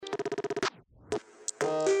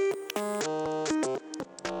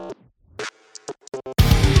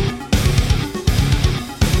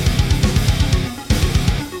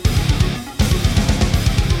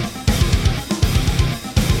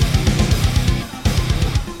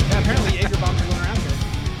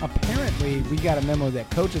apparently we got a memo that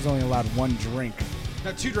Coach is only allowed one drink.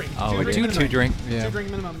 No, 2 drinks. Oh, Two drink. Yeah. 2 drink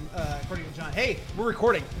minimum, according to John. Hey, we're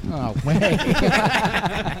recording. Oh, wait.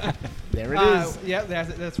 There it is. Yeah,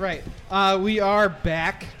 that's right. We are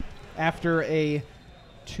back after a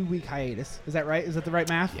 2-week hiatus. Is that right? Is that the right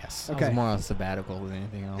math? Yes. It Okay. was more on sabbatical than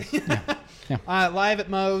anything else. Live at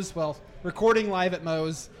Moe's. Well, recording live at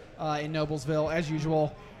Moe's in Noblesville, as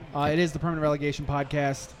usual. It is the Permanent Relegation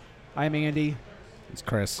Podcast. I'm Andy. It's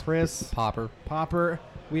Chris. Popper.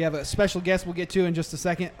 We have a special guest we'll get to in just a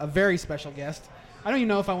second. A very special guest. I don't even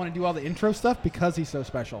know if I want to do all the intro stuff because he's so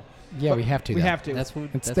special. Yeah, But we have to. We though. have to. That's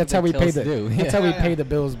how we pay the. do. That's how we pay the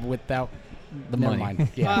bills without The never money. Mind.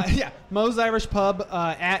 Yeah. Moe's Irish Pub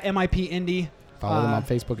at MIP Indy. Follow them on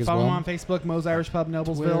Facebook as Follow well. them on Facebook, Moe's Irish Pub,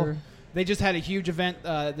 Noblesville. Twitter. They just had a huge event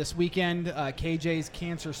this weekend, KJ's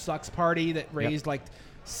Cancer Sucks Party that raised like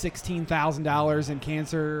 $16,000 in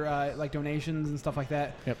cancer like donations and stuff like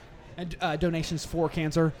that. Yep. And donations for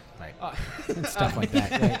cancer. Right. And stuff like that.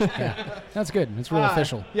 Right? Yeah. That's good. It's real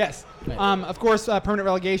official. Yes. Right. Of course, Permanent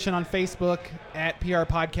Relegation on Facebook at PR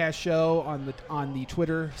Podcast Show on the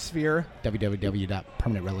Twitter sphere.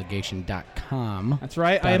 www.permanentrelegation.com. That's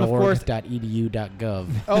right. I am of course. .edu.gov.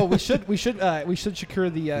 Oh, we should secure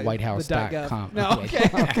the Whitehouse.com. The .gov. No,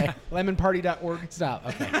 okay. Lemonparty.org. Stop.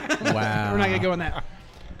 Okay. Wow. We're not gonna go on that.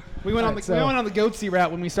 We went All right, we went on the goatsy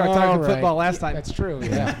route when we started talking All right. football last time. That's true.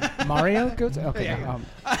 Yeah. Mario goes. Okay. Yeah.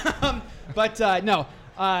 But no.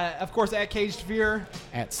 Of course, at Caged Fear.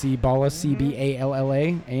 At Cballa,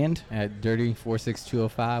 CBALLA, and At Dirty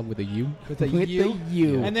 46205 with a U. With a with U. the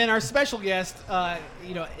U. And then our special guest,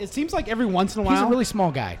 it seems like every once in a while. He's a really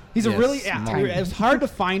small guy. He's Yes, a really. small. It was hard to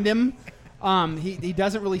find him. He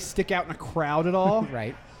doesn't really stick out in a crowd at all.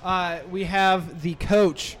 Right. We have the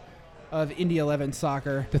coach of Indy 11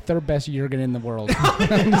 Soccer. The third best Jurgen in the world.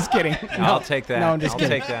 I'm just kidding. I'll take that. No, I'm just I'll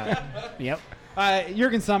kidding. take that. Yep.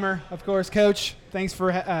 Jurgen Sommer, of course, coach. Thanks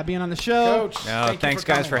for being on the show. Coach. No, thanks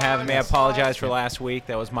guys for having me. I apologize for last week.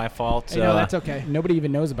 That was my fault. No, that's okay. Nobody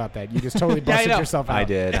even knows about that. You just totally Yeah, I busted know. yourself out. I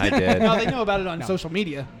did. No, they know about it on No. social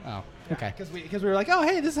media. Oh, okay. Because we were like, oh,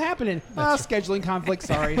 hey, this is happening. Scheduling conflict,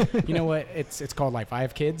 sorry. You know what? It's called life. I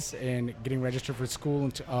have kids, and getting registered for school.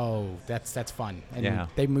 That's fun. And Yeah.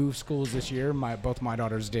 they moved schools this year. Both my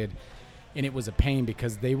daughters did, and it was a pain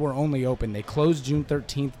because they were only open. They closed June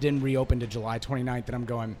 13th, didn't reopen to July 29th, and I'm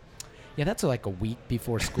going, yeah, that's like a week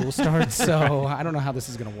before school starts. So I don't know how this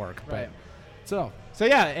is gonna work. But Right. so So,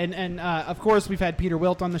 yeah, and of course, we've had Peter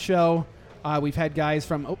Wilt on the show. We've had guys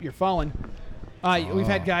from, you're falling. We've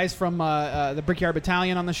had guys from the Brickyard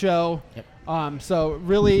Battalion on the show. Yep. So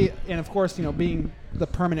really, and of course, being the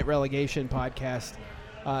Permanent Relegation Podcast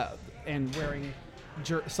and wearing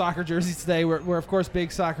soccer jerseys today, we're of course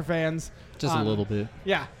big soccer fans. Just a little bit.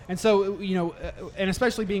 Yeah, and so and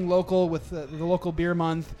especially being local with the local beer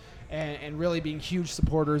month, and really being huge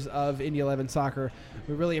supporters of Indy 11 Soccer,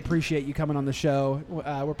 we really appreciate you coming on the show.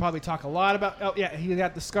 We'll probably talk a lot about. Oh yeah, he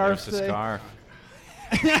got the scarf. There's the scarf.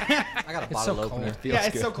 I got a It's bottle so opener. cold. Feels Yeah,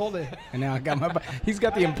 it's good. so cold. and now I got my. He's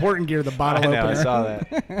got the important gear, the I bottle know. opener. I saw that.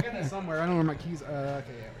 I got that somewhere. I don't know where my keys. Okay,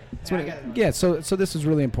 yeah. That's what I got it. yeah, so this is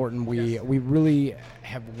really important. We really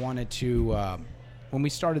have wanted to when we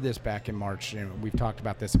started this back in March, and we've talked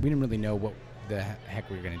about this. We didn't really know what the heck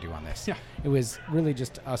we were going to do on this. Yeah. It was really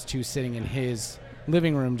just us two sitting in his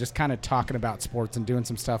living room, just kind of talking about sports and doing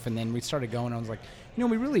some stuff. And then we started going. I was like, we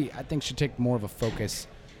really, I think, should take more of a focus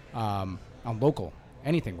on local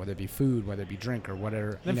anything, whether it be food, whether it be drink, or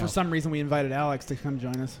whatever. Then for some reason we invited Alex to come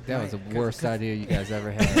join us. That was the worst idea you guys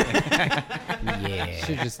ever had. yeah.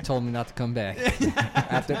 Should have just told me not to come back.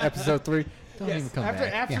 After episode 3, don't even come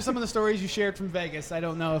back. After some of the stories you shared from Vegas, I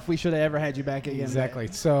don't know if we should have ever had you back again. Exactly.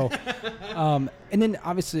 So, and then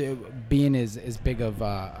obviously being as big of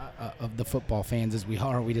the football fans as we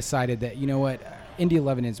are, we decided that Indy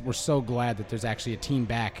 11 we're so glad that there's actually a team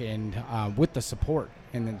back and with the support,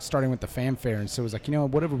 and then starting with the fanfare. And so it was like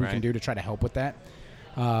whatever we can Right. do to try to help with that,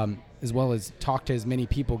 as well as talk to as many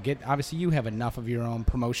people. Obviously you have enough of your own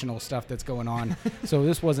promotional stuff that's going on, so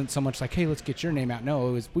this wasn't so much like, hey, let's get your name out. No,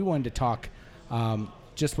 it was we wanted to talk.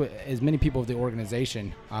 Just with as many people of the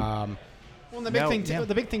organization. Well, and the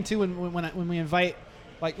big thing too, when we invite,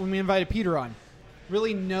 like when we invited Peter on,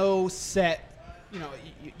 really no set.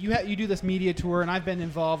 You do this media tour, and I've been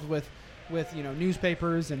involved with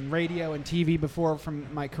newspapers and radio and TV before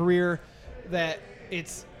from my career. That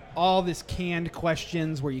it's all this canned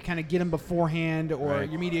questions where you kind of get them beforehand, or Right.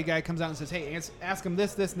 your media guy comes out and says, "Hey, ask them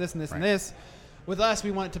this, this, and this, and this, and this." with us,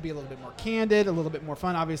 we want it to be a little bit more candid, a little bit more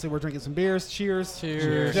fun. Obviously, we're drinking some beers. Cheers,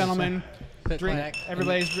 gentlemen.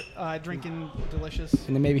 Everybody's drinking delicious.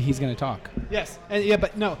 And then maybe he's going to talk. Yes,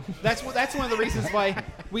 but no, that's one of the reasons why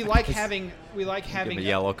we like having Give a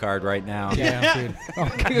yellow card right now. Yeah, dude.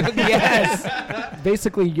 Oh, yes.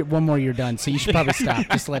 Basically, one more you're done, so you should probably stop.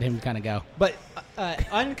 Just let him kind of go. But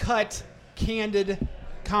uncut, candid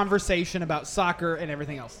conversation about soccer and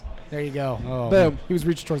everything else. There you go. Boom. He was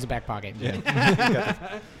reaching towards the back pocket.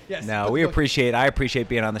 Yeah. Yes. No, I appreciate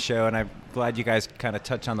being on the show, and I'm glad you guys kind of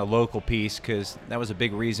touched on the local piece because that was a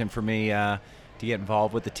big reason for me to get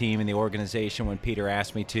involved with the team and the organization when Peter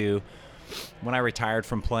asked me to. When I retired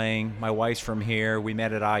from playing, my wife's from here. We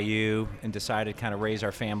met at IU and decided to kind of raise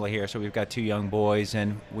our family here. So we've got 2 young boys,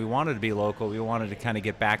 and we wanted to be local. We wanted to kind of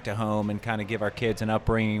get back to home and kind of give our kids an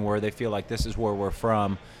upbringing where they feel like this is where we're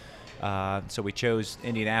from. So we chose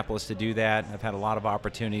Indianapolis to do that. I've had a lot of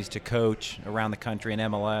opportunities to coach around the country in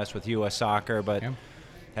MLS with U.S. Soccer, but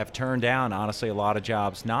have turned down, honestly, a lot of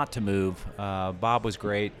jobs not to move. Bob was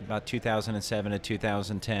great, about 2007 to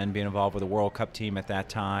 2010, being involved with the World Cup team at that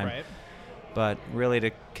time. Right. But really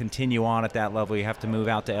to continue on at that level, you have to move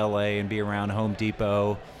out to L.A. and be around Home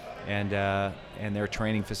Depot and their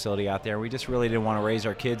training facility out there. We just really didn't want to raise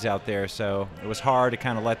our kids out there, so it was hard to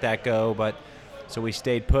kind of let that go. But so we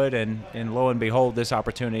stayed put, and lo and behold, this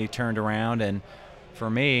opportunity turned around. And for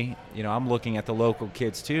me, I'm looking at the local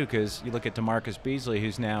kids too, because you look at DeMarcus Beasley,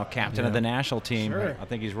 who's now captain of the national team. Sure. I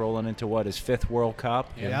think he's rolling into his 5th World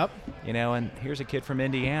Cup. Yep. And here's a kid from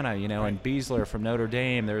Indiana, and Beasler from Notre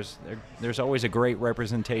Dame. There's always a great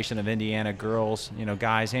representation of Indiana girls,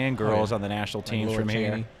 guys and girls on the national teams from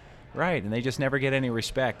here. Right, and they just never get any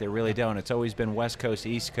respect. They really don't. It's always been West Coast,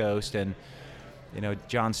 East Coast, and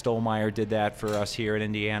John Stolmeyer did that for us here in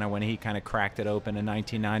Indiana when he kind of cracked it open in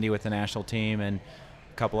 1990 with the national team, and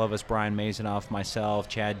a couple of us, Brian Mazanoff, myself,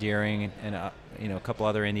 Chad Deering, and a couple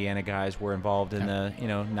other Indiana guys were involved in the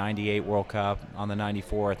 98 World Cup. On the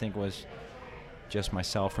 94, I think was just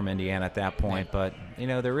myself from Indiana at that point. But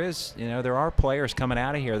there are players coming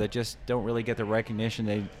out of here that just don't really get the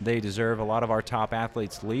recognition they deserve. A lot of our top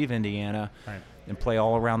athletes leave Indiana and play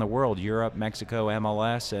all around the world, Europe, Mexico,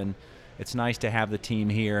 MLS, and it's nice to have the team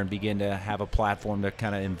here and begin to have a platform to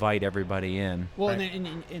kind of invite everybody in. Well,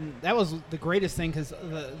 and that was the greatest thing because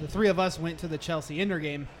the 3 of us went to the Chelsea Inter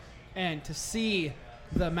game, and to see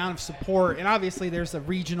the amount of support, and obviously there's a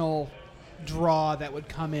regional draw that would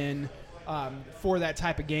come in for that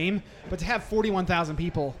type of game, but to have 41,000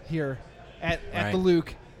 people here at the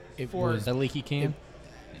Luke. Was a leaky can?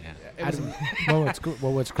 What's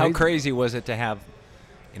crazy? How crazy was it to have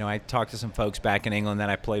I talked to some folks back in England that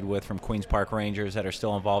I played with from Queen's Park Rangers that are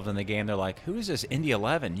still involved in the game. They're like, who is this Indy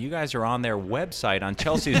 11? You guys are on their website, on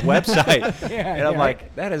Chelsea's website. And I'm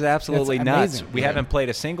like, that is absolutely nuts. We haven't played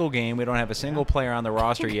a single game. We don't have a single player on the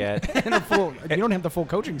roster yet. You don't have the full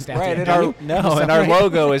coaching staff right, yet, and our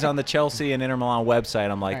logo is on the Chelsea and Inter Milan website.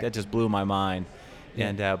 I'm like, that just blew my mind. Yeah.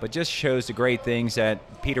 And but just shows the great things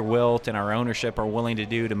that Peter Wilt and our ownership are willing to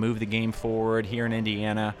do to move the game forward here in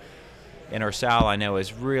Indiana. And Ursal, I know,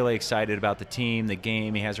 is really excited about the team, the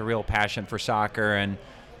game. He has a real passion for soccer, and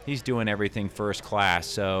he's doing everything first class.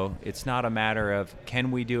 So it's not a matter of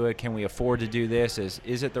can we do it, can we afford to do this,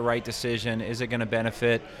 is it the right decision, is it going to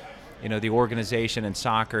benefit the organization and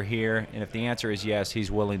soccer here? And if the answer is yes, he's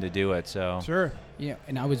willing to do it. So sure. Yeah,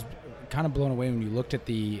 and I was kind of blown away when you looked at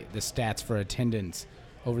the stats for attendance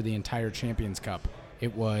over the entire Champions Cup.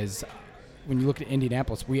 It was, when you look at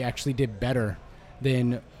Indianapolis, we actually did better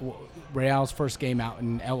than Real's first game out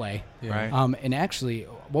in L.A. Yeah. Right. And actually,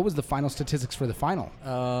 what was the final statistics for the final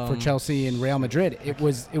for Chelsea and Real Madrid? It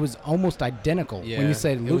was almost identical. Yeah. When you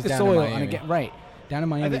said Lucas Oil on a right down in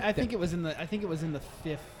Miami. I think it was in the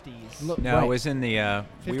 50s. No, it was in the.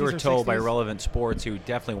 We were told 60s? by Relevant Sports, who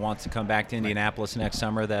definitely wants to come back to Indianapolis next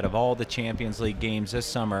summer, that of all the Champions League games this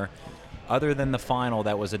summer, other than the final,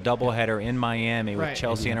 that was a doubleheader in Miami with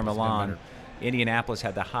Chelsea and Inter Milan. Indianapolis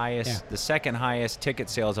had the second highest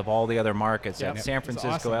ticket sales of all the other markets. Yep. San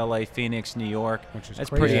Francisco, awesome. LA, Phoenix, New York.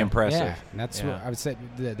 That's pretty impressive. Yeah, and that's what I would say.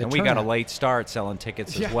 And we got a late start selling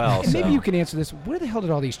tickets as well. And maybe you can answer this. Where the hell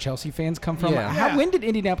did all these Chelsea fans come from? Yeah. When did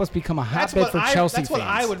Indianapolis become a hotbed for Chelsea fans? That's what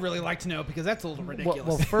I would really like to know, because that's a little ridiculous.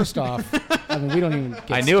 Well, first off, I mean, we don't even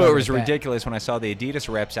get I knew it was ridiculous when I saw the Adidas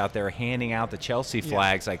reps out there handing out the Chelsea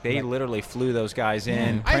flags. Like, they literally flew those guys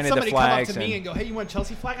in, I had printed somebody the flags. come up to me and go, hey, you want a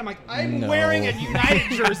Chelsea flag? I'm like, I'm wearing a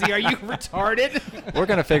United jersey. Are you retarded? We're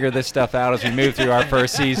going to figure this stuff out as we move through our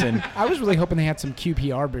first season. I was really hoping they had some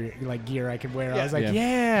QPR gear I could wear. I was like,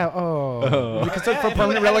 because for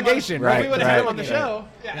permanent relegation. We would have had him on the show.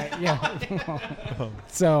 Yeah.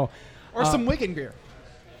 So, Or some Wigan gear.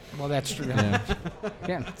 Well, that's true.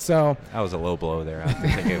 Yeah. So that was a low blow there. I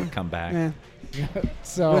didn't think it would come back.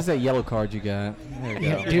 So what's that yellow card you got? There you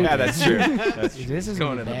go. Dude, yeah, that's true. That's true. This is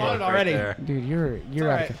going in the bad book already. Right dude, you're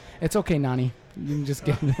right. out. It's okay, Nani. You can just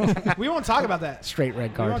get We won't talk about that. straight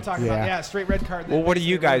red card. We won't talk about straight red card. Well, what are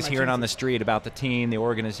you guys hearing on the street about the team, the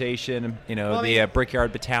organization, the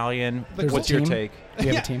Brickyard Battalion? What's your take? Do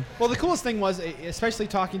you have a team? Well, the coolest thing was, especially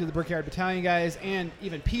talking to the Brickyard Battalion guys and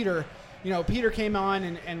even Peter, Peter came on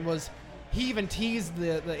and he even teased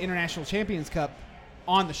the International Champions Cup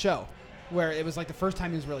on the show, where it was like the first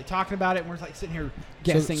time he was really talking about it, and we're like sitting here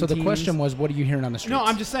guessing So the teams. question was, what are you hearing on the streets? No,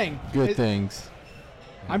 I'm just saying. Good things.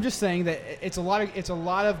 I'm just saying that it's a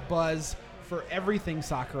lot of buzz for everything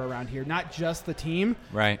soccer around here, not just the team.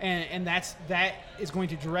 Right. And that is going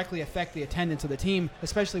to directly affect the attendance of the team,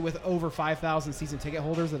 especially with over 5,000 season ticket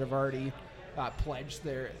holders that have already pledged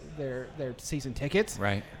their season tickets.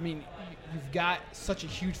 Right. I mean, you've got such a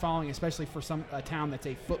huge following, especially for a town that's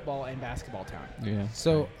a football and basketball town. Yeah.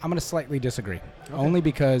 So I'm going to slightly disagree, only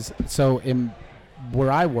because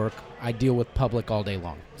where I work, I deal with public all day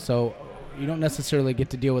long. So you don't necessarily get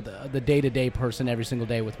to deal with the day-to-day person every single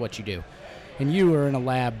day with what you do. And you were in a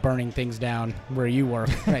lab burning things down where you work,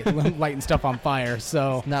 right, lighting stuff on fire.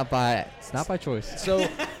 So It's not by choice. So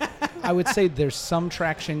I would say there's some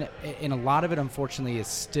traction, and a lot of it, unfortunately, is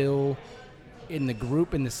still in the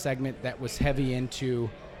group, in the segment that was heavy into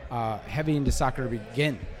soccer to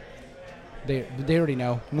begin. They already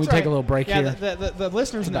know. When we take a little break here. The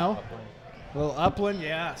listeners know. A little Upland,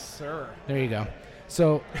 yes, sir. There you go.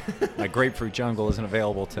 So My grapefruit jungle isn't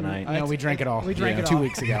available tonight. I know we drank it all. We drank it 2 all.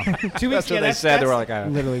 weeks ago. 2 weeks. That's what they said. They were like,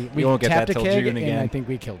 Literally, we won't get tapped that a till keg, June again. and I think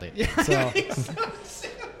we killed it. So,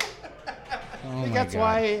 I think that's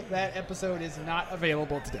why that episode is not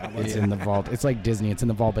available to download. It's in the vault. It's like Disney. It's in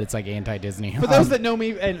the vault, but it's like anti-Disney. For those that know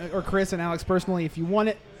me or Chris and Alex personally, if you want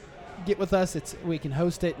it, get with us. We can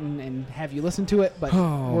host it and have you listen to it, but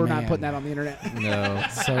we're not putting that on the internet. No.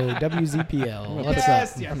 So WZPL. What's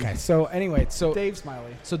Yes, up? yes. Okay. So anyway, Dave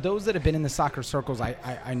Smiley. So those that have been in the soccer circles,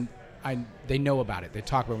 they know about it. They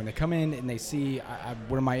talk about it when they come in and they see I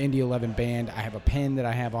wear my Indy 11 band. I have a pen that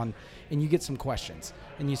I have on, and you get some questions,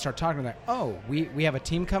 and you start talking about, oh, we have a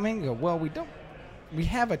team coming. You go, well, we don't. We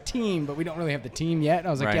have a team, but we don't really have the team yet. And I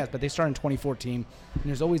was like, right. yes, but they started in 2014, and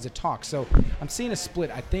there's always a talk. So I'm seeing a split.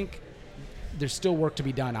 I think there's still work to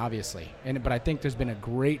be done, obviously, but I think there's been a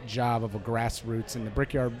great job of a grassroots, and the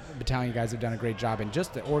Brickyard Battalion guys have done a great job, and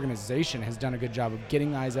just the organization has done a good job of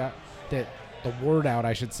getting eyes out, the word out,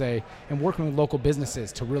 I should say, and working with local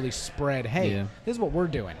businesses to really spread, hey, this is what we're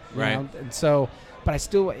doing. Right. You know? And so, but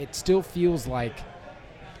it still feels like,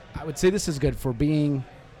 I would say this is good for being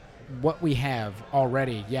what we have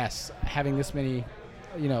already. Yes, having this many,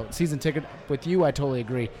 season ticket with you, I totally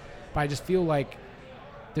agree, but I just feel like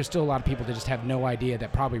there's still a lot of people that just have no idea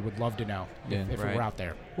that probably would love to know if right. we were out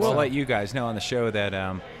there. Well, I'll let you guys know on the show that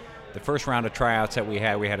the first round of tryouts that we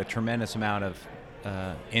had a tremendous amount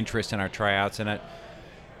of interest in our tryouts, and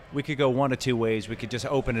we could go one of two ways. We could just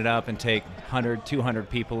open it up and take 100, 200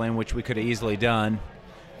 people in, which we could have easily done.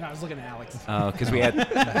 No, I was looking at Alex. Because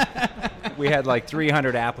we had like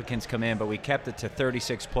 300 applicants come in, but we kept it to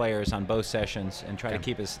 36 players on both sessions and tried to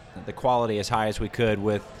keep the quality as high as we could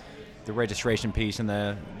with the registration piece and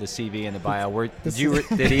the CV and the bio.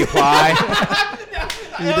 Did he apply?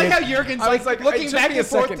 I like how Jurgen's looking back and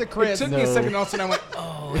forth to Chris. It took me a second also, and I went,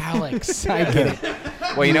 oh, Alex, I get it.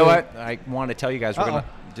 Well, you know what? I want to tell you guys, we're going to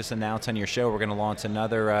just announce on your show, we're going to launch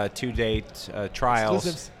another 2-date trials,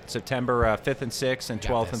 exclusives. September 5th and 6th and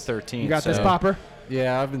 12th and 13th. You got this, Popper?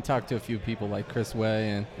 Yeah, I've been talking to a few people like Chris Way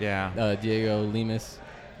and Diego Lemus.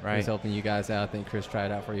 Right. He's helping you guys out. I think Chris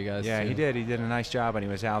tried out for you guys. Yeah, too. he did. He did a nice job when he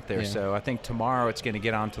was out there. Yeah. So I think tomorrow it's going to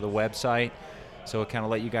get onto the website. So we'll kind of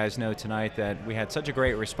let you guys know tonight that we had such a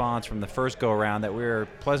great response from the first go-around that we were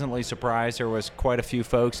pleasantly surprised. There was quite a few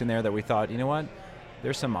folks in there that we thought, you know what,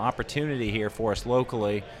 there's some opportunity here for us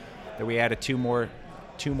locally. That we added two more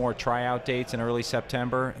tryout dates in early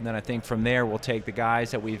September, and then I think from there we'll take the guys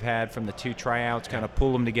that we've had from the 2 tryouts, kind of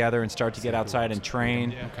pull them together and start to get outside and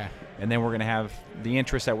train. Okay. And then we're going to have the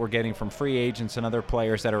interest that we're getting from free agents and other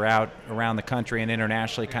players that are out around the country and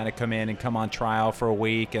internationally kind of come in and come on trial for a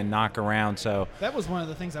week and knock around. So that was one of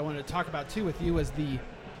the things I wanted to talk about too with you is the,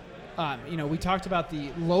 we talked about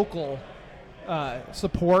the local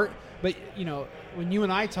support, but when you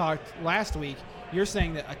and I talked last week, you're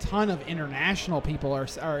saying that a ton of international people are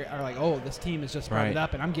like, oh, this team is just started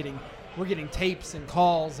up, and we're getting tapes and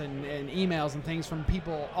calls and emails and things from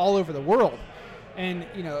people all over the world, and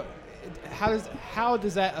how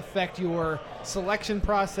does that affect your selection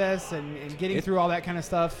process and getting through all that kind of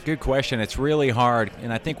stuff? Good question. It's really hard,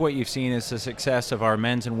 and I think what you've seen is the success of our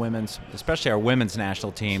men's and women's, especially our women's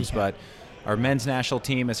national teams, but our men's national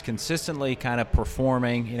team is consistently kind of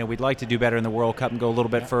performing. You know, we'd like to do better in the World Cup and go a little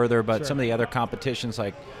bit further, but some of the other competitions,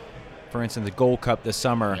 like, for instance, the Gold Cup this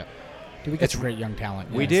summer, we get some great young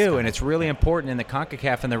talent. We do, and it's really important in the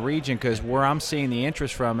CONCACAF and the region, because where I'm seeing the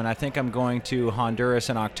interest from, and I think I'm going to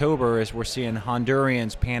Honduras in October, is we're seeing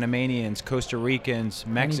Hondurans, Panamanians, Costa Ricans,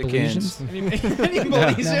 Mexicans. Any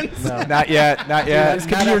Belizeans? No. Not yet. This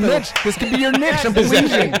could be your niche. This could be your niche. I'm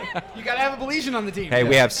Belizean. You got to have a Belizean on the team. Hey,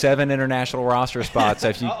 we have 7 international roster spots.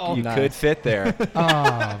 If you could fit there.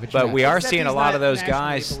 But we are seeing a lot of those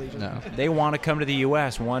guys. They want to come to the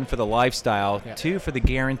U.S., one, for the lifestyle, 2, for the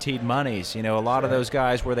guaranteed money. You know, a lot of those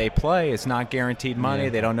guys where they play, it's not guaranteed money.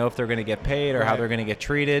 They don't know if they're going to get paid or how they're going to get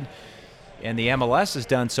treated. And the MLS has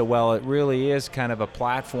done so well, it really is kind of a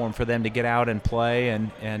platform for them to get out and play.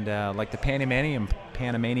 And like the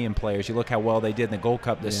Panamanian players, you look how well they did in the Gold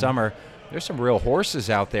Cup this summer. There's some real horses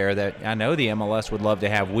out there that I know the MLS would love to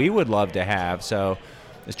have. We would love to have. So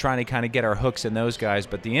it's trying to kind of get our hooks in those guys.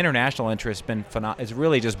 But the international interest has been phenomenal. It's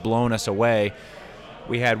really just blown us away.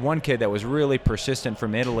 We had one kid that was really persistent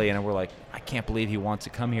from Italy, and we're like, I can't believe he wants to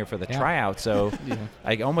come here for the tryout. So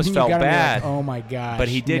I almost felt bad. Like, oh, my gosh. But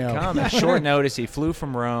he did come at short notice. He flew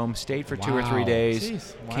from Rome, stayed for 2 or 3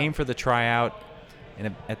 days, came for the tryout.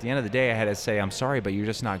 And at the end of the day, I had to say, I'm sorry, but you're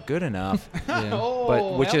just not good enough.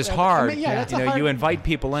 Which is hard. You invite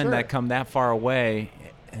people in that come that far away.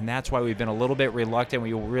 And that's why we've been a little bit reluctant.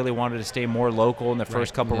 We really wanted to stay more local in the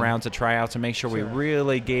first couple rounds of tryouts and make sure we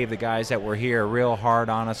really gave the guys that were here a real hard,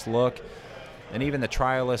 honest look. And even the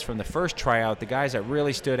trialists from the first tryout, the guys that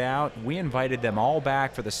really stood out, we invited them all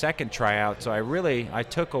back for the second tryout. So I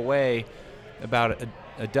took away about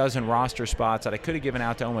a dozen roster spots that I could have given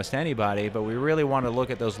out to almost anybody, but we really wanted to look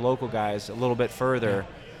at those local guys a little bit further.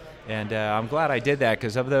 And I'm glad I did that,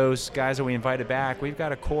 because of those guys that we invited back, we've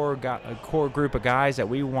got a core group of guys that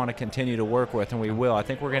we want to continue to work with, and we will. I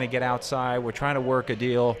think we're going to get outside. We're trying to work a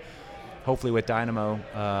deal, hopefully with Dynamo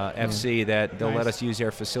FC, that they'll let us use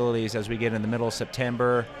their facilities as we get in the middle of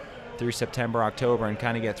September through September, October, and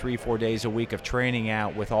kind of get 3-4 days a week of training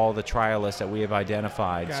out with all the trialists that we have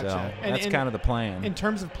identified. Gotcha. So that's kind of the plan. In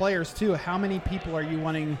terms of players, too, how many people are you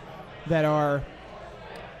wanting that are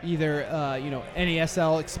either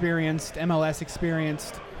NASL experienced, MLS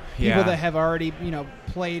experienced, people that have already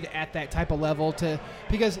played at that type of level,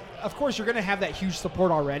 because of course you're going to have that huge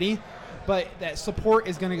support already, but that support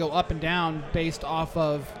is going to go up and down based off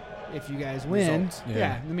of if you guys win.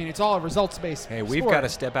 I mean, it's all a results based. Hey, we've got to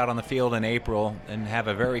step out on the field in April and have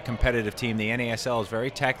a very competitive team. The NASL is very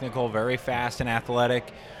technical, very fast and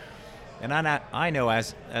athletic. And I know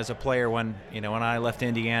as a player, when I left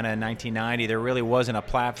Indiana in 1990, there really wasn't a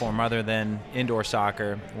platform other than indoor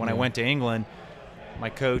soccer. When I went to England,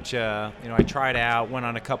 my coach, I tried out, went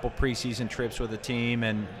on a couple preseason trips with the team,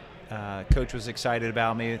 and coach was excited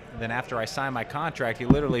about me. Then after I signed my contract, he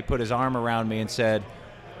literally put his arm around me and said,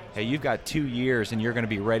 hey, you've got 2 years and you're going to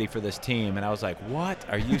be ready for this team. And I was like, what?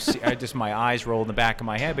 Are you my eyes rolled in the back of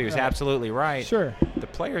my head, but he was absolutely right. Sure. The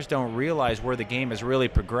players don't realize where the game has really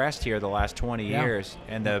progressed here the last 20 years.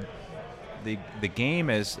 And the game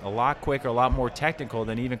is a lot quicker, a lot more technical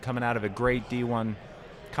than even coming out of a great D1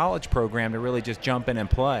 college program to really just jump in and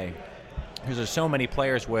play. Because there's so many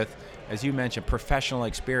players with, as you mentioned, professional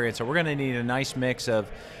experience. So we're going to need a nice mix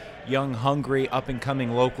of young, hungry,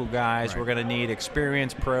 up-and-coming local guys. We're going to need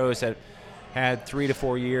experienced pros that had 3 to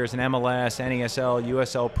 4 years in MLS, NASL,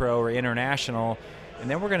 USL Pro, or international. And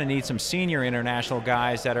then we're going to need some senior international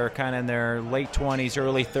guys that are kind of in their late 20s,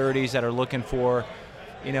 early 30s that are looking for,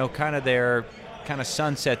 kind of their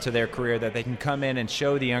sunset to their career, that they can come in and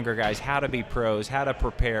show the younger guys how to be pros, how to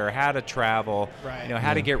prepare, how to travel,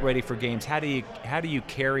 how to get ready for games, how do you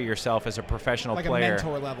carry yourself as a professional player, like a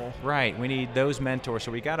mentor level. Right, we need those mentors,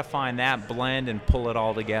 so we got to find that blend and pull it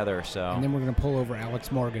all together. So and then we're going to pull over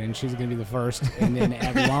Alex Morgan, and she's going to be the first, and then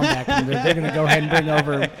Abby Wambach, and they're going to go ahead and bring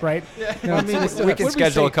over, right? We can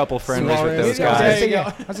schedule a couple friendlies with those guys. I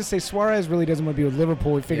was going to say Suarez really doesn't want to be with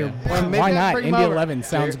Liverpool. We figured why not? India 11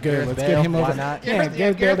 sounds good. Let's get him over. Yeah,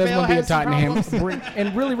 Gareth Bale doesn't want to be at Tottenham.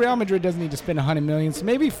 And really, Real Madrid doesn't need to spend $100 million. So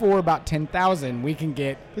maybe for about $10,000, we can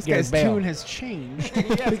get this guy's Bale. Tune has changed.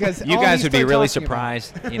 Because you guys would be really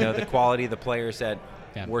surprised, the quality of the players that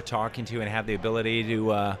we're talking to and have the ability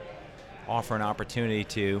to offer an opportunity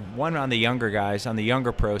to. One, on the younger guys, on the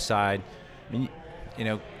younger pro side, I mean,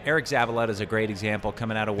 Eric Zavaleta is a great example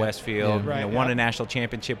coming out of Westfield. Won a national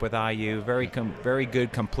championship with IU. Very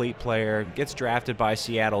good, complete player. Gets drafted by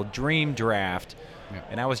Seattle. Dream draft. Yeah.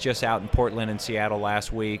 And I was just out in Portland and Seattle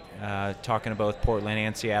last week, talking to both Portland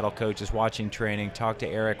and Seattle coaches, watching training. Talked to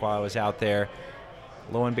Eric while I was out there.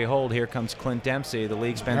 Lo and behold, here comes Clint Dempsey. The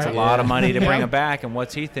league spends a lot of money to bring him back, and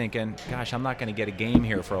what's he thinking? Gosh, I'm not going to get a game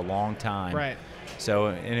here for a long time. Right. So,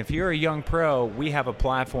 and if you're a young pro, we have a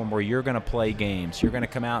platform where you're going to play games. You're going to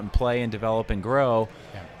come out and play and develop and grow.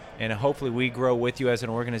 Yeah. And hopefully we grow with you as an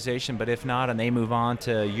organization. But if not, and they move on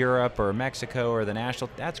to Europe or Mexico or the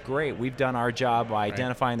national, that's great. We've done our job by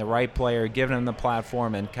identifying the right player, giving him the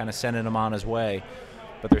platform, and kind of sending him on his way.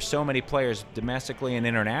 But there's so many players domestically and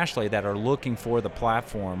internationally that are looking for the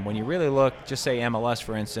platform. When you really look, just say MLS,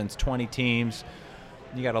 for instance, 20 teams,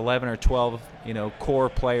 you got 11 or 12, core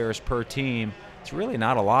players per team. It's really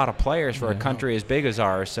not a lot of players for a country as big as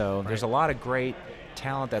ours. So there's a lot of great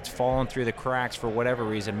talent that's fallen through the cracks for whatever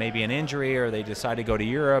reason, maybe an injury, or they decide to go to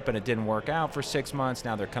Europe and it didn't work out for 6 months.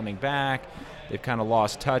 Now they're coming back. They've kind of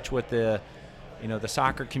lost touch with the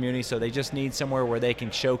soccer community, so they just need somewhere where they can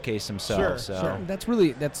showcase themselves. Sure.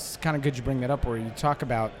 That's kind of good you bring that up, where you talk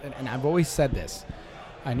about, and I've always said this,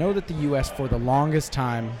 I know that the U.S. for the longest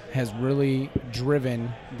time has really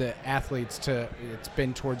driven the athletes it's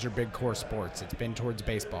been towards your big core sports. It's been towards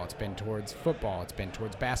baseball. It's been towards football. It's been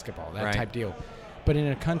towards basketball, that type deal. But in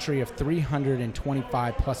a country of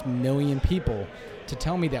 325 plus million people, to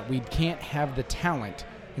tell me that we can't have the talent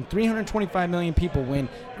and 325 million people win.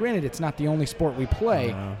 Granted, it's not the only sport we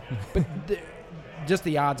play, but just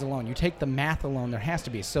the odds alone. You take the math alone, there has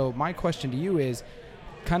to be. So my question to you is,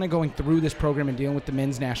 kind of going through this program and dealing with the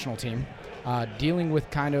men's national team, dealing with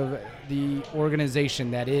kind of the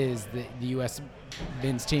organization that is the U.S.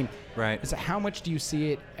 men's team. Right. So how much do you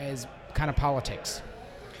see it as kind of politics,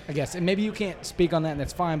 I guess? And maybe you can't speak on that, and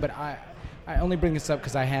that's fine, but I only bring this up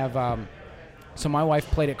because I have so my wife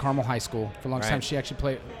played at Carmel High School for a long time. She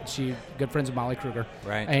actually good friends with Molly Kruger.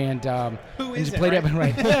 Right. And who is she played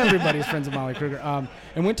everybody's friends with Molly Kruger.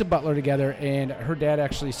 And went to Butler together, and her dad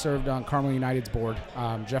actually served on Carmel United's board,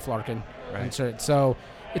 Jeff Larkin. Right. So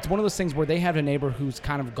it's one of those things where they have a neighbor who's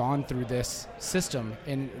kind of gone through this system,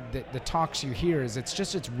 and the talks you hear is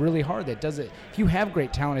it's really hard. That does it. If you have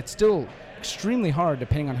great talent, it's still extremely hard,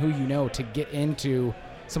 depending on who you know, to get into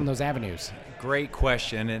some of those avenues. Great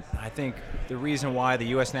question, and I think the reason why the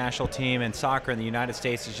U.S. national team and soccer in the United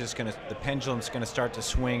States is the pendulum's going to start to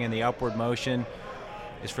swing in the upward motion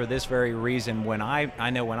is for this very reason. When I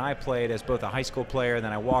know when I played as both a high school player,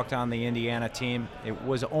 then I walked on the Indiana team, it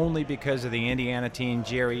was only because of the Indiana team,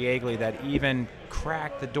 Jerry Yeagley, that even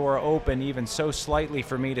cracked the door open even so slightly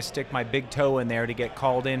for me to stick my big toe in there to get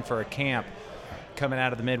called in for a camp coming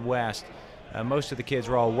out of the Midwest. Most of the kids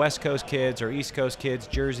were all West Coast kids or East Coast kids,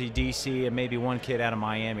 Jersey, D.C., and maybe one kid out of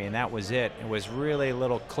Miami, and that was it. It was really a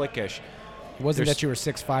little cliquish. Wasn't that you were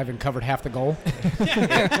 6'5" and covered half the goal?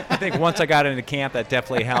 I think once I got into camp, that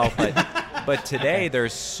definitely helped. But today,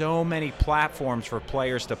 there's so many platforms for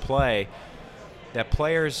players to play that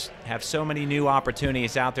players have so many new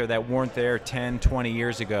opportunities out there that weren't there 10, 20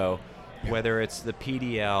 years ago. Whether it's the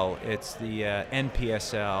PDL, it's the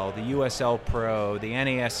NPSL, the USL Pro, the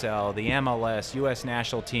NASL, the MLS, U.S.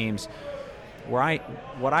 national teams.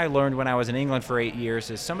 What I learned when I was in England for 8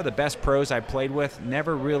 years is some of the best pros I played with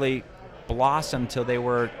never really blossomed till they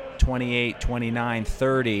were 28, 29,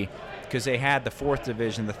 30, because they had the 4th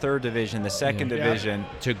division, the 3rd division, the 2nd division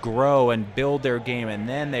to grow and build their game, and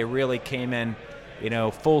then they really came in,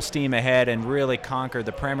 full steam ahead and really conquered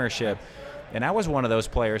the Premiership. And I was one of those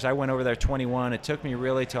players. I went over there 21. It took me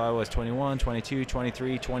really till I was 21, 22,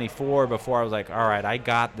 23, 24 before I was like, all right, I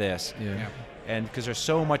got this. Yeah. And because there's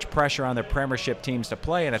so much pressure on the Premiership teams to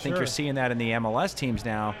play, and I think you're seeing that in the MLS teams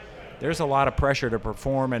now. There's a lot of pressure to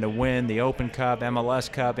perform and to win the Open Cup,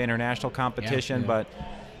 MLS Cup, international competition. But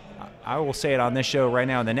I will say it on this show right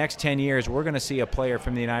now, in the next 10 years, we're going to see a player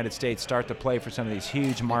from the United States start to play for some of these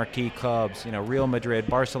huge marquee clubs, Real Madrid,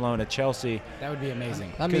 Barcelona, Chelsea. That would be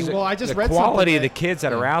amazing. I mean, I just read the quality of the kids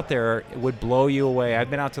that are out there would blow you away. I've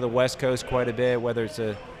been out to the West Coast quite a bit, whether it's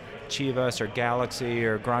a Chivas or Galaxy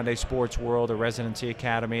or Grande Sports World or Residency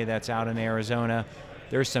Academy that's out in Arizona.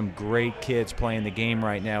 There's some great kids playing the game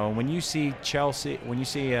right now. And when you see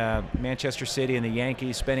Manchester City and the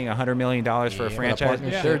Yankees spending $100 million for a franchise,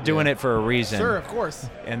 they're doing it for a reason. Sure, of course.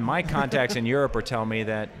 And my contacts in Europe are telling me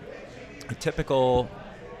that a typical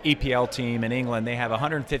EPL team in England, they have a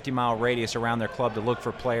 150-mile radius around their club to look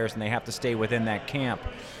for players, and they have to stay within that camp.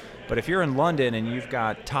 But if you're in London and you've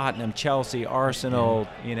got Tottenham, Chelsea, Arsenal,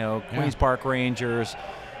 Queen's Park Rangers,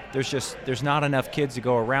 there's not enough kids to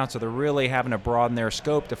go around, so they're really having to broaden their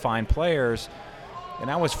scope to find players. And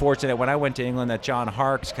I was fortunate when I went to England that John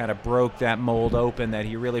Harkes kind of broke that mold open, that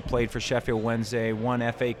he really played for Sheffield Wednesday, won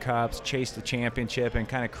FA Cups, chased the championship, and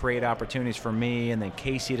kind of create opportunities for me, and then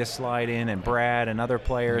Casey to slide in, and Brad and other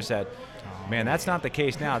players that, man, that's not the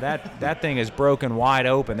case now. That thing is broken wide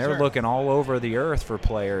open. They're looking all over the earth for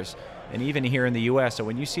players, and even here in the U.S. So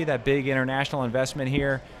when you see that big international investment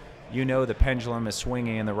here, you know the pendulum is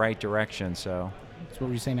swinging in the right direction. So. That's what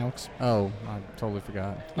were you saying, Alex? Oh, I totally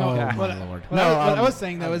forgot. Oh, okay. my Lord. What I was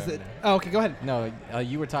saying, though, is that... Oh, okay, go ahead. No,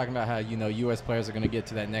 you were talking about how, U.S. players are going to get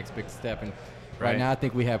to that next big step. And Right. right now I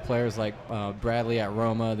think we have players like Bradley at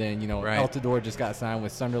Roma. Then, Right. Altidore just got signed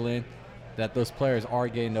with Sunderland. That those players are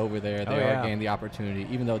getting over there. They are getting the opportunity.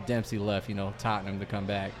 Even though Dempsey left, Tottenham to come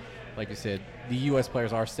back. Like you said, the U.S.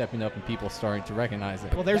 players are stepping up and people starting to recognize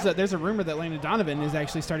it. Well, there's a rumor that Landon Donovan is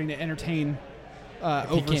actually starting to entertain If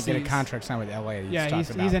he overseas. can't get a contract signed with LA,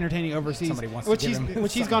 he's entertaining overseas. Somebody wants to give him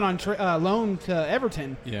Which he's gone on loan to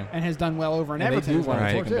Everton and has done well over in And Everton. they do want to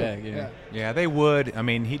Right. take him back, Yeah, they would. I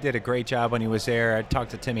mean, he did a great job when he was there. I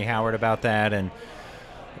talked to Timmy Howard about that, and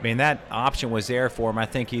I mean, that option was there for him. I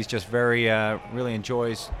think he's just very, really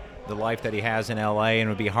enjoys the life that he has in LA, and it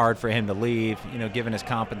would be hard for him to leave, given his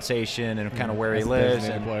compensation and kind of where he As a lives.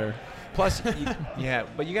 designated And player. plus,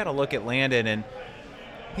 but you got to look at Landon, and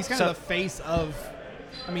He's kind of the face of.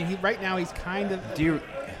 I mean, right now he's kind of. you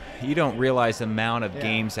don't realize the amount of Yeah.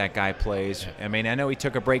 games that guy plays. I mean, I know he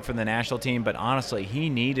took a break from the national team, but honestly, he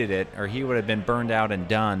needed it, or he would have been burned out and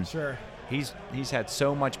done. Sure. He's had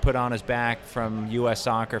so much put on his back from U.S.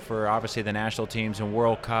 soccer for obviously the national teams and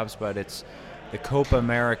World Cups, but it's the Copa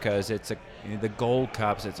Americas, it's the Gold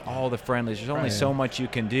Cups, it's all the friendlies. There's only so much you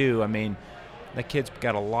can do. I mean, that kid's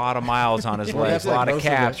got a lot of miles on his legs, a lot of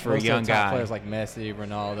caps for a young guy. Players like Messi,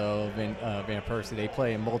 Ronaldo, Van Persie, they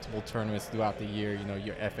play in multiple tournaments throughout the year.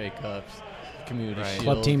 Your FA Cups, Community Shield,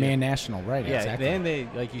 club team and national, right? Yeah, exactly. then they,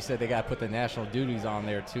 like you said, they got to put the national duties on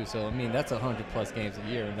there too. So I mean, that's 100+ games a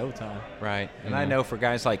year in no time. Right, and I know for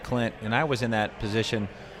guys like Clint, and I was in that position.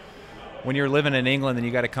 When you're living in England and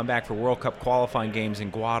you got to come back for World Cup qualifying games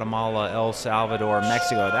in Guatemala, El Salvador,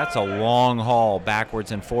 Mexico, that's a long haul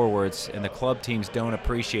backwards and forwards, and the club teams don't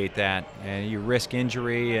appreciate that. And you risk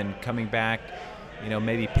injury and coming back,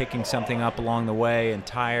 maybe picking something up along the way and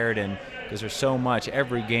tired, and because there's so much.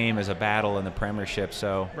 Every game is a battle in the Premiership,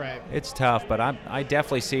 so it's tough. But I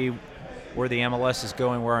definitely see where the MLS is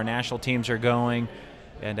going, where our national teams are going,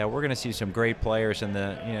 and we're going to see some great players in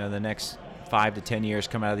the next 5 to 10 years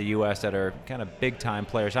come out of the U.S. that are kind of big-time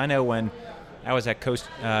players. I know when I was at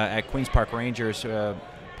Queens Park Rangers,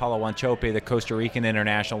 Paulo Wanchope, the Costa Rican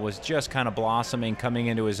international, was just kind of blossoming, coming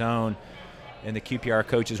into his own, and the QPR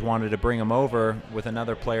coaches wanted to bring him over with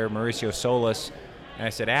another player, Mauricio Solis. And I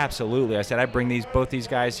said, absolutely. I said, I bring both these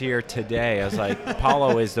guys here today. I was like,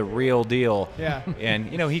 Paulo is the real deal. Yeah. And,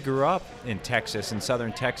 he grew up in Texas, in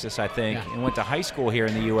southern Texas, I think, and went to high school here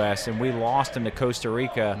in the U.S., and we lost him to Costa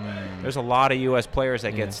Rica. There's a lot of U.S. players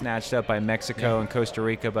that get snatched up by Mexico and Costa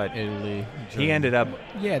Rica, but Italy, he ended up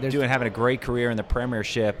having a great career in the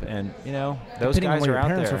Premiership, and, those depending guys on where are your out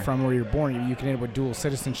parents there. are from, where you're born, you can end up with dual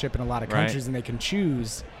citizenship in a lot of countries, and they can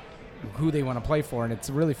choose who they want to play for. And it's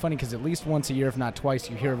really funny because at least once a year, if not twice,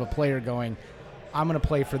 you hear of a player going, I'm going to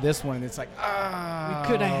play for this one, and it's like, we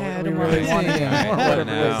could have had him. Really wanted him. I Or whatever it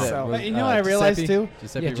know. is. So, But you know what I realized too?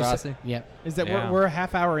 Giuseppe Rossi. Is that Yeah. we're a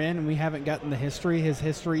half hour in and we haven't gotten his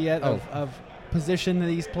history yet of position that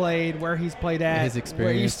he's played, where he's played at, His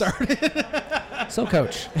where he experience. started. so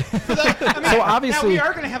coach. So obviously- now we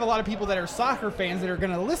are going to have a lot of people that are soccer fans that are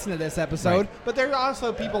going to listen to this episode, but there are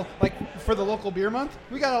also people like for the local beer month.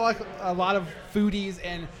 We got a lot of foodies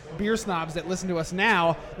and beer snobs that listen to us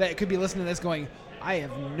now that could be listening to this going, I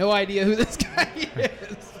have no idea who this guy is.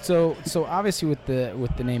 So obviously with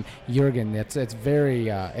the name Jurgen, it's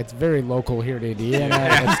very local here to Indiana.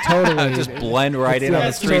 It's totally just blend right in on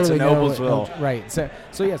the streets of Noblesville. Right. So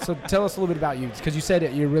tell us a little bit about you, because you said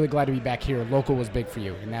that you're really glad to be back here. Local was big for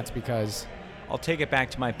you, and that's because. I'll take it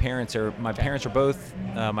back to my parents. My parents are both.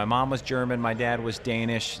 My mom was German. My dad was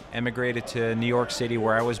Danish. Emigrated to New York City,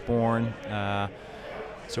 where I was born.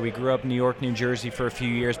 So we grew up in New York, New Jersey for a few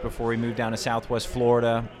years before we moved down to Southwest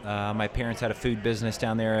Florida. My parents had a food business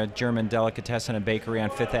down there, a German delicatessen and bakery on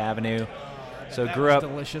Fifth Avenue. So That grew was up.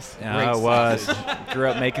 delicious. It was. Grew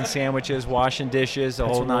up making sandwiches, washing dishes, the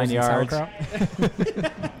whole 9 yards.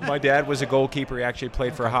 My dad was a goalkeeper. He actually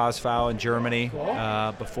played for HSV in Germany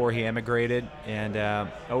before he emigrated, and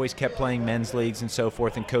always kept playing men's leagues and so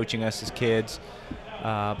forth and coaching us as kids.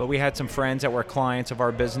 But we had some friends that were clients of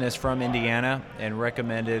our business from Indiana and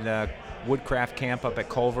recommended Woodcraft Camp up at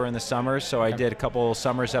Culver in the summers. So I did a couple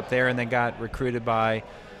summers up there and then got recruited by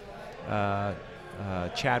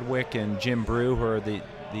Chadwick and Jim Brew, who are the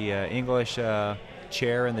English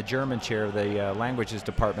chair and the German chair of the languages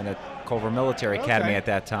department at Culver Military Academy at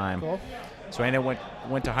that time. Cool. So I ended up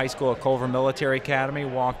went to high school at Culver Military Academy,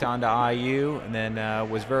 walked on to IU, and then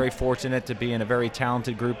was very fortunate to be in a very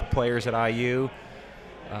talented group of players at IU.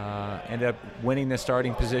 Ended up winning the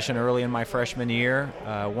starting position early in my freshman year.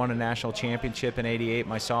 Won a national championship in '88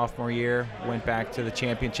 my sophomore year. Went back to the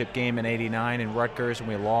championship game in '89 in Rutgers, and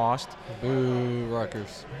we lost. Boo,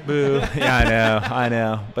 Rutgers. Boo. Yeah, I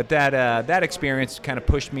know. But that experience kind of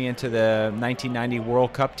pushed me into the 1990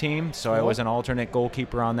 World Cup team. So I was an alternate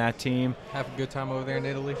goalkeeper on that team. Have a good time over there in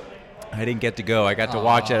Italy? I didn't get to go. I got to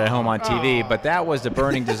watch it at home on TV, but that was the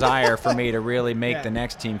burning desire for me to really make the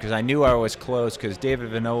next team because I knew I was close because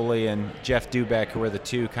David Vinoli and Jeff Dubeck, who were the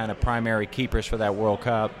two kind of primary keepers for that World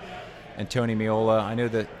Cup, and Tony Miola. I knew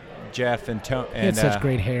that Jeff and Tony. He had such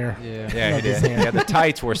great hair. Yeah, he did. Yeah, the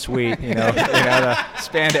tights were sweet. You know, the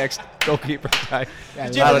spandex goalkeeper tights.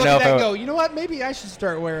 Did you ever look at that and go, you know what? Maybe I should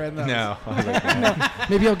start wearing those. No.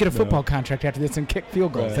 Maybe I'll get a football contract after this and kick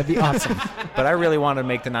field goals. That'd be awesome. But I really wanted to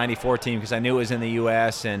make the '94 team because I knew it was in the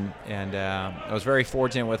U.S. and I was very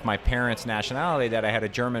fortunate with my parents' nationality that I had a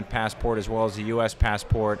German passport as well as a U.S.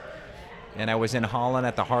 passport. And I was in Holland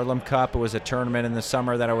at the Haarlem Cup. It was a tournament in the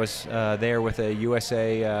summer that I was there with a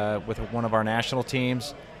USA, with one of our national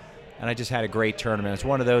teams. And I just had a great tournament. It's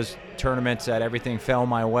one of those tournaments that everything fell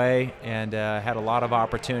my way and had a lot of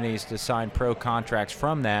opportunities to sign pro contracts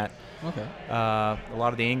from that. Okay. A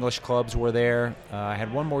lot of the English clubs were there. I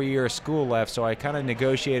had one more year of school left, so I kind of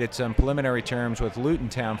negotiated some preliminary terms with Luton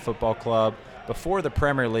Town Football Club. Before the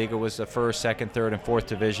Premier League, it was the first, second, third, and fourth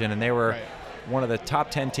division, and they were one of the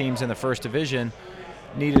top 10 teams in the first division.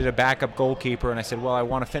 Needed a backup goalkeeper, and I said, well, I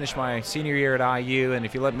want to finish my senior year at IU, and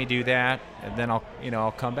if you let me do that, then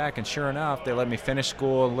I'll come back. And sure enough, they let me finish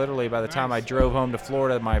school. And literally, by the time I drove home to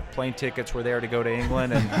Florida, my plane tickets were there to go to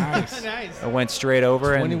England, and I went straight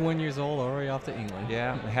over. 21 years old, already off to England.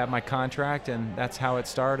 Yeah, I had my contract, and that's how it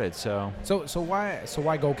started. So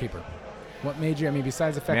why goalkeeper? What made you? I mean,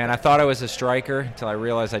 besides the fact. Man, I thought I was a striker until I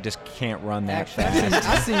realized I just can't run that fast.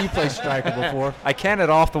 I've seen you play striker before. I can it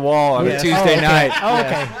off the wall on a Tuesday night. Oh,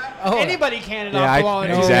 okay. Oh. Anybody can it off the wall.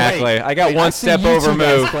 Exactly. I got one step over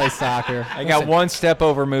move. Play soccer. I got one step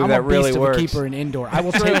over move that really works. I'm a beast of a keeper in indoor. I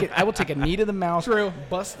will take it. I will take a knee to the mouth. True.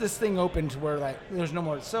 Bust this thing open to where there's no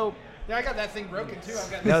more. So. Yeah, I got that thing broken too. I've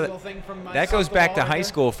got this little thing from my. That goes back to high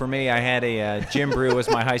school for me. I had a Jim Brew was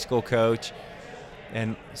my high school coach.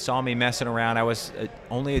 And saw me messing around. I was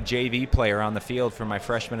only a JV player on the field for my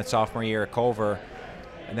freshman and sophomore year at Culver.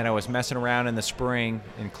 And then I was messing around in the spring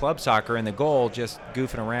in club soccer in the goal, just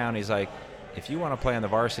goofing around. He's like, if you want to play on the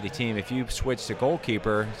varsity team, if you switch to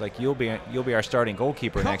goalkeeper, it's like you'll be our starting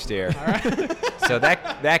goalkeeper next year. So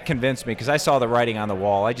that convinced me because I saw the writing on the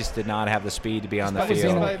wall. I just did not have the speed to be on the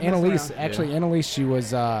field. Annalise, Annalise,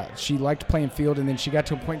 she liked playing field, and then she got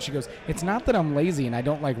to a point. She goes, "It's not that I'm lazy and I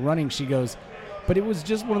don't like running." She goes, but it was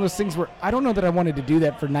just one of those things where I don't know that I wanted to do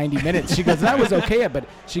that for 90 minutes. She goes, and I was okay, but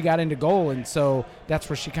she got into goal, and so that's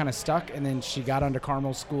where she kind of stuck. And then she got under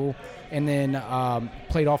Carmel School, and then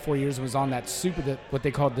played all 4 years. Was on that what they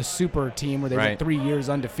called the super team, where they went 3 years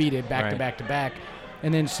undefeated, back to back to back.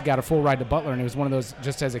 And then she got a full ride to Butler, and it was one of those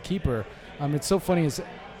just as a keeper. It's so funny is.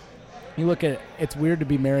 You look at it's weird to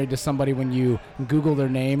be married to somebody when you Google their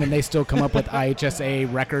name and they still come up with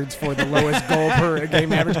IHSA records for the lowest goal per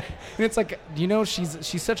game average. And it's like,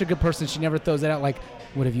 she's such a good person. She never throws it out like,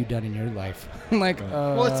 what have you done in your life?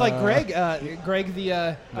 Well, it's like Greg,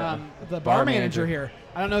 the bar manager here.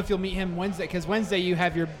 I don't know if you'll meet him Wednesday because Wednesday you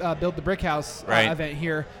have your Build the Brick House event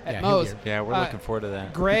here at Moe's. Yeah, we're looking forward to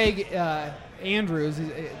that. Greg Andrews,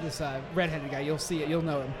 this redheaded guy. You'll see it. You'll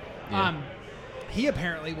know him. Yeah. He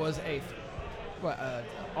apparently was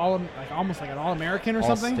almost like an All-American or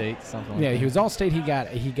something. All-State, something like that. He was All-State. He got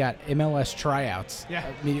MLS tryouts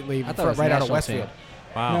immediately right out of Westfield.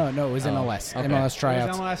 Wow. No, it was MLS. Okay. MLS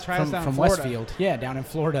tryouts. From Westfield. Yeah, down in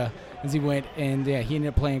Florida. As he went, and he ended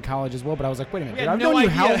up playing college as well. But I was like, wait a minute, I've known you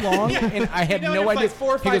how long? And I had no idea. Like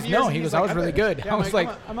 4 or 5 years. He goes, I was really good. Yeah, I was like,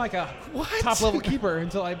 I'm like a top-level keeper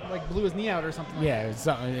until I blew his knee out or something. Yeah, it was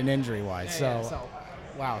an injury-wise. So.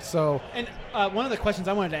 Wow. So, and one of the questions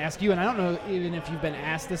I wanted to ask you, and I don't know even if you've been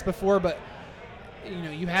asked this before, but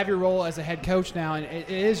you have your role as a head coach now, and it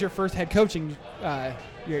is your first head coaching,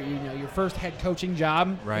 your first head coaching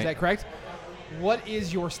job. Right. Is that correct? What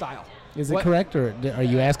is your style? Is it correct, or are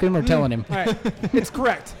you asking him or telling him? All right. It's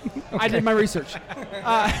correct. Okay. I did my research.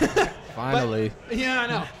 Finally. But,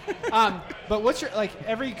 yeah, I know. But what's your, like,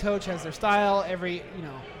 every coach has their style.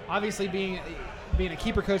 Obviously being a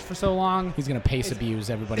keeper coach for so long. He's going to pace abuse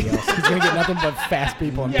everybody else. He's going to get nothing but fast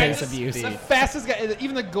people and pace abuse. The fastest guy,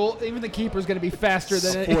 even the keeper is going to be faster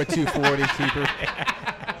than 4.240 keeper.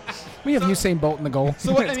 We have Usain Bolt in the goal.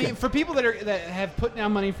 So for people that have put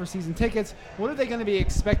down money for season tickets, what are they going to be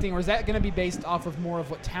expecting, or is that going to be based off of more of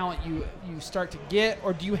what talent you start to get,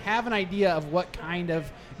 or do you have an idea of what kind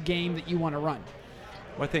of game that you want to run?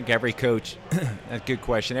 Well, I think every coach, that's a good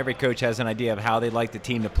question. Every coach has an idea of how they'd like the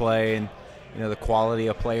team to play, and the quality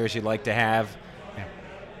of players you'd like to have.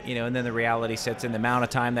 Yeah. And then the reality sets in, the amount of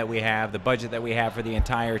time that we have, the budget that we have for the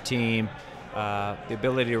entire team. The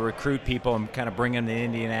ability to recruit people and kind of bring them to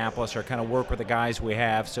Indianapolis or kind of work with the guys we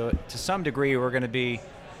have. So to some degree, we're going to be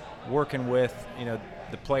working with,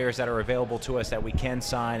 the players that are available to us that we can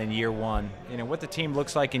sign in year one. What the team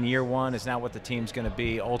looks like in year one is not what the team's going to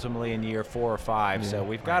be ultimately in year 4 or 5. Yeah. So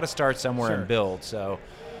we've got to start somewhere and build. So,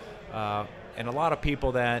 and a lot of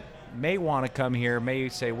people that may want to come here may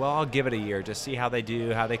say, well, I'll give it a year, just see how they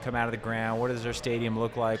do, how they come out of the ground, what does their stadium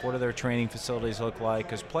look like, what do their training facilities look like,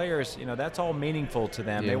 because players, that's all meaningful to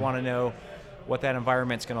them. Yeah. They want to know what that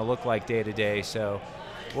environment's going to look like day to day. So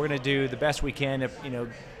we're going to do the best we can to,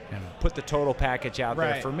 put the total package out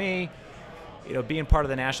there. For me, being part of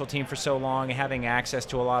the national team for so long and having access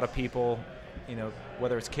to a lot of people,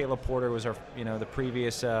 whether it's Caleb Porter was our, the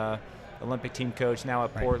previous Olympic team coach now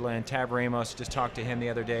at Portland. Tab Ramos, just talked to him the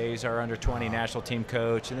other day. He's our under-20 national team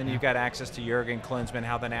coach. And then you've got access to Jurgen Klinsmann,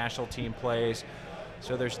 how the national team plays.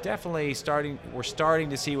 So there's definitely we're starting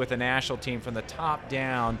to see with the national team from the top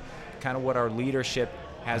down kind of what our leadership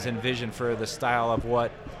has envisioned for the style of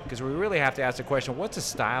because we really have to ask the question, what's the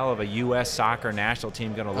style of a U.S. soccer national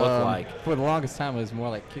team going to look like? For the longest time, it was more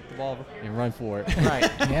like kick the ball and run for it. Right.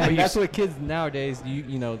 Yeah. But that's what kids nowadays,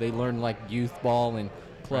 they learn like youth ball and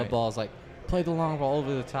club balls, like play the long ball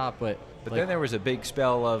over the top, but then there was a big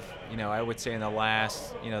spell of, I would say in the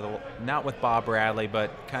last, not with Bob Bradley,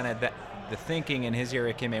 but kind of the thinking in his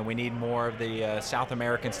era came in. We need more of the South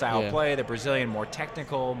American style play, the Brazilian, more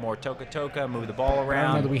technical, more toca-toca, move the ball around. I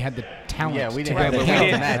don't know that we had the talent. Yeah, we didn't have the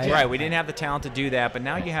talent. Right, we didn't have the talent to do that, but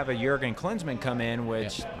now you have a Jurgen Klinsmann come in,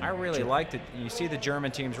 which I really liked it. You see the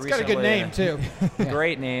German teams recently. It's got a good name, too.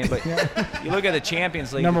 Great name, but you look at the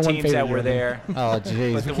Champions League, the teams that were there. Oh,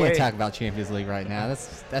 jeez, we can't talk about Champions League right now.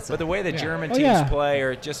 That's. But the way the German teams play,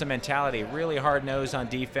 or just a mentality, really hard-nosed on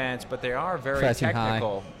defense, but they are very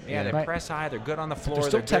technical. Yeah, they press high. They're good on the floor.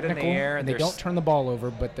 They're good in the air. And they don't turn the ball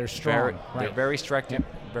over, but they're strong. They're very strict,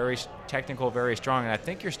 very technical, very strong. And I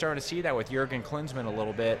think you're starting to see that with Jurgen Klinsmann a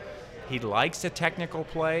little bit. He likes the technical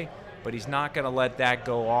play, but he's not going to let that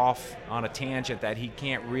go off on a tangent that he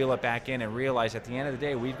can't reel it back in and realize at the end of the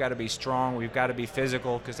day we've got to be strong, we've got to be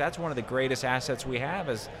physical, because that's one of the greatest assets we have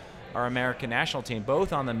as our American national team,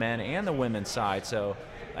 both on the men and the women's side. So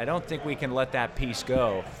I don't think we can let that piece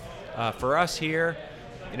go. For us here,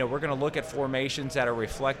 we're going to look at formations that are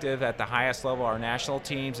reflective at the highest level of our national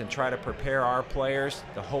teams and try to prepare our players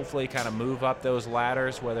to hopefully kind of move up those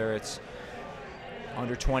ladders, whether it's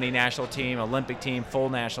under 20 national team, Olympic team, full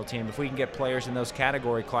national team. If we can get players in those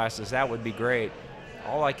category classes, that would be great.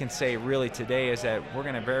 All I can say really today is that we're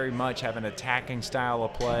going to very much have an attacking style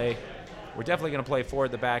of play. We're definitely going to play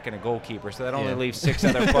forward, the back, and a goalkeeper, so that only leaves 6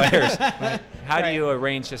 other players. How do you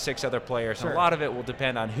arrange the 6 other players? Sure. A lot of it will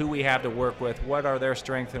depend on who we have to work with, what are their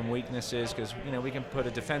strengths and weaknesses, because we can put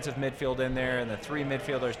a defensive midfield in there and the 3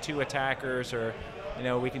 midfielders, 2 attackers, or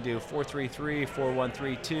we can do 4-3-3,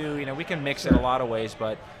 4-1-3-2. We can mix it a lot of ways,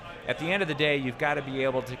 but at the end of the day, you've got to be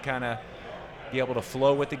able to kind of be able to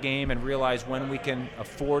flow with the game and realize when we can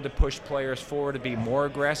afford to push players forward to be more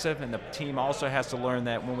aggressive. And the team also has to learn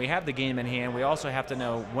that when we have the game in hand, we also have to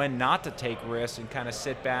know when not to take risks and kind of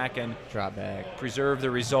sit back and drop back, preserve the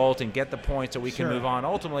result and get the points so we can move on.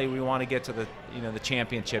 Ultimately, we want to get to the the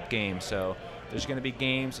championship game. So there's going to be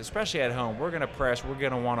games, especially at home. We're going to press. We're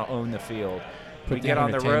going to want to own the field. We get on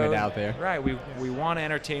the road out there. Right. We want to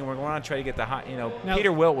entertain. We want to try to get the high. Now,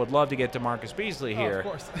 Peter Wilt would love to get DeMarcus Beasley here. Of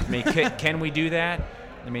course. I mean, can we do that?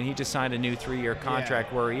 I mean, he just signed a new 3-year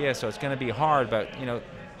contract where he is, so it's going to be hard. But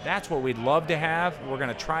that's what we'd love to have. We're going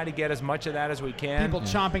to try to get as much of that as we can. People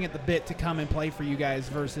chomping at the bit to come and play for you guys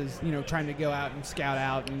versus trying to go out and scout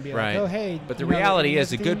out and be like, oh hey. But the reality is,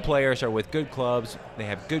 the good players are with good clubs. They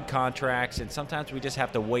have good contracts, and sometimes we just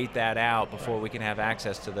have to wait that out before we can have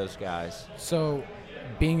access to those guys. So,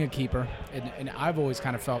 being a keeper, and I've always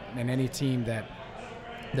kind of felt in any team that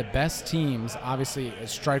the best teams, obviously,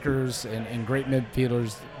 strikers and great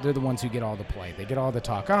midfielders, they're the ones who get all the play. They get all the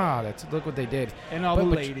talk. Look what they did. And all the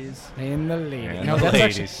ladies. And the ladies. And no, the that's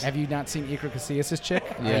ladies. Actually, have you not seen Iker Casillas' chick?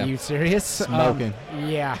 Yeah. Are you serious? Smoking.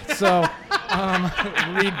 Yeah. So,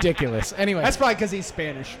 ridiculous. Anyway. That's probably because he's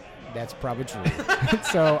Spanish. That's probably true.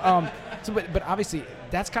 But obviously,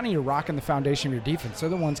 that's kind of your rock and the foundation of your defense. They're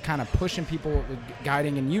the ones kind of pushing people,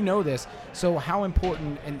 guiding, and you know this. So how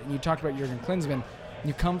important, and you talked about Jurgen Klinsmann,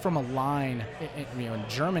 you come from a line, in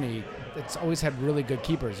Germany, it's always had really good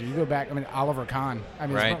keepers. You go back, Oliver Kahn,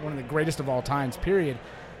 right. He's one of the greatest of all times, period.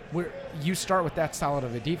 Where you start with that solid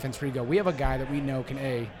of a defense where you go, we have a guy that we know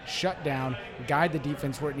can, shut down, guide the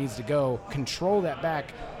defense where it needs to go, control that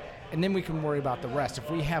back, and then we can worry about the rest if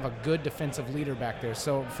we have a good defensive leader back there.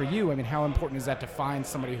 So for you, how important is that to find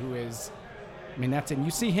somebody who is, that's it. And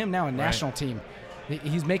you see him now in national team.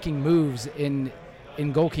 He's making moves in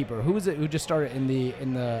goalkeeper. Who is it who just started in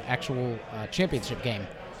the actual championship game?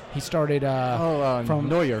 He started from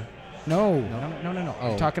Neuer. No.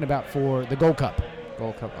 I'm talking about for the Gold Cup.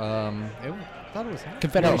 Gold Cup. I thought it was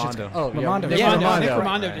Confederations. Raimondo. Raimondo. Nick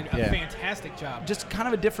Raimondo did a fantastic job. Just kind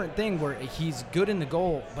of a different thing where he's good in the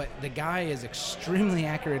goal, but the guy is extremely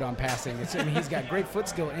accurate on passing. He's got great foot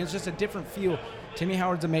skill, and it's just a different feel. Timmy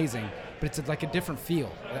Howard's amazing, but it's like a different feel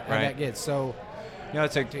that gets. So,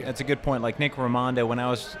 that's a good point. Like Nick Raimondo, when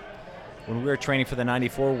we were training for the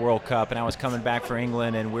 '94 World Cup, and I was coming back for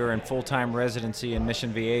England, and we were in full-time residency in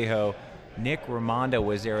Mission Viejo. Nick Raimondo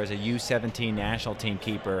was there as a U17 national team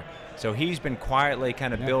keeper. So he's been quietly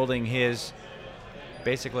kind of building his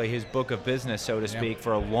book of business, so to speak,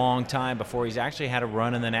 for a long time before he's actually had a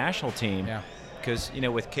run in the national team. Yeah. Because,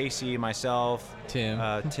 with Casey, myself,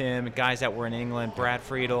 Tim, guys that were in England, Brad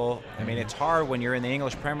Friedel, it's hard when you're in the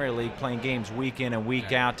English Premier League playing games week in and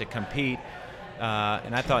week out to compete.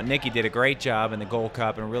 And I thought Nicky did a great job in the Gold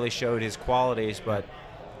Cup and really showed his qualities, but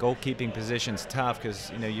goalkeeping position's tough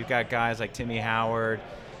because, you've got guys like Timmy Howard,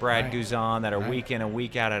 Brad Guzan that are week in and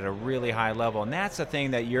week out at a really high level. And that's the thing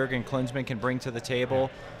that Jurgen Klinsmann can bring to the table,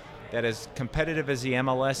 that as competitive as the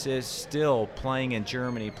MLS is, still playing in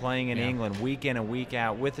Germany, playing in England, week in and week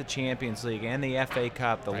out with the Champions League and the FA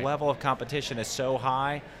Cup. The level of competition is so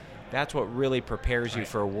high. That's what really prepares you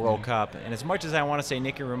for a World Cup. And as much as I want to say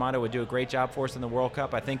Nicky Raimondo would do a great job for us in the World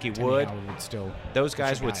Cup, I think he would. Those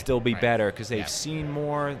guys would still be better because they've seen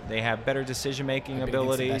more. They have better decision-making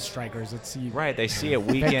abilities. The strikers. They see it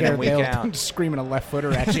week in and week out. Screaming a left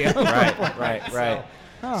footer at you. Right.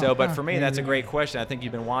 But for me, that's a great question. I think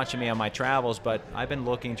you've been watching me on my travels, but I've been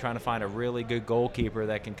trying to find a really good goalkeeper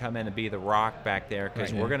that can come in and be the rock back there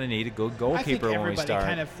because we're going to need a good goalkeeper when we start. I think everybody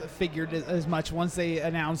kind of figured as much once they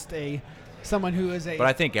announced someone who is a. But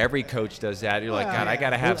I think every coach does that. You're like, God, I got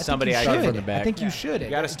to have somebody. I start from the back. I think you should. You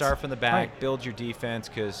got to start from the back, build your defense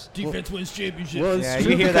because defense wins championships. Well,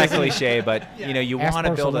 you hear that cliche, but you want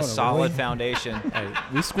to build a solid foundation. Hey,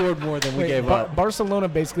 we scored more than we gave up. Barcelona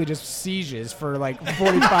basically just sieges for like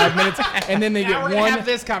 45 minutes, and then they get one. Have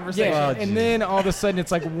this conversation, and then all of a sudden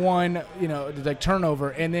it's like one, turnover,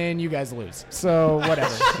 and then you guys lose. So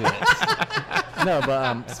whatever. No,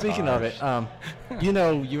 but speaking of it,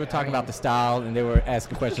 you were talking about the style, and they were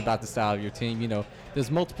asking questions about the style of your team. There's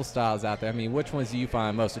multiple styles out there. Which ones do you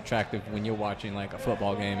find most attractive when you're watching like a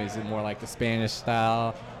football game? Is it more like the Spanish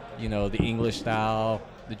style, the English style,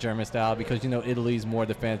 the German style? Because Italy's more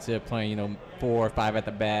defensive, playing 4 or 5 at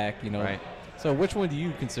the back. Right. So which one do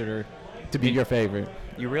you consider to be your favorite?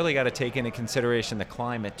 You really got to take into consideration the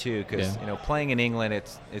climate too, because playing in England,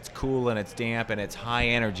 it's cool and it's damp and it's high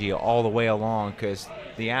energy all the way along, because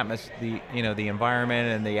the environment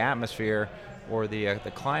and the atmosphere or the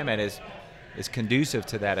climate is conducive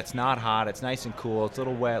to that. It's not hot, it's nice and cool, it's a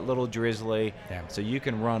little wet, a little drizzly, so you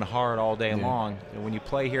can run hard all day long. And when you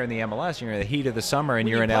play here in the MLS, you're in the heat of the summer and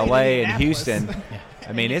you're in LA and Houston.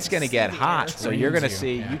 It's going to get hot, so you're going to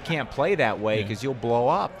see you can't play that way because you'll blow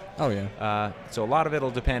up. Oh yeah. So a lot of it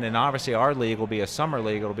will depend, and obviously our league will be a summer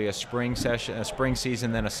league. It'll be a spring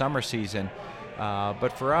season, then a summer season. But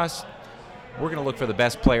for us, we're going to look for the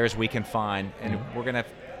best players we can find, and we're going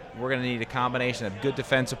to need a combination of good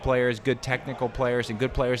defensive players, good technical players, and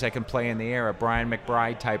good players that can play in the air. A Brian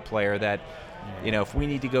McBride type player that, if we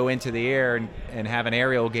need to go into the air and have an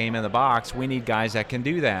aerial game in the box, we need guys that can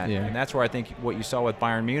do that. And that's where I think what you saw with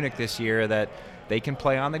Bayern Munich this year, that They can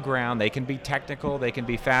play on the ground. They can be technical. They can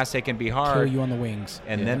be fast. They can be hard. Kill you on the wings.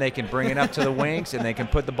 And then they can bring it up to the wings, and they can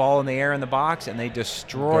put the ball in the air in the box, and they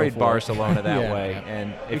destroyed Barcelona that way.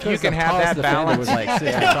 And if you can have that balance. Was like 6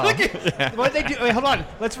 yeah. What they do? Wait, hold on.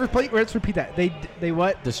 Let's repeat that. They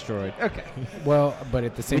what? Destroyed. Okay. Well, but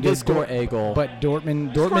at the same time, we did score a goal. But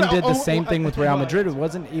Dortmund did the same thing with Real Madrid. It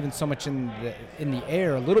wasn't even so much in the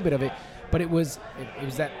air, a little bit of it. But it was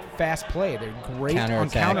that fast play. They're great on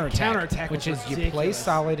counterattack, which is you play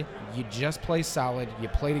solid, you just play solid, you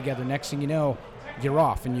play together. Next thing you know, you're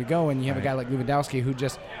off and you go, and you have a guy like Lewandowski who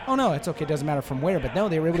just, oh no, it's okay, it doesn't matter from where. But no,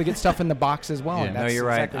 they were able to get stuff in the box as well. Yeah, no, you're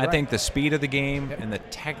exactly right. I think the speed of the game and the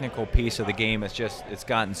technical piece of the game it's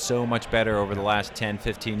gotten so much better over the last 10,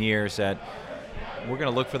 15 years that we're going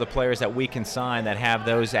to look for the players that we can sign that have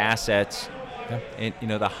those assets. And,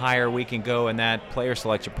 the higher we can go in that player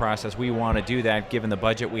selection process, we want to do that given the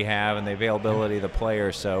budget we have and the availability of the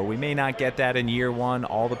players. So we may not get that in year one,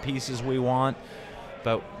 all the pieces we want,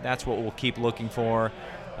 but that's what we'll keep looking for.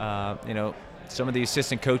 Some of the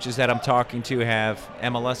assistant coaches that I'm talking to have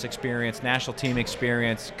MLS experience, national team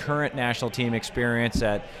experience, current national team experience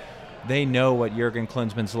that they know what Jurgen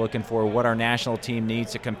Klinsmann's looking for, what our national team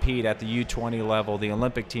needs to compete at the U20 level, the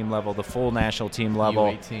Olympic team level, the full national team level.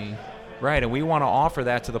 U18. Right, and we want to offer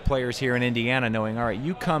that to the players here in Indiana, knowing, all right,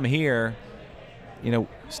 you come here,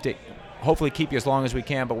 hopefully keep you as long as we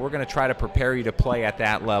can, but we're going to try to prepare you to play at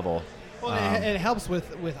that level. Well, it helps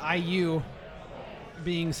with IU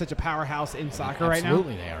being such a powerhouse in soccer right now.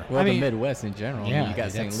 Absolutely they are. Well, the Midwest in general. Yeah, you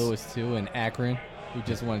got St. Louis, too, and Akron, who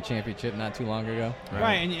just won a championship not too long ago.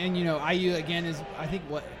 Right, and IU, again, is, I think,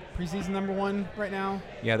 preseason number 1 right now?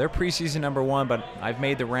 Yeah, they're preseason number 1, but I've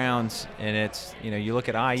made the rounds, and it's, you look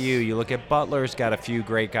at IU, you look at Butler's got a few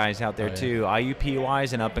great guys out there too. IUPUI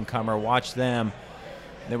is an up-and-comer. Watch them.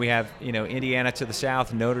 Then we have, Indiana to the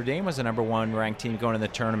south. Notre Dame was the number 1 ranked team going in the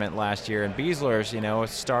tournament last year, and Beasler's, a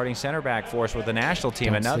starting center back for us with the national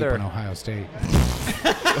team. Don't sleep on Ohio State.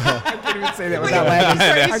 I couldn't even say that without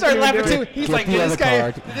laughing. He started laughing too. He's like, this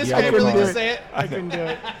guy really just say it? I couldn't do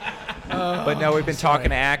it. But no, we've been talking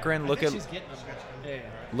to Akron. Look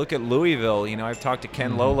at Louisville. I've talked to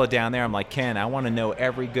Ken Lola down there. I'm like, Ken, I want to know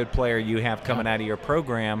every good player you have coming out of your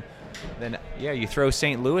program. Then, you throw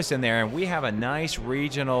St. Louis in there, and we have a nice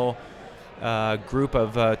regional group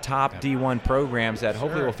of top D1 programs that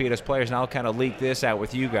hopefully will feed us players. And I'll kind of leak this out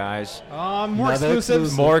with you guys. More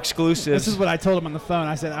exclusives. More exclusives. This is what I told him on the phone.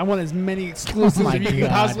 I said, I want as many exclusives as you can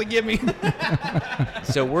possibly give me.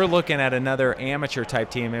 So we're looking at another amateur type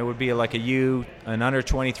team. It would be like an under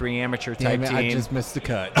 23 amateur type team. I just missed the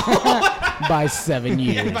cut. By 7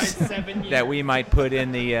 years. Yeah, by 7 years. That we might put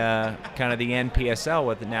in the kind of the NPSL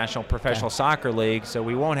with the National Professional Soccer League. So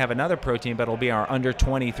we won't have another pro team, but it'll be our under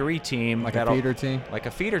 23 team. Like a feeder team? Like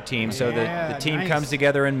a feeder team. So the team comes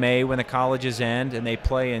together in May when the colleges end, and they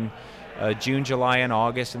play in June, July, and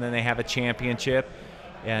August, and then they have a championship.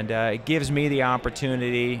 And it gives me the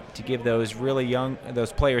opportunity to give those really young,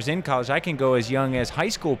 those players in college. I can go as young as high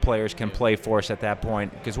school players can play for us at that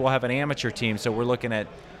point, because we'll have an amateur team. So we're looking at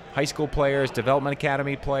high school players, development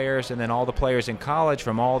academy players, and then all the players in college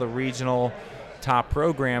from all the regional top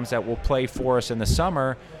programs that will play for us in the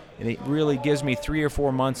summer. And it really gives me 3 or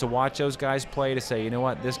 4 months to watch those guys play to say, you know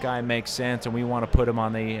what, this guy makes sense, and we want to put him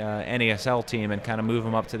on the NASL team and kind of move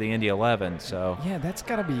him up to the Indy 11. So yeah, that's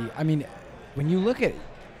got to be. I mean, when you look at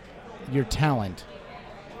your talent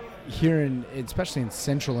here especially in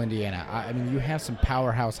central Indiana, I mean, you have some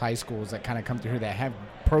powerhouse high schools that kind of come through here that have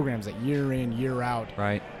programs that year in, year out.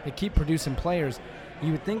 Right. They keep producing players.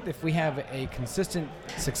 You would think that if we have a consistent,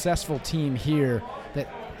 successful team here,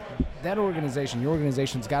 that organization, your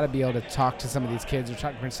organization's got to be able to talk to some of these kids or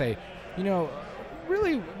talk to them and say,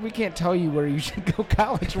 really, we can't tell you where you should go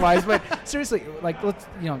college-wise, but seriously, like, let's,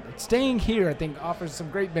 staying here, I think, offers some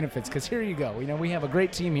great benefits, because here you go. We have a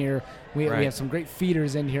great team here. We have some great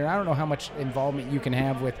feeders in here. I don't know how much involvement you can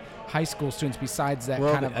have with high school students besides that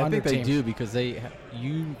kind of under team. I think they do, because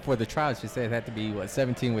for the trials, you said it had to be,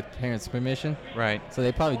 17 with parents' permission? Right. So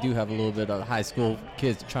they probably do have a little bit of high school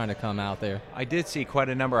kids trying to come out there. I did see quite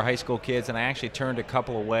a number of high school kids, and I actually turned a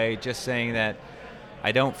couple away, just saying that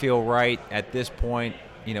I don't feel right at this point,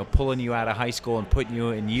 pulling you out of high school and putting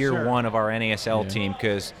you in year one of our NASL team,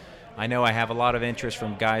 because I know I have a lot of interest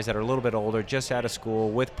from guys that are a little bit older, just out of school,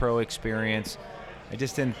 with pro experience. I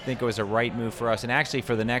just didn't think it was a right move for us. And actually,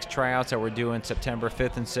 for the next tryouts that we're doing September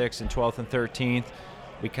 5th and 6th and 12th and 13th,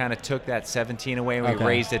 we kind of took that 17 away and we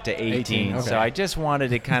raised it to 18. Okay. So I just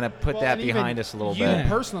wanted to kind of put that behind us a little bit. You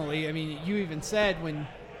personally, I mean, you even said when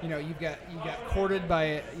you got courted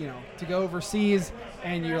by, to go overseas,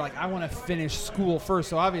 and you're like, I want to finish school first.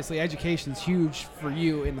 So obviously education's huge for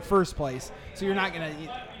you in the first place. So you're not going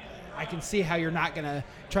to, I can see how you're not going to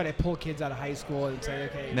try to pull kids out of high school and say,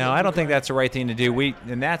 okay. No, I don't think that's the right thing to do.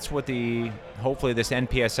 And that's what hopefully this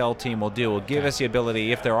NPSL team will do. Will give us the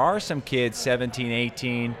ability, if there are some kids 17,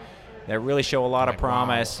 18 that really show a lot of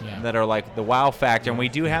promise, that are like the wow factor, and we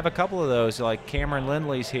do have a couple of those, like Cameron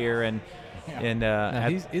Lindley's here, and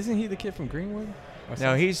isn't he the kid from Greenwood?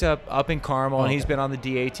 No, he's up in Carmel, and he's been on the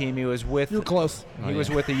DA team. He was with. You're close. He was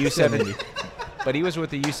with the U17, but he was with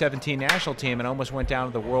the U17 national team and almost went down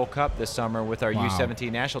to the World Cup this summer with our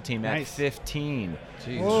U17 national team at 15.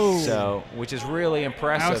 Jeez. So, which is really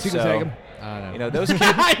impressive. Alex, you can take him. I know those kids.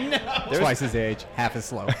 I know. Twice his age, half as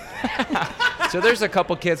slow. So there's a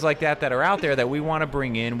couple kids like that are out there that we want to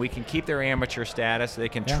bring in. We can keep their amateur status. They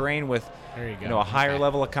can train with a higher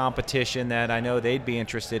level of competition that I know they'd be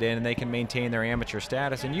interested in, and they can maintain their amateur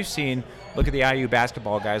status. And you've seen, look at the IU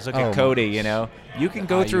basketball guys. Look at Cody, You can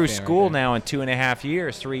go through school now in 2.5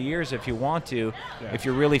 years, 3 years if you want to. Yeah. If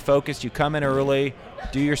you're really focused, you come in early,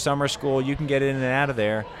 do your summer school, you can get in and out of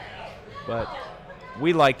there. But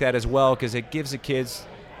we like that as well because it gives the kids,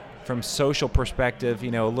 from social perspective,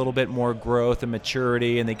 a little bit more growth and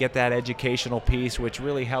maturity, and they get that educational piece, which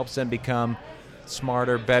really helps them become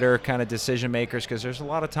smarter, better kind of decision makers, because there's a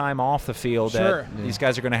lot of time off the field that these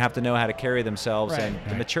guys are going to have to know how to carry themselves, and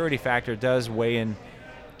the maturity factor does weigh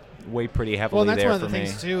pretty heavily. Well, and that's there one of the for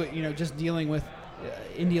things too. Just dealing with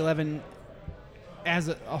Indy 11 as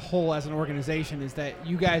a whole, as an organization, is that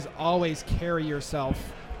you guys always carry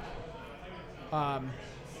yourself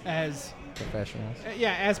as professionals.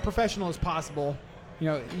 As professional as possible.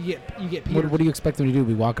 You get Peter. What do you expect them to do?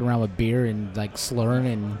 Be walking around with beer and like slurring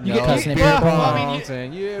and cussing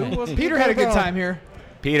at people? Peter had a good time here.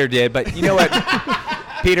 Peter did, but you know what?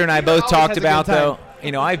 Peter and I both talked about, though.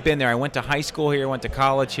 I've been there. I went to high school here, went to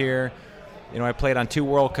college here. I played on 2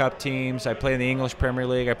 World Cup teams. I played in the English Premier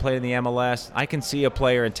League. I played in the MLS. I can see a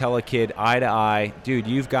player and tell a kid eye to eye, dude,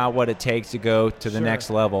 you've got what it takes to go to the next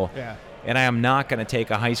level. Yeah. And I am not going to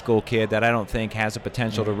take a high school kid that I don't think has the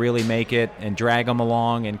potential to really make it and drag him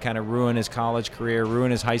along and kind of ruin his college career,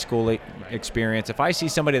 ruin his high school experience. If I see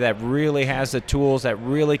somebody that really has the tools, that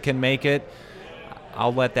really can make it,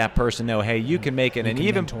 I'll let that person know, hey, you can make it. And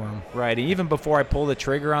even before I pull the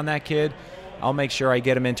trigger on that kid, I'll make sure I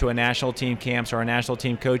get him into a national team camp so our national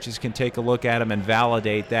team coaches can take a look at him and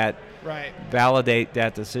validate that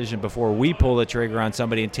decision before we pull the trigger on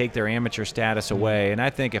somebody and take their amateur status away. And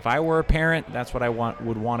I think if I were a parent, that's what I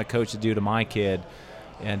would want a coach to do to my kid.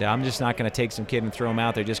 And I'm just not going to take some kid and throw him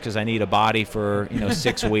out there just because I need a body for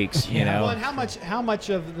 6 weeks. Well, and how much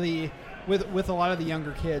of the with a lot of the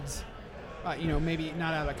younger kids, maybe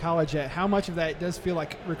not out of college yet, how much of that does feel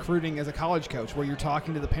like recruiting as a college coach, where you're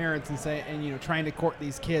talking to the parents and trying to court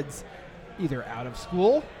these kids either out of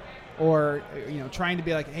school or trying to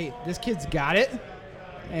be like, hey, this kid's got it,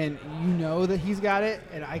 and that he's got it,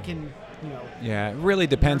 and I can Yeah, it really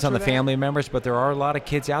depends on the family members, but there are a lot of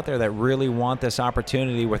kids out there that really want this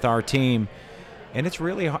opportunity with our team. And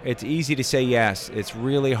it's easy to say yes. It's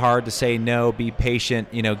really hard to say no. Be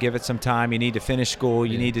patient. Give it some time. You need to finish school.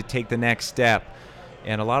 You need to take the next step.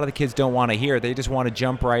 And a lot of the kids don't want to hear it. They just want to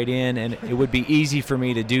jump right in. And it would be easy for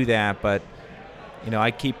me to do that. But,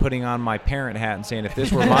 I keep putting on my parent hat and saying, if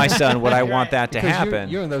this were my son, would I want that to happen?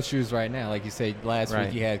 You're in those shoes right now. Like you said, last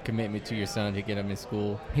week you had commitment to your son to get him in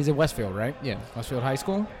school. He's at Westfield, right? Yeah. Westfield High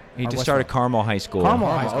School? He just started Carmel High School.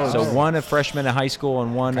 So one a freshman in high school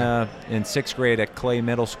and one in 6th grade at Clay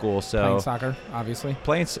Middle School. So playing soccer, obviously.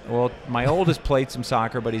 My oldest played some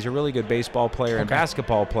soccer, but he's a really good baseball player and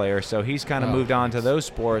basketball player. So he's kind of moved on to those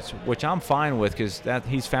sports, which I'm fine with because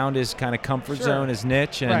he's found his kind of comfort zone, his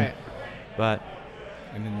niche.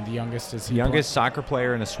 And then the youngest is soccer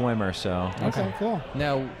player and a swimmer. So okay, cool.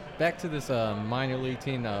 Now, back to this minor league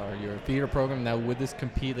team or your theater program. Now, would this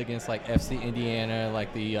compete against like FC Indiana,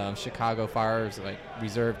 like the Chicago Fire's like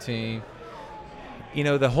reserve team?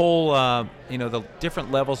 The whole, the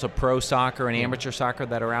different levels of pro soccer and amateur soccer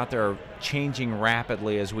that are out there are changing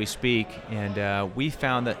rapidly as we speak. And we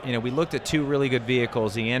found that, we looked at 2 really good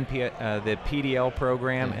vehicles, the PDL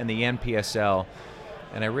program and the NPSL.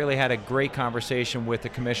 And I really had a great conversation with the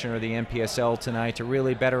commissioner of the NPSL tonight to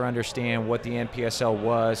really better understand what the NPSL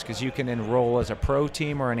was, because you can enroll as a pro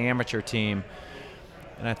team or an amateur team.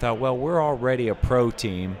 And I thought, well, we're already a pro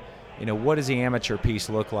team. What does the amateur piece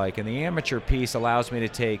look like? And the amateur piece allows me to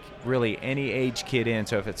take really any age kid in.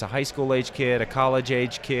 So if it's a high school age kid, a college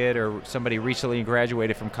age kid, or somebody recently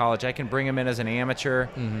graduated from college, I can bring them in as an amateur.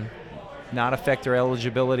 not affect their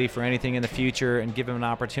eligibility for anything in the future, and give them an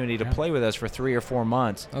opportunity to play with us for 3 or 4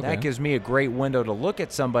 months. Okay. That gives me a great window to look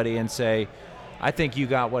at somebody and say, I think you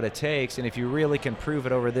got what it takes, and if you really can prove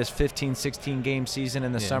it over this 15, 16-game season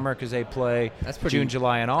in the summer, because they play June,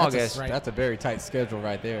 July, and August. That's a very tight schedule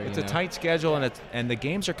right there. It's a tight schedule, and the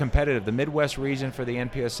games are competitive. The Midwest region for the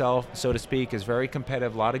NPSL, so to speak, is very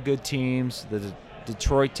competitive. A lot of good teams. The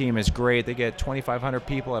Detroit team is great. They get 2,500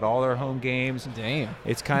 people at all their home games. Damn.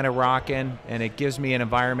 It's kind of rocking, and it gives me an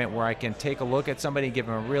environment where I can take a look at somebody and give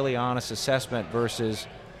them a really honest assessment versus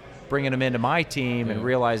bringing them into my team and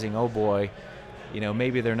realizing, oh, boy,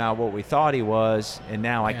 maybe they're not what we thought he was, and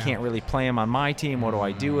now I can't really play him on my team. What do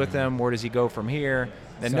I do with him? Where does he go from here?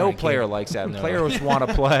 And no player likes that. Players want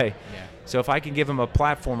to play. So if I can give them a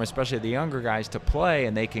platform, especially the younger guys, to play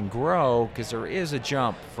and they can grow, because there is a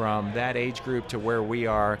jump from that age group to where we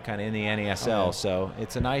are kind of in the NESL. So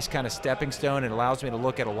it's a nice kind of stepping stone. It allows me to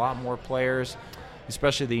look at a lot more players,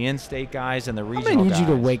 especially the in-state guys and the regional guys. I'm going to need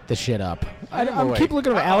you to wake the shit up. I keep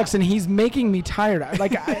looking at Alex, and he's making me tired.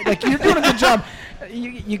 Like you're doing a good job.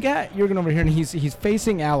 You're going over here, and he's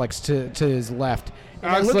facing Alex to his left.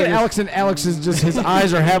 And I look at Alex, and Alex is just, his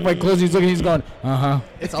eyes are halfway closed. He's looking, he's going,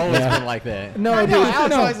 It's always been like that. No, dude.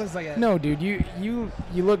 Alex always looks like that. No, dude. You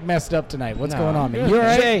look messed up tonight. What's going on, man? You all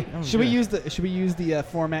right? Jay, should we use the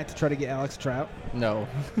format to try to get Alex to try out? No.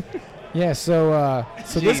 Yeah, so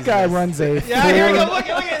this guy runs a here we go. Look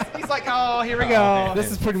at He's like, oh, here we go. This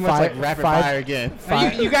is pretty much like rapid fire again.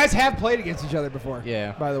 You guys have played against each other before.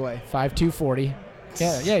 Yeah. By the way. 5-2-40.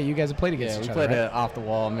 Yeah, you guys have played against each other. We played an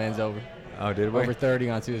off-the-wall men's over. Oh, did we? Over 30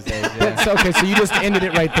 on Tuesdays. Yeah. Okay, so you just ended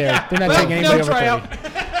it right there. They're not taking anybody over 30.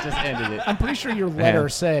 Just ended it. I'm pretty sure your letter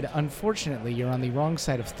said, unfortunately, you're on the wrong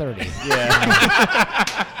side of 30.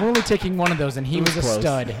 Yeah. We're only taking one of those, and he was a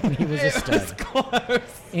stud. And he was a stud. It was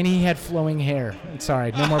close. And he had flowing hair.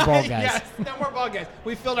 Sorry, no more bald guys. Yes, no more bald guys.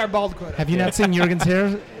 We filled our bald quota. Have you not seen Jurgen's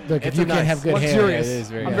hair? Look, if you can't have good hair. Luxurious. It is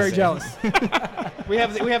very I'm very jealous. we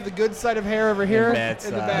have the good side of hair over here and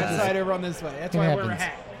the bad side over on this way. That's why I wear a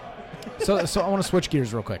hat. So I want to switch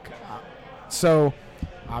gears real quick. So,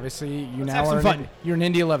 obviously, you're an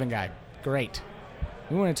Indy 11 guy. Great.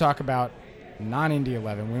 We want to talk about non-Indy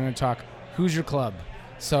 11. We want to talk who's your club.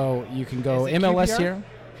 So you can go MLS QPR?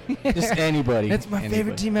 here. Just anybody. That's my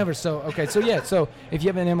favorite team ever. So so if you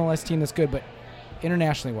have an MLS team, that's good. But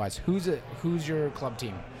internationally wise, who's your club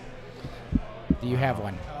team? Do you have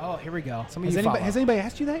one? Oh, here we go. Has anybody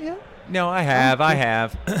asked you that yet? No, I have.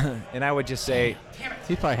 And I would just say,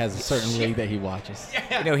 he probably has a certain league that he watches.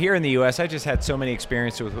 Here in the U.S., I just had so many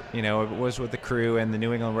experiences with, it was with the Crew and the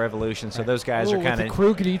New England Revolution. So those guys are kind of the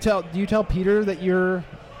Crew. Do you tell Peter that you're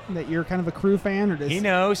kind of a Crew fan, or does he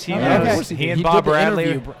knows? He knows. Okay. He and Bob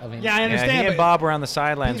Bradley. Yeah, I understand. He and Bob were on the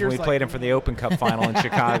sidelines Peter's when we played him for the Open Cup final in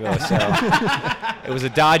Chicago. So it was a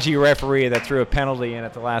dodgy referee that threw a penalty in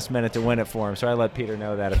at the last minute to win it for him. So I let Peter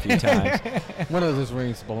know that a few times. One of those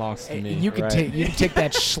rings belongs to me. You can take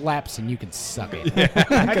that Schlaps and you can suck it.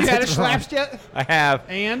 Have you had a Schlaps yet? I have.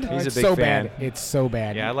 And he's a big so fan. Bad. It's so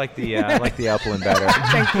bad. Yeah, I like the Upland better.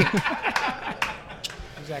 Thank you.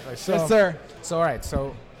 Exactly. So, yes, sir. So all right.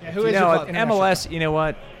 So. Yeah, who is your club? MLS, you know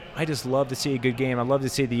what? I just love to see a good game. I love to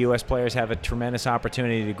see the U.S. players have a tremendous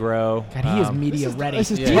opportunity to grow. God, he is media ready. This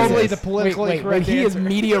is totally the politically correct He is answer.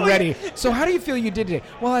 media ready. So how do you feel you did today?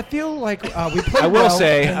 Well, I feel like we played I will well.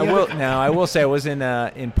 say I was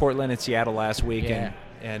in Portland and Seattle last week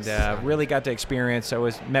and really got to experience.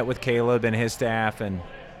 I met with Caleb and his staff and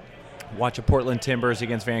watched a Portland Timbers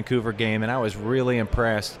against Vancouver game, and I was really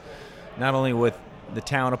impressed, not only with the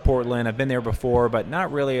town of Portland. I've been there before, but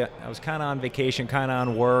not really. I was kind of on vacation, kind of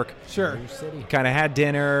on work. Sure. Kind of had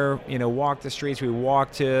dinner, walked the streets. We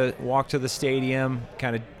walked to the stadium,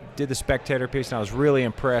 kind of did the spectator piece, and I was really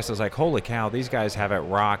impressed. I was like, holy cow, these guys have it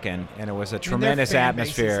rocking, and it was a tremendous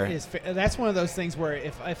atmosphere. That's one of those things where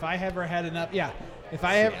if I ever had enough,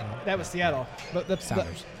 that was Seattle. But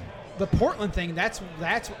the Portland thing, that's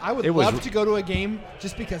I would love to go to a game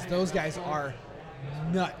just because those guys are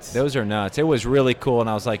nuts. Those are nuts. It was really cool, and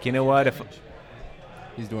I was like, you know what? If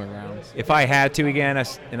he's doing rounds, if I had to again,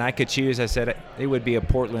 and I could choose, I said it would be a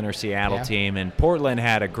Portland or Seattle team. And Portland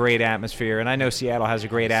had a great atmosphere, and I know Seattle has a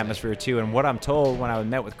great atmosphere too. And what I'm told when I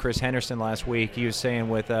met with Chris Henderson last week, he was saying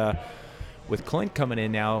with Clint coming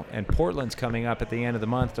in now, and Portland's coming up at the end of the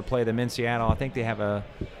month to play them in Seattle. I think they have a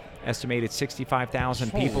estimated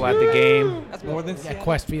 65,000 people at the game. That's more than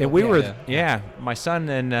Quest Field. And we were, my son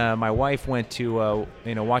and my wife went to,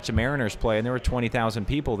 watch the Mariners play, and there were 20,000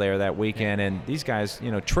 people there that weekend, and these guys,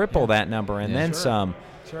 triple that number and then some.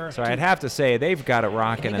 Sure. So I'd have to say they've got it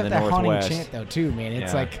rocking in the Northwest. Haunting chant though too, man.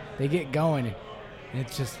 It's like they get going, and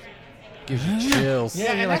it's just Gives you chills.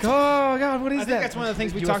 Yeah, you're like, oh God, what is that? I think that's one of the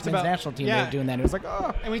things we talked about. National team, they were doing that. It was like,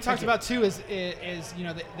 oh. And we talked about too is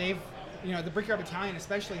they've. The Brickyard Battalion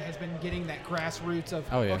especially has been getting that grassroots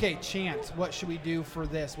of, okay, chants, what should we do for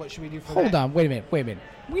this? What should we do for that? Hold on, wait a minute.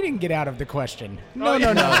 We didn't get out of the question. No. He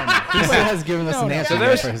still has given us an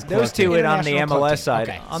answer. So those two on the MLS side.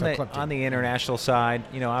 Okay, on the international side,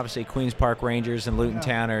 obviously Queens Park Rangers and Luton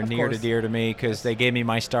Town are near to dear to me because they gave me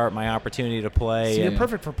my start, my opportunity to play. So you're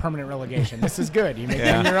perfect for permanent relegation. This is good. You make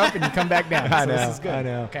you're up and you come back down. I know. This is good. I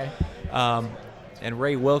know. Okay. And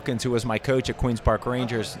Ray Wilkins, who was my coach at Queens Park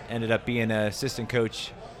Rangers, ended up being an assistant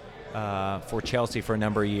coach for Chelsea for a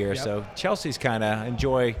number of years. Yep. So Chelsea's kind of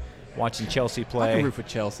enjoy watching Chelsea play. I can root for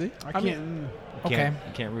Chelsea. You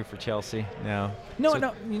can't root for Chelsea. No.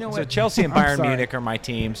 No. You know what? So Chelsea and Bayern Munich are my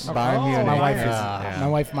teams. Bayern Munich. My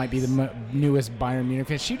wife might be the newest Bayern Munich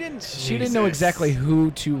fan. She didn't know exactly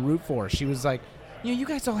who to root for. She was like, you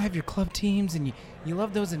guys all have your club teams and you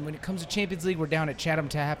love those. And when it comes to Champions League, we're down at Chatham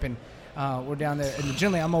Tap and we're down there. And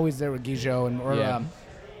generally, I'm always there with Guizot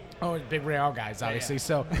and big Real guys, obviously.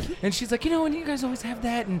 So, and she's like, and you guys always have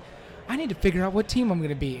that, and I need to figure out what team I'm going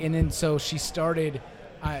to be. And then so she started.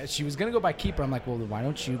 She was going to go by keeper. I'm like, well, why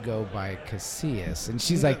don't you go by Casillas? And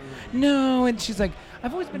she's like, no. And she's like,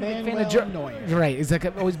 I've always been a big fan of German. Right. It's like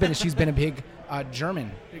she's been a big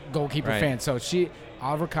German goalkeeper fan. So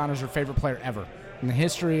Oliver Kahner's her favorite player ever in the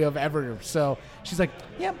history of ever. So she's like,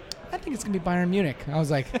 yeah, I think it's going to be Bayern Munich. I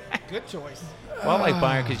was like, good choice. Well, I like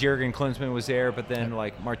Bayern because Jurgen Klinsmann was there, but then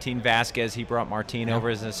like Martin Vasquez, he brought Martin over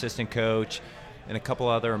as an assistant coach. And a couple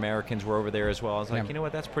other Americans were over there as well. I was like, you know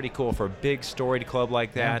what, that's pretty cool for a big storied club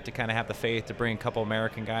like that to kind of have the faith to bring a couple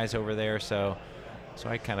American guys over there. So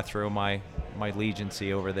I kind of threw my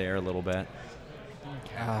legiancy over there a little bit.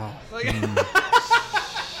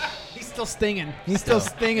 He's still stinging. He's still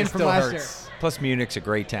stinging from last year. Plus, Munich's a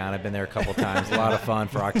great town. I've been there a couple times. A lot of fun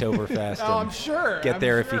for Oktoberfest. I'm sure. Get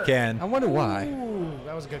there if you can. I wonder why. Ooh,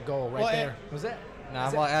 that was a good goal right there. Was that? No,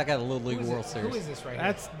 I got a Little League World Series. Who is this right here?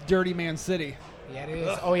 That's Dirty Man City. Yeah, it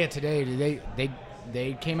is. Oh, yeah, today.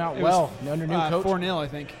 They came out well under new coach. 4-0, I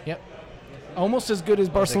think. Yep. Almost as good as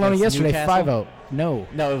Barcelona yesterday, 5-0. No,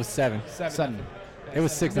 it was 7. 7. It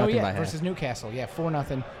was 6-0 by half. Versus Newcastle. Yeah,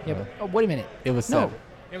 4-0. Yeah, but wait a minute. It was 7.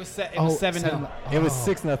 It was 7-0. It was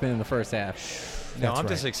 6-0 in the first half. No, I'm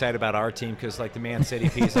just excited about our team because, like, the Man City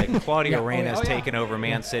piece, like Claudio Reyna's taken over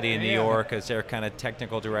Man City in New York as their kind of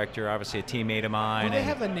technical director, obviously a teammate of mine. Do they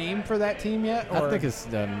have a name for that team yet? I think it's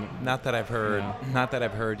not that I've heard. No. Not that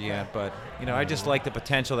I've heard yet, but I just like the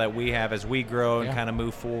potential that we have as we grow and kind of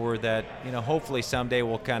move forward. That hopefully someday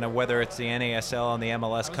we'll kind of, whether it's the NASL and the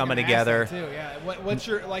MLS coming together. Too, yeah. What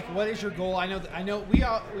is your goal? I know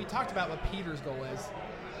we talked about what Peter's goal is.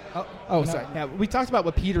 Sorry. Yeah, we talked about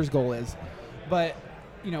what Peter's goal is. But,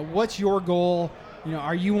 what's your goal?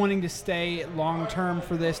 Are you wanting to stay long term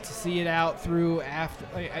for this to see it out through after?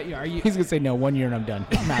 Are you? He's gonna say no. 1 year and I'm done.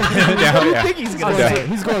 I think he's gonna say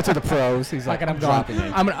he's going to the pros. He's like, I'm dropping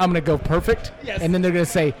it. I'm gonna go perfect. Yes. And then they're gonna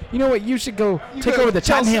say, you know what? You should go take over the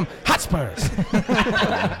Tottenham Hotspurs.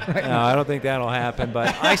 No, I don't think that'll happen.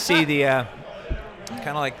 But I see the.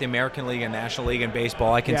 Kind of like the American League and National League in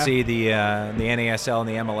baseball, I can see the NASL and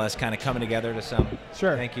the MLS kind of coming together to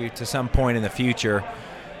some point in the future.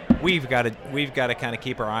 We've got to kind of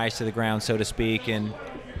keep our eyes to the ground, so to speak, and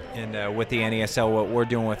with the NASL, what we're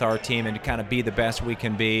doing with our team, and to kind of be the best we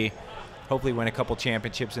can be. Hopefully, win a couple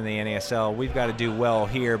championships in the NASL. We've got to do well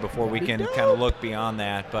here before we can kind of look beyond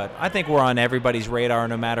that. But I think we're on everybody's radar,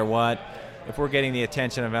 no matter what. If we're getting the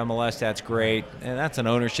attention of MLS, that's great. And that's an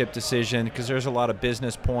ownership decision because there's a lot of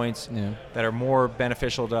business points that are more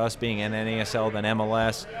beneficial to us being in NASL than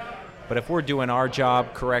MLS. But if we're doing our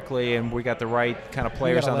job correctly and we got the right kind of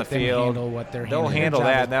players on the field, they'll handle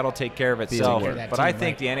that, and that'll take care of itself. But I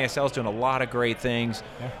think the NASL is doing a lot of great things,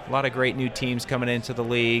 a lot of great new teams coming into the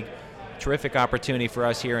league. Terrific opportunity for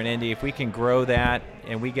us here in Indy. If we can grow that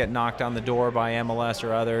and we get knocked on the door by MLS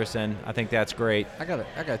or others, then I think that's great. I got a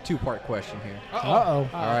 2-part question here. All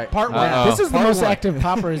right. Part 1. This is the most active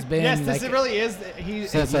Popper has been. Yes, this really is.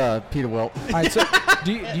 Since Peter Wilt. All right. So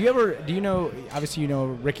do you know? Obviously, you know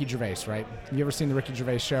Ricky Gervais, right? Have you ever seen the Ricky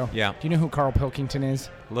Gervais show? Yeah. Do you know who Carl Pilkington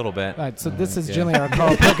is? A little bit. All right. So this is generally our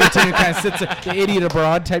Carl Pilkington, who kind of sits the idiot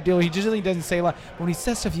abroad type deal. He generally doesn't say a lot. But when he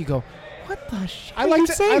says stuff, you go, what the shit I like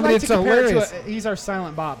it's to compare hilarious. it to he's our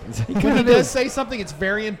Silent Bob. When he does say something, it's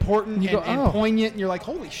very important and poignant, and you're like,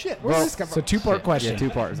 holy shit, where's this come from? So 2-part question. Yeah, 2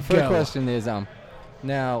 parts. The first question is,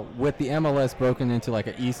 now with the MLS broken into like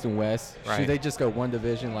an East and West, should they just go one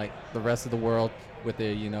division like the rest of the world with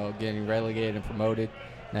the getting relegated and promoted?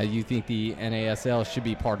 Now, you think the NASL should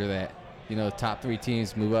be part of that top 3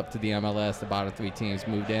 teams move up to the MLS, the bottom 3 teams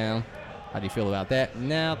move down. How do you feel about that?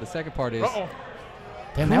 Now, the second part is...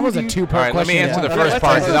 Damn, that was a 2-part question. Let me answer the first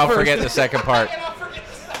part, because I'll forget the second part.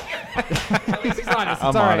 At least he's honest.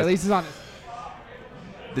 It's all right. At least he's honest.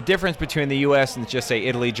 The difference between the U.S. and just say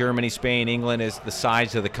Italy, Germany, Spain, England is the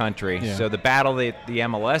size of the country. Yeah. So the battle that the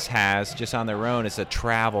MLS has just on their own is a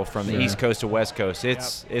travel from the East Coast to West Coast.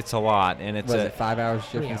 It's a lot, and it's a 5 hours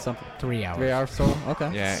difference, something. 3 hours. 3 hours total.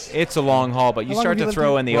 Okay. Yeah, it's a long haul, but you start to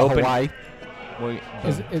throw in the open. Hawaii.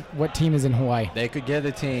 What team is in Hawaii? They could get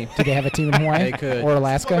a team. Do they have a team in Hawaii? They could. Or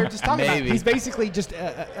Alaska? We're just talking Maybe. about. He's basically just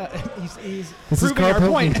he's this proving our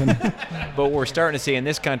point. But what we're starting to see in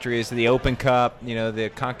this country is the Open Cup, the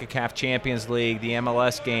CONCACAF Champions League, the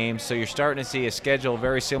MLS games. So you're starting to see a schedule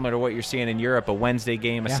very similar to what you're seeing in Europe, a Wednesday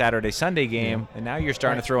game, a Saturday, Sunday game. And now you're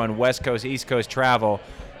starting to throw in West Coast, East Coast travel.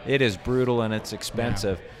 It is brutal and it's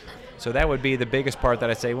expensive. Yeah. So that would be the biggest part that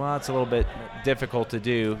I say, well, it's a little bit difficult to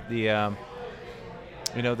do.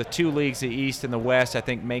 The 2 leagues, the East and the West, I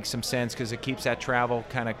think makes some sense because it keeps that travel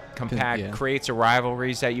kind of compact, creates a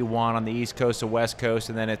rivalries that you want on the East Coast and West Coast,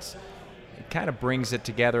 and then it kind of brings it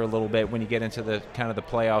together a little bit when you get into the kind of the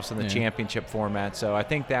playoffs and the championship format. So I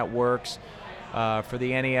think that works. For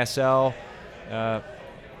the NASL,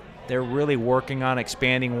 they're really working on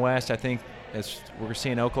expanding West. I think as we're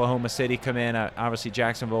seeing Oklahoma City come in, obviously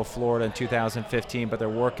Jacksonville, Florida in 2015, but they're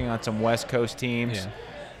working on some West Coast teams. Yeah.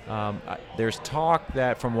 There's talk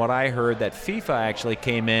that, from what I heard, that FIFA actually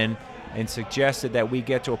came in and suggested that we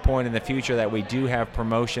get to a point in the future that we do have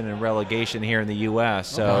promotion and relegation here in the U.S.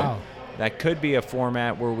 So that could be a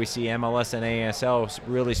format where we see MLS and ASL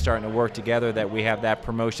really starting to work together, that we have that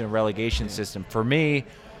promotion and relegation system. For me,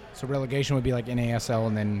 so relegation would be like NASL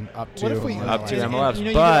and then up to MLS. You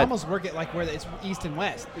could almost work it like where it's East and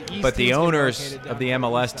West. The owners of the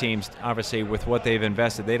MLS teams, obviously, with what they've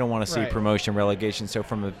invested, they don't want to see promotion relegation. So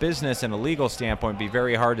from a business and a legal standpoint, it'd be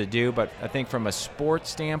very hard to do. But I think from a sports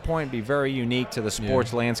standpoint, it'd be very unique to the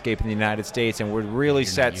sports landscape in the United States, and would really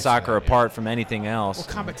set soccer apart from anything else. Well,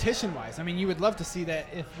 competition-wise, I mean, you would love to see that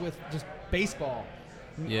if with just baseball.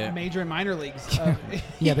 Major and minor leagues.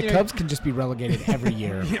 The Cubs can just be relegated every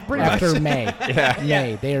year after May.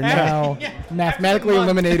 May. They are now mathematically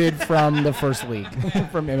eliminated from the first league,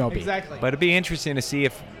 from MLB. Exactly. But it'd be interesting to see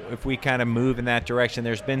if we kind of move in that direction.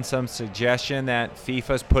 There's been some suggestion that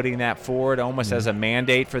FIFA's putting that forward almost as a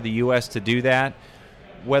mandate for the U.S. to do that.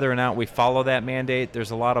 Whether or not we follow that mandate,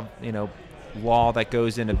 there's a lot of law that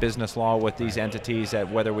goes into business law with these entities,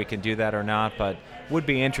 that whether we can do that or not, but would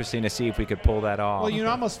be interesting to see if we could pull that off. Well, you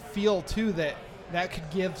almost feel too that could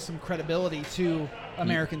give some credibility to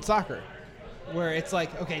American soccer, where it's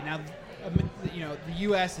like, okay, now the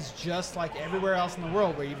U.S. is just like everywhere else in the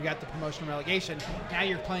world, where you've got the promotion and relegation. Now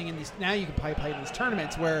you're playing in these. Now you can play in these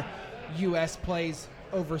tournaments where U.S. plays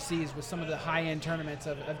overseas with some of the high-end tournaments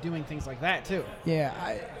of doing things like that too. Yeah,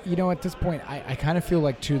 at this point, I kind of feel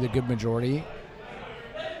like, to the good majority,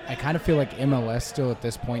 I kind of feel like MLS still at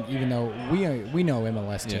this point, even though we know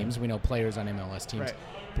MLS teams, we know players on MLS teams,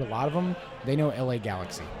 but a lot of them, they know LA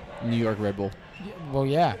Galaxy. New York Red Bull. Well,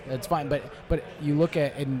 yeah, that's fine, but you look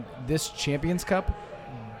at, in this Champions Cup,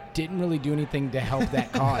 didn't really do anything to help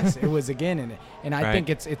that cause. It was, again, and I think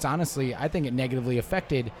it's honestly, I think it negatively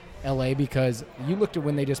affected LA, because you looked at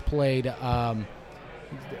when they just played, what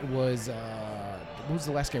was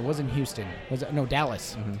the last game? It wasn't Houston.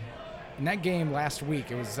 Dallas. Mm-hmm. In that game last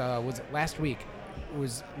week, it was last week, it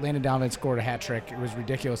was Landon Donovan scored a hat trick. It was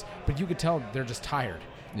ridiculous, but you could tell they're just tired.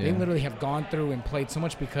 Yeah. They literally have gone through and played so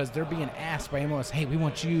much because they're being asked by MLS, hey, we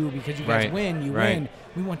want you, because you guys win, win.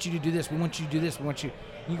 We want you to do this. We want you to do this. We want you.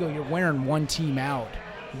 You go, you're wearing one team out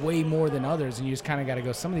way more than others, and you just kind of got to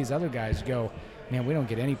go. Some of these other guys go, man, we don't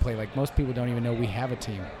get any play. Like, most people don't even know we have a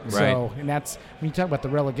team. Right. So, and that's, when you talk about the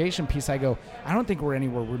relegation piece, I go, I don't think we're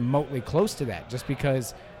anywhere remotely close to that, just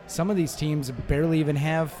because some of these teams barely even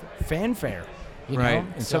have fanfare. You know?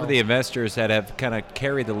 And some of the investors that have kind of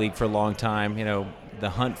carried the league for a long time, the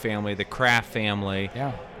Hunt family, the Kraft family,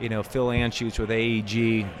 Phil Anschutz with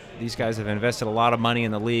AEG, these guys have invested a lot of money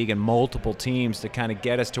in the league and multiple teams to kind of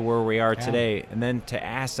get us to where we are today. And then to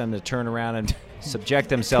ask them to turn around and subject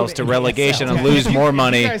themselves to relegation and lose more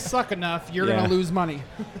money. If you guys suck enough, you're going to lose money.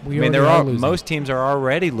 Most teams are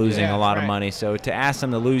already losing a lot of money. So to ask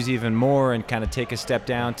them to lose even more and kind of take a step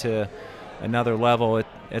down to another level,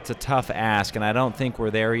 it's a tough ask, and I don't think we're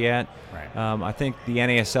there yet. Right. I think the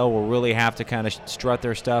NASL will really have to kind of strut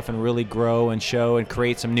their stuff and really grow and show and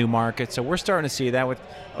create some new markets. So we're starting to see that with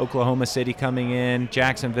Oklahoma City coming in,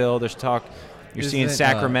 Jacksonville. There's talk You're seeing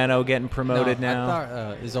Sacramento getting promoted now. I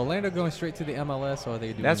thought, is Orlando going straight to the MLS, or are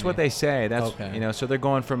they doing? That's what they say. That's okay. So they're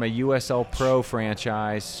going from a USL Pro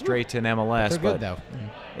franchise straight to an MLS. They're good though.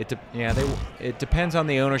 It depends on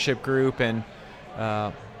the ownership group and.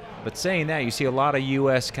 But saying that, you see a lot of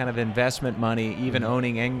U.S. kind of investment money even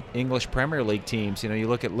owning English Premier League teams. You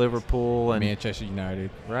look at Liverpool and Manchester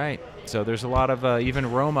United. Right. So there's a lot of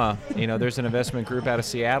even Roma. There's an investment group out of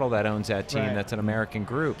Seattle that owns that team. Right. That's an American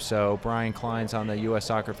group. So Brian Klein's on the U.S.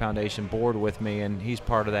 Soccer Foundation board with me, and he's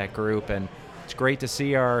part of that group. And it's great to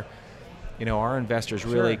see our investors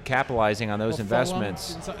really capitalizing on those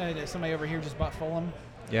investments. Somebody over here just bought Fulham.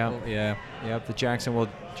 Yeah. The Jacksonville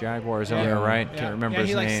Jaguars owner, right? Yeah. Can't remember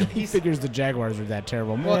his name. He figures the Jaguars are that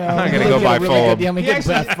terrible. Well, I'm not going to go buy Fulham. He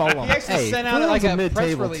actually sent out like a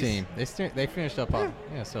mid-table press team. They finished up.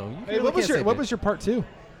 So what was your part 2?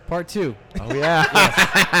 Part 2. Oh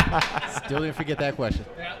yeah. Still didn't forget that question.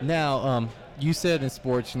 Now, you said in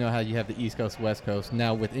sports, how you have the East Coast, West Coast.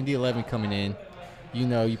 Now with Indy 11 coming in,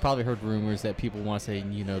 you probably heard rumors that people want to say,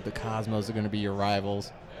 the Cosmos are going to be your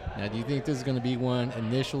rivals. Now, do you think this is going to be one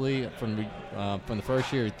initially from the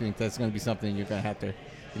first year? Or do you think that's going to be something you're going to have to,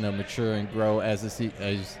 mature and grow as the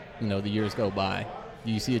years go by?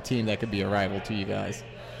 Do you see a team that could be a rival to you guys?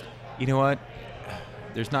 You know what?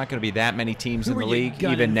 There's not going to be that many teams in the league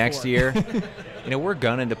even next year. We're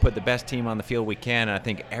gunning to put the best team on the field we can, and I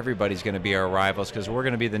think everybody's going to be our rivals because we're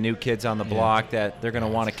going to be the new kids on the block that they're going to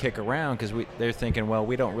want to kick around because they're thinking, well,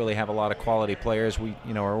 we don't really have a lot of quality players.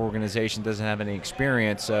 Our organization doesn't have any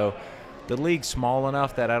experience, so the league's small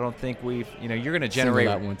enough that I don't think you're going to generate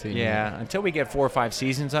one team. Until we get 4 or 5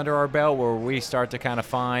 seasons under our belt where we start to kind of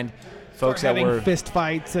find folks that were fist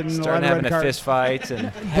fights and starting having a fist fights and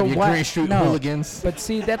have your Green Street hooligans. But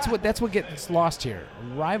see, that's what gets lost here.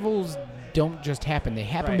 Rivals don't just happen; they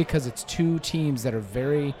happen because it's two teams that are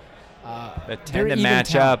very that tend to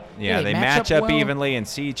match up. Yeah, they match up evenly and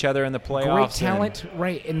see each other in the playoffs. Great talent,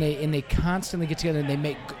 right? And they constantly get together and they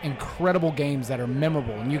make incredible games that are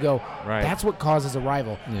memorable. And you go, that's what causes a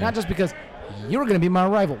rival, not just because you're going to be my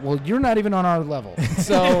rival. Well, you're not even on our level,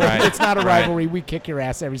 so it's not a rivalry. We kick your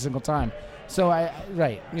ass every single time. So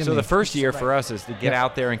So the first year for us is to get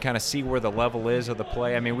out there and kind of see where the level is of the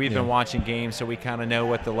play. I mean, we've been watching games, so we kind of know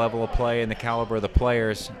what the level of play and the caliber of the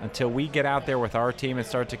players. Until we get out there with our team and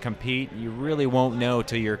start to compete, you really won't know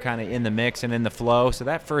till you're kind of in the mix and in the flow. So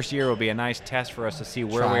that first year will be a nice test for us to see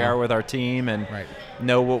where we are with our team and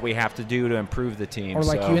know what we have to do to improve the team. Or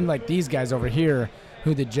you and these guys over here.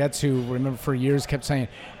 Who the Jets, who remember for years kept saying,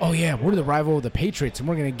 "Oh yeah, we're the rival of the Patriots, and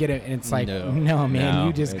we're gonna get it." And it's like, no, man,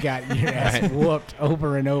 you just got your ass whooped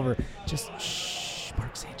over and over. Just shh,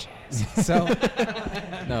 Mark Sanchez. So,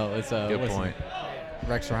 no, it's a good point.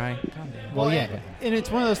 Rex Ryan. Well, and it's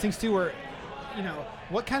one of those things too, where,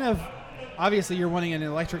 what kind of, obviously you're wanting an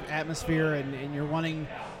electric atmosphere, and you're wanting.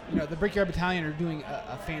 The Brickyard Battalion are doing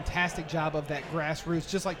a fantastic job of that grassroots,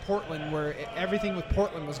 just like Portland, where everything with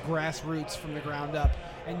Portland was grassroots from the ground up.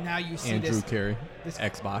 And now you see Andrew Carey,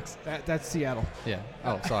 Xbox. That's Seattle. Yeah.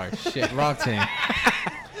 Oh, sorry. Shit. Wrong team.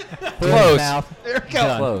 Close. There we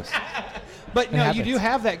go. Close. But no, you do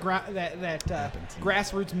have that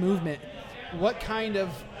grassroots movement. What kind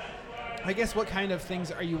of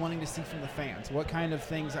things are you wanting to see from the fans? What kind of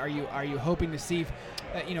things are you hoping to see?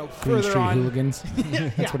 Green further Street on. Hooligans.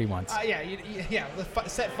 That's what he wants.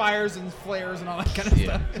 Set fires and flares and all that kind of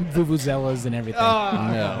stuff. Vuvuzelas and everything.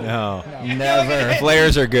 No, never.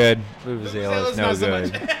 Flares are good. Vuvuzelas no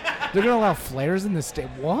good. They're gonna allow flares in the state.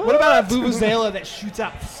 What about a Vuvuzela that shoots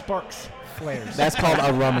out sparks? Flares. That's called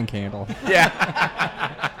a Roman candle. Yeah.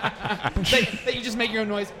 that you just make your own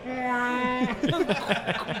noise. All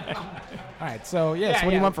right. So what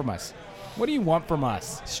do you want from us? What do you want from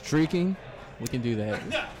us? Streaking. We can do that.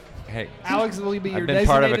 Hey, Alex, will you be your I've been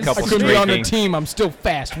part of a couple I couldn't be on the team. I'm still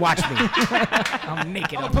fast. Watch me. I'm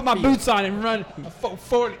naked. I'm going to put my boots on and run a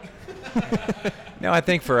 440. No, I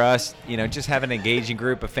think for us, just have an engaging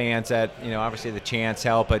group of fans that, obviously the chants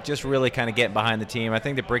help, but just really kind of getting behind the team. I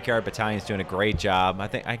think the Brickyard Battalion is doing a great job.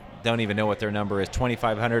 I don't even know what their number is,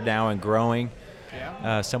 2,500 now and growing,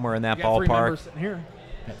 somewhere in that ballpark. 3 members sitting here.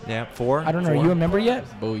 Yeah, 4. I don't know. Are you a member yet?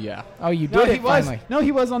 Oh yeah. Oh, you did it finally. No,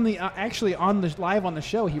 he was on the actually on the live on the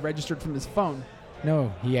show. He registered from his phone.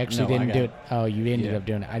 No, he actually didn't do it. Oh, you ended up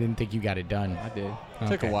doing it. I didn't think you got it done. I did.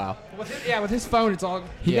 Took a while. With his phone, it's all.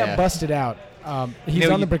 He got busted out. He's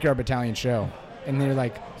on the Brickyard Battalion show, and they're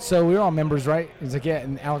like, "So we're all members, right?" He's like, "Yeah."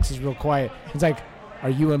 And Alex is real quiet. He's like,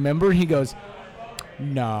 "Are you a member?" He goes,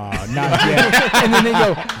 "No, not yet." And then they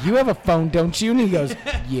go, "You have a phone, don't you?" And he goes,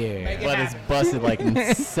 "Yeah." But it's busted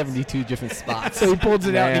in 72 different spots. So he pulls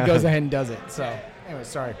it out and he goes ahead and does it. So, anyway,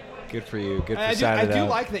 sorry. Good for you. Good for I do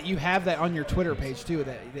like that you have that on your Twitter page too.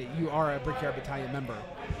 That you are a Brickyard Battalion member.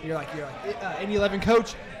 You're like Indy 11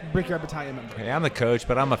 coach, Brickyard Battalion member. Okay, I'm the coach,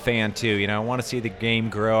 but I'm a fan too. You know, I want to see the game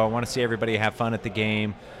grow. I want to see everybody have fun at the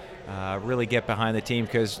game. Really get behind the team,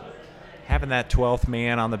 because having that 12th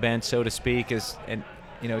man on the bench, so to speak, it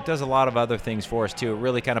does a lot of other things for us too. It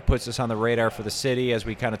really kind of puts us on the radar for the city as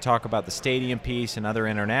we kind of talk about the stadium piece and other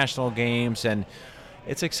international games, and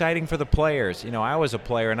it's exciting for the players. You know, I was a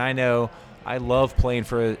player, and I know I love playing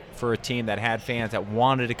for a team that had fans that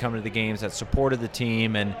wanted to come to the games, that supported the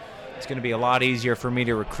team, and it's going to be a lot easier for me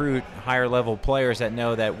to recruit higher level players that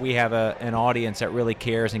know that we have an audience that really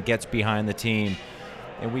cares and gets behind the team.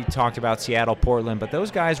 And we talked about Seattle, Portland, but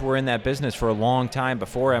those guys were in that business for a long time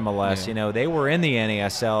before MLS. Yeah. You know, they were in the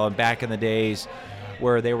NASL and back in the days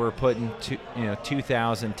where they were putting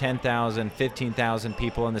 2,000, 10,000, 15,000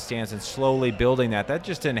 people in the stands and slowly building that. That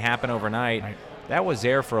just didn't happen overnight. Right. That was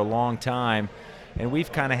there for a long time. And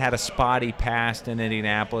we've kind of had a spotty past in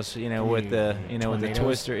Indianapolis, with the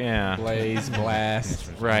Twister, Blaze,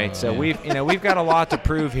 Blast, right. So we've got a lot to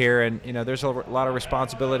prove here, and there's a lot of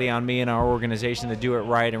responsibility on me and our organization to do it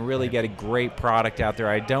right and really get a great product out there.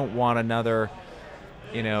 I don't want another,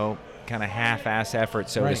 kind of half-ass effort,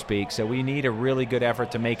 so to speak. So we need a really good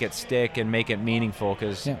effort to make it stick and make it meaningful,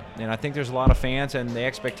 because I think there's a lot of fans, and the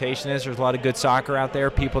expectation is there's a lot of good soccer out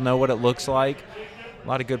there. People know what it looks like. A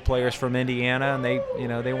lot of good players from Indiana, and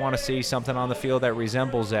they want to see something on the field that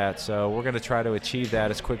resembles that. So we're going to try to achieve that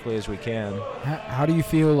as quickly as we can. How do you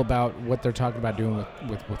feel about what they're talking about doing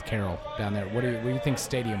with Carroll down there? What do you think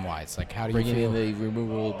stadium-wise? Like, how do you feel? Bringing in the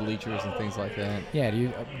removable bleachers and things like that. Yeah. Do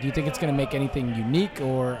you think it's going to make anything unique,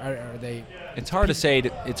 or are they? It's hard to say.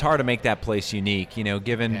 It's hard to make that place unique.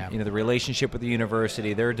 Given the relationship with the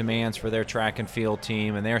university, their demands for their track and field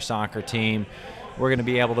team and their soccer team. We're going to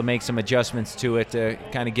be able to make some adjustments to it to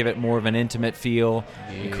kind of give it more of an intimate feel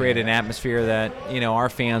and create an atmosphere that, our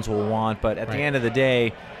fans will want. But at the end of the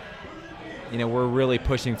day, we're really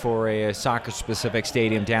pushing for a soccer-specific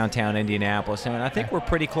stadium downtown Indianapolis. And I think we're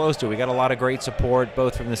pretty close to it. We got a lot of great support,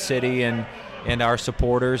 both from the city and our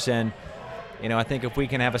supporters. And, I think if we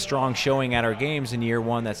can have a strong showing at our games in year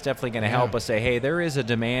one, that's definitely going to help us say, hey, there is a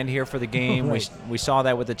demand here for the game. We saw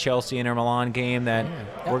that with the Chelsea Inter Milan game, that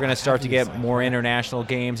we're going to start to get more international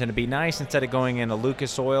games. And it'd be nice, instead of going into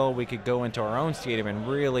Lucas Oil, we could go into our own stadium and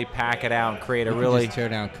really pack it out and create a really... just tear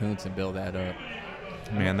down Kuntz and build that up.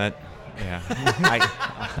 Man, I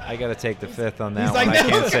got to take the fifth on that one. I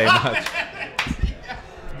can't say much.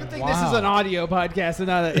 I think this is an audio podcast and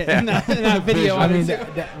not a video. I mean,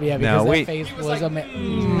 that face was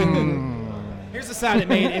Here's the sound it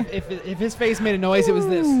made. If his face made a noise, it was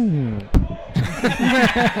this.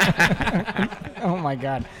 Oh my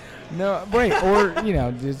God. No, right, or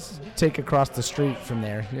just take across the street from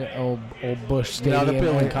there, old Bush Stadium. No, they're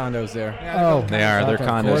building condos there. They are. They're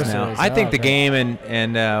condos now. I think the game and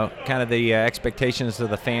kind of the expectations of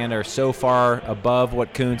the fan are so far above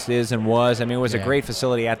what Kuntz is and was. I mean, it was a great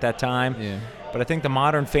facility at that time. Yeah. But I think the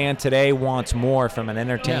modern fan today wants more from an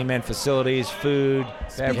entertainment, facilities, food,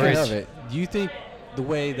 beverage. Speaking of it, do you think the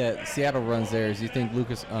way that Seattle runs theirs, do you think you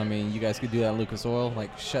guys could do that in Lucas Oil,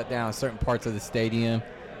 like shut down certain parts of the stadium,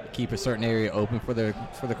 keep a certain area open for the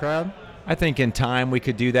crowd? I think in time we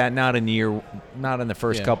could do that. Not in the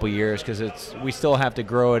first couple years, because we still have to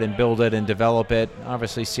grow it and build it and develop it.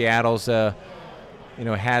 Obviously, Seattle's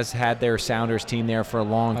has had their Sounders team there for a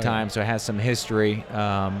long time, so it has some history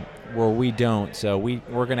where we don't. So we're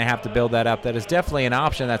going to have to build that up. That is definitely an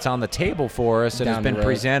option that's on the table for us and has been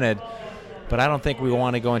presented. But I don't think we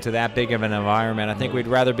want to go into that big of an environment. I think we'd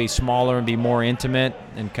rather be smaller and be more intimate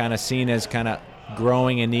and kind of seen as kind of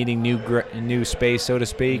growing and needing new space, so to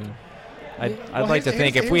speak. I'd like to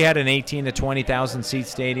think if we had an 18 to 20,000 seat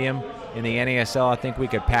stadium in the NASL, I think we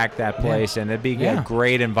could pack that place and it'd be a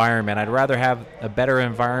great environment. I'd rather have a better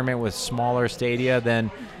environment with smaller stadia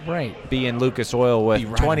than be in Lucas Oil with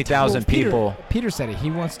 20,000 people. Peter said it.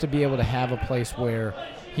 He wants to be able to have a place where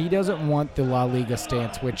he doesn't want the La Liga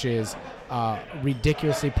stance, which is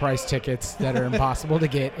ridiculously priced tickets that are impossible to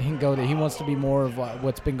get and go to. He wants to be more of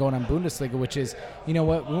what's been going on in Bundesliga, which is, we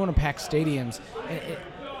want to pack stadiums.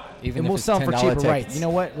 And we'll sell them for cheaper, right? You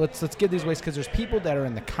know what? Let's give these ways, because there's people that are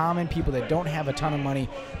in the common, people that don't have a ton of money,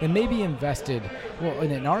 and maybe invested. Well,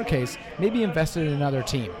 and in our case, maybe invested in another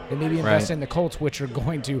team. They maybe invested in the Colts, which are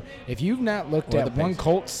going to. If you've not looked at one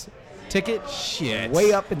Colts ticket,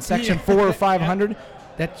 way up in section 4 or 500.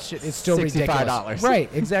 That shit is still ridiculous. $65. Right,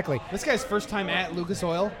 exactly. This guy's first time at Lucas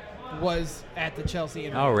Oil, was at the Chelsea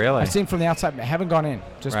Inter. Oh, really? I've seen from the outside. I haven't gone in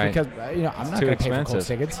just because I'm not going to pay for Colts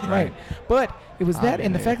tickets. Right. But it was that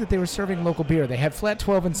and the fact that they were serving local beer. They had Flat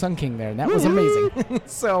 12 and Sun King there, and that was amazing.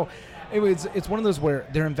 So it's one of those where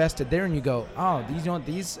they're invested there, and you go, oh,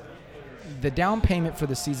 the down payment for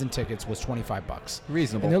the season tickets was $25.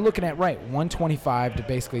 Reasonable. And they're looking at $125 to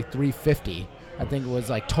basically $350. I think it was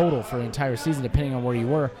like total for the entire season, depending on where you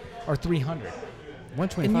were, or $300.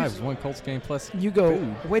 $125 is one Colts game plus. You go,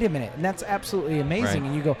 food. wait a minute, and that's absolutely amazing. Right.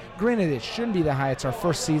 And you go, granted, it shouldn't be that high. It's our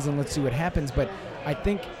first season. Let's see what happens. But I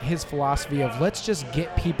think his philosophy of let's just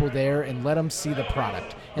get people there and let them see the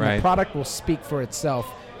product, and the product will speak for itself,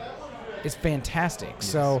 is fantastic. Yes.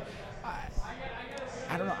 So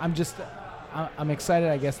I don't know. I'm excited.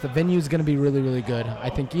 I guess the venue is going to be really, really good. I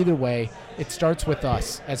think either way, it starts with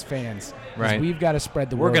us as fans. Right. We've got to spread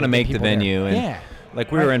the word. We're going to make the venue. And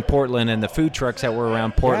like we were in Portland, and the food trucks that were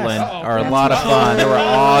around Portland are a lot of fun. They were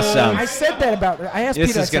awesome. I said that about. I asked Peter.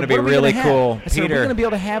 This is going to be really cool. I said, Peter, we're going to be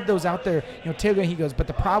able to have those out there. Tailgate. He goes, but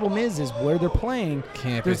the problem is where they're playing.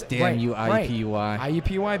 Campus, damn you, IUPUI.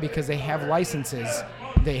 IUPUI, because they have licenses.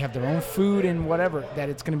 They have their own food and whatever, that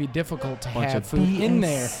it's going to be difficult to have food in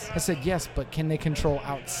there. I said, yes, but can they control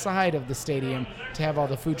outside of the stadium to have all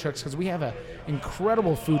the food trucks? Because we have an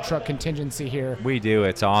incredible food truck contingency here. We do.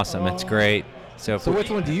 It's awesome. It's great. So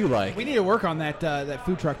which one do you like? We need to work on that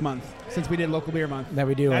food truck month, since we did local beer month. That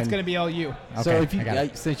we do. That's going to be all you. Okay, so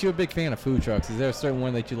since you're a big fan of food trucks, is there a certain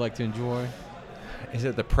one that you like to enjoy? Is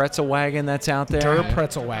it the pretzel wagon that's out there? Dirt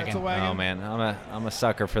pretzel wagon. Oh man, I'm a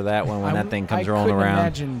sucker for that one when that thing comes rolling around. around.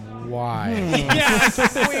 Imagine why. Yeah,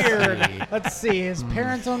 it's weird. Let's see. His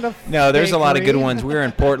parents owned a No, there's a lot of good bakery. ones. We were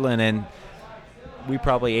in Portland, and we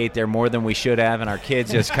probably ate there more than we should have, and our kids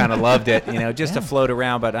just kind of loved it, just to float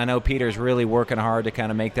around. But I know Peter's really working hard to kind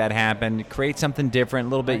of make that happen, create something different, a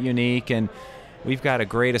little bit unique, and we've got a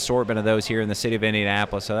great assortment of those here in the city of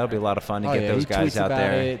Indianapolis, so that'll be a lot of fun to get those guys out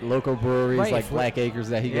there. It. Local breweries like Black Acres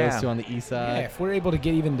that he goes to on the east side. Yeah, if we're able to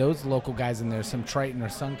get even those local guys in there, some Triton or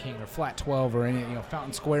Sun King or Flat 12 or any,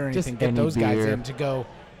 Fountain Square or anything, get those guys in to go.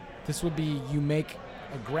 This would be, you make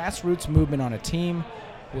a grassroots movement on a team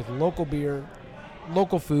with local beer,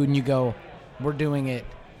 local food, and you go, we're doing it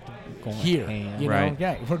here. Ham.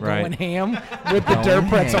 Yeah, we're going ham with the dirt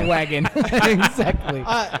pretzel wagon. Exactly.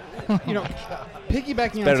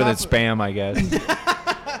 Piggybacking on better than top spam, I guess.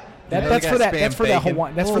 That's for the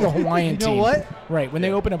Hawaiian team. You know what? Right. When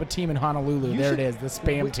they open up a team in Honolulu, there it is, the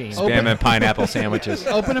spam team. Spam and pineapple sandwiches.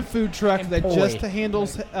 Open a food truck that just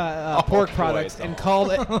handles pork products and call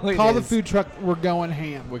the food truck "We're Going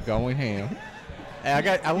Ham." We're going ham.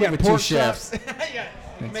 I live with two chefs.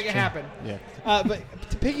 Make it happen. Yeah. But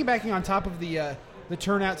piggybacking on top of the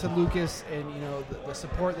turnout to Lucas and the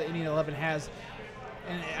support that Indiana 11 has,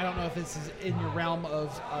 and I don't know if this is in your realm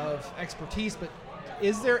of expertise, but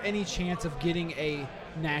is there any chance of getting a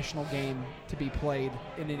national game to be played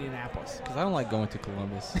in Indianapolis? Because I don't like going to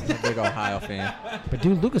Columbus. I'm a big Ohio fan. But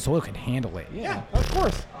dude, Lucas Oil can handle it. Yeah, of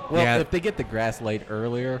course. Well, if they get the grass laid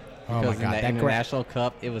earlier, because in the International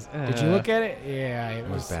Cup, it was. Did you look at it? Yeah, it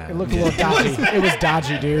was bad. It looked a little dodgy. It was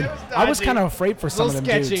dodgy, dude. I was kind of afraid for some of them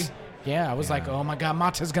sketchy. dudes. Yeah, I was like, oh my God,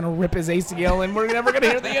 Mata's gonna rip his ACL, and we're never gonna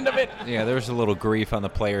hear the end of it. Yeah, there was a little grief on the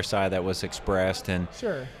player side that was expressed, and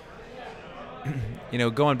sure.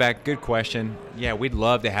 Going back, good question. Yeah, we'd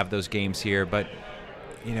love to have those games here, but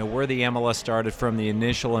where the MLS started from, the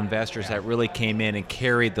initial investors that really came in and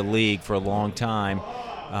carried the league for a long time.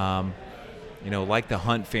 Like the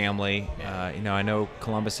Hunt family. I know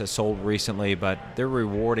Columbus has sold recently, but they're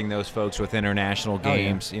rewarding those folks with international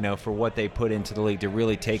games. For what they put into the league to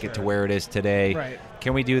really take it to where it is today. Right.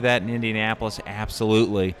 Can we do that in Indianapolis?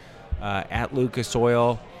 Absolutely. At Lucas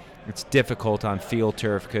Oil, it's difficult on field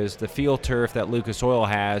turf because the field turf that Lucas Oil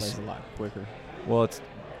has plays a lot quicker. Well,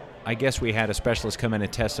 I guess we had a specialist come in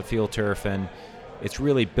and test the field turf, and it's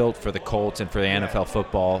really built for the Colts and for the NFL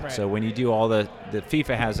football. Right. So when you do all the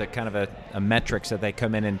FIFA has a kind of a metrics that they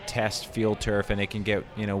come in and test field turf, and it can get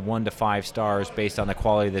 1 to 5 stars based on the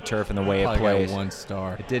quality of the turf and the way it plays. Got 1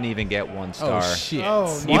 star. It didn't even get 1 star. Oh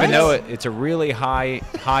shit! Even though it's a really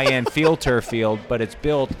high-end field turf field, but it's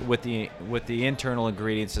built with the internal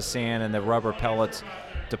ingredients, the sand and the rubber pellets,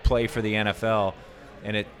 to play for the NFL.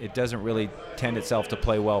 And it doesn't really tend itself to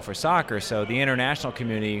play well for soccer. So the international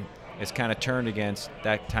community it's kind of turned against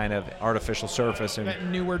that kind of artificial surface and that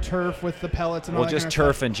newer turf with the pellets and all that. Well, just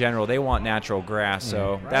turf in general. They want natural grass,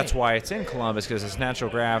 so that's why it's in Columbus, because it's natural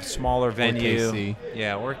grass, smaller venue. Or KC.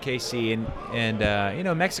 Yeah, or KC,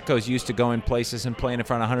 and Mexico's used to going places and playing in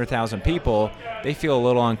front of 100,000 people. They feel a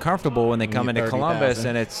little uncomfortable when they come into 30, Columbus 000.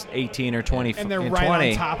 and it's 18 or 20. And they're and right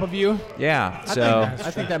 20. on top of you. Yeah, I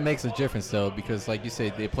think that makes a difference though, because like you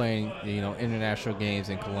said, they're playing international games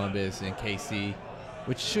in Columbus and KC,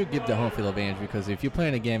 which should give the home field advantage, because if you're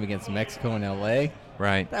playing a game against Mexico and LA,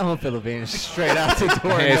 right, that home field advantage is straight out the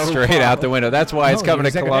door. It's straight out the window. That's why it's coming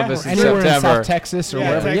to Columbus in Anywhere September. in South Texas or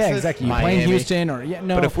wherever. Texas, Yeah, exactly. You Miami. play in Houston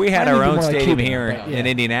or But if we had our own stadium here in in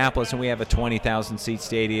Indianapolis and we have a 20,000 seat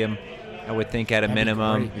stadium, I would think at a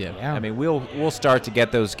minimum. Yeah. I mean, we'll start to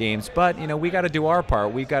get those games, but we got to do our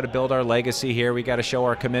part. We got to build our legacy here. We got to show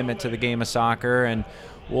our commitment to the game of soccer, and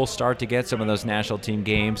we'll start to get some of those national team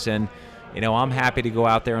games. And I'm happy to go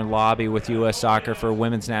out there and lobby with U.S. Soccer for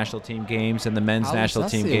women's national team games and the men's national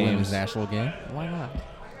team games. Women's national game. Why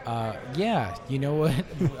not? Yeah, you know what?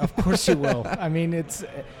 Of course you will. I mean,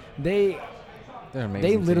 they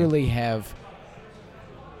literally have.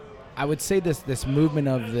 I would say this movement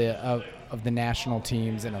of the national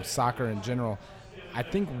teams and of soccer in general. I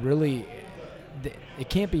think really, it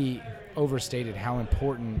can't be overstated how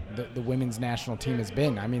important the women's national team has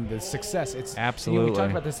been. I mean, the success. It's absolutely. We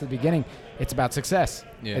talked about this at the beginning. It's about success,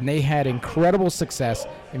 and they had incredible success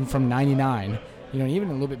even from '99. Even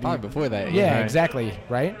a little bit before that. Yeah, right. Exactly.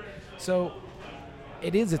 Right. So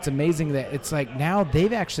it's amazing that it's like now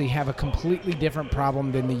they've actually have a completely different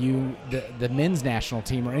problem than the men's national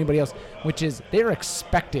team or anybody else, which is they're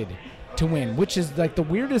expected to win, which is like the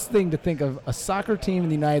weirdest thing to think of. A soccer team in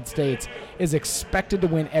the United States is expected to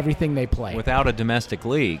win everything they play without a domestic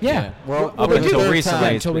league. Yeah. Well, up until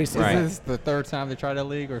recently. Is this the third time they tried a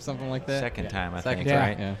league or something like that? Second time, I think. Yeah.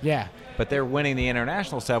 Right. Yeah. But they're winning the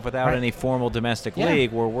international stuff without any formal domestic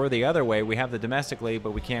league, where we're the other way. We have the domestic league,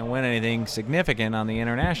 but we can't win anything significant on the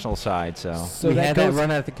international side. So we had that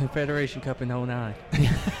run at the Confederation Cup in 2009.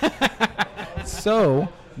 So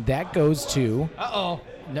that goes to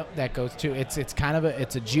No, that goes to it's kind of a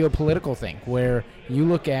geopolitical thing where you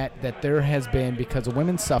look at that there has been, because of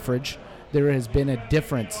women's suffrage, there has been a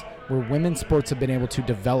difference where women's sports have been able to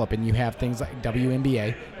develop, and you have things like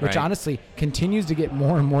WNBA, which honestly continues to get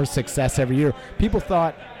more and more success every year. People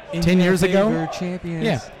thought 10 years ago,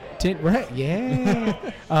 champions.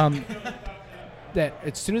 that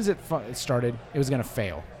as soon as it started, it was going to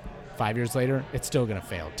fail. 5 years later, it's still going to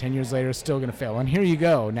fail. 10 years later, it's still going to fail. And here you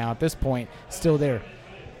go. Now at this point, still there.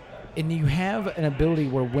 And you have an ability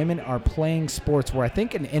where women are playing sports where I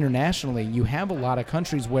think internationally you have a lot of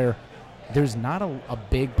countries where there's not a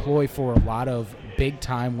big ploy for a lot of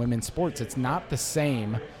big-time women's sports. It's not the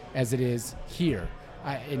same as it is here.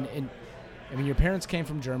 I mean, your parents came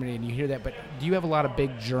from Germany, and you hear that, but do you have a lot of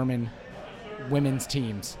big German women's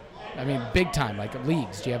teams? I mean, big-time, like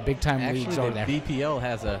leagues. Do you have big-time leagues over there? BPL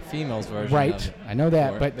has a females version. Right. Of it. I know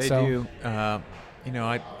that, but they do.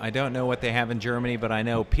 I don't know what they have in Germany, but I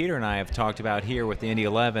know Peter and I have talked about here with the Indy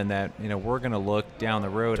 11 that we're going to look down the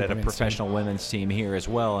road at a professional women's team here as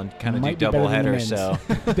well and kind of do double headers. So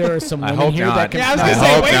there are some women I hope here not. that can. I was going to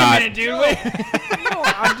say, wait a minute, dude. No,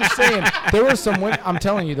 I'm just saying there are some women. I'm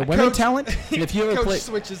telling you, the women talent. If you ever Coach play,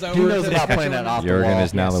 switches over. who knows about playing that off the wall? Jurgen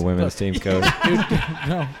is now the women's team coach. Dude,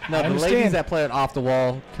 no, the ladies that play it off the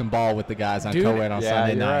wall can ball with the guys on co-ed on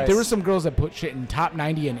Sunday nights. Right. There were some girls that put shit in top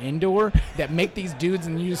 90 and indoor that make these dudes,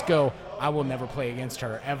 and you just go, I will never play against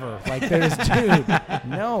her ever. Like there's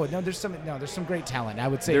there's some great talent. I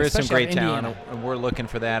would say there is some great Indiana. talent, and we're looking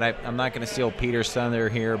for that. I'm not going to steal Peter's thunder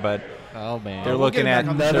here, but oh man, they're looking at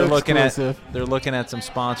some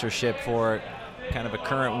sponsorship for kind of a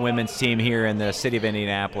current women's team here in the city of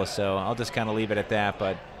Indianapolis. So I'll just kind of leave it at that,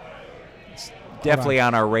 but it's definitely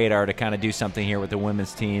on our radar to kind of do something here with the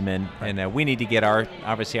women's team, and we need to get our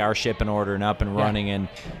ship in order and up and running.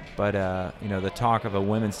 But the talk of a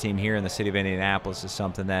women's team here in the city of Indianapolis is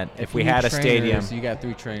something that if we had a stadium, you got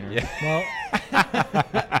 3 trainers. Yeah.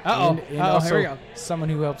 Well, and also here we go. Someone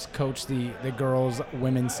who helps coach the girls'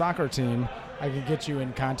 women's soccer team. I could get you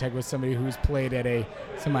in contact with somebody who's played at a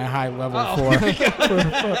semi-high level for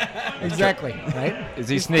exactly, right? Is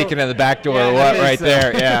he sneaking in the back door or what? Right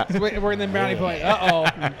there, yeah. We're in the brownie point.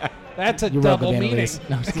 That's a You're double welcome, meaning.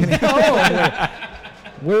 No, just kidding.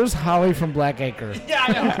 Where's Holly from Blackacre? Yeah,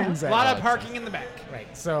 I know. Exactly. A lot of parking in the back.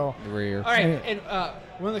 Right. So the rear. All right, and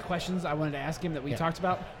one of the questions I wanted to ask him that we talked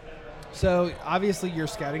about. So obviously you're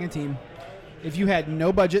scouting a team. If you had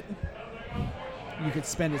no budget, you could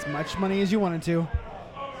spend as much money as you wanted to.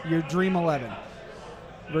 Your dream 11.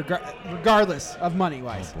 regardless of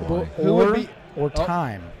money-wise. Who would be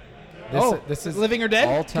time? This is living or dead.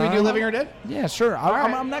 All Can we do living or dead? Yeah, sure.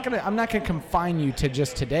 right. I'm not gonna confine you to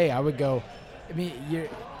just today. I would go. I mean,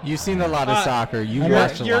 you've seen a lot of soccer. You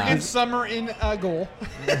watched a lot. Jurgen Summer in goal.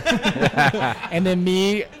 And then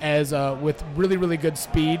me as with really, really good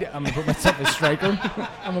speed. I'm gonna put myself as striker.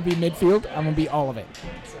 I'm gonna be midfield. I'm gonna be all of it.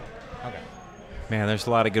 Okay. Man, there's a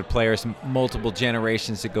lot of good players, multiple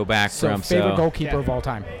generations to go back from. Favorite goalkeeper of all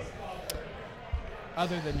time.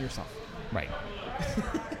 Other than yourself. Right.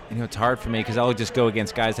 It's hard for me because I'll just go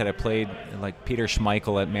against guys that I played, like Peter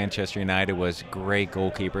Schmeichel at Manchester United was a great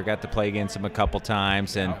goalkeeper. Got to play against him a couple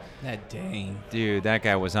times, and that Dane, dude, that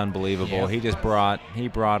guy was unbelievable. Yeah. He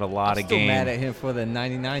brought a lot of still game. mad at him for the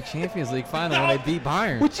 '99 Champions League final when they beat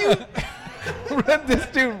Bayern. Would you Read this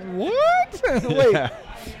dude? What? Wait. Yeah.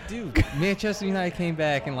 Dude, Manchester United came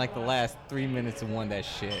back in like the last 3 minutes and won that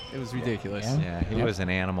shit. It was ridiculous. Yeah, he was an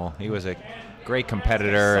animal. He was a great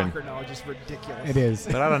competitor. Soccer knowledge is ridiculous. It is.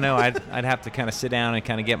 But I don't know. I'd have to kind of sit down and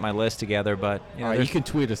kind of get my list together. But You can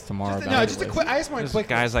tweet us tomorrow. I just want to quick.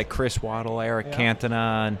 Guys like Chris Waddle, Eric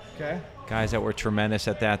Cantona, and guys that were tremendous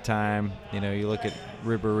at that time. You look at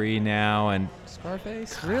Ribéry now and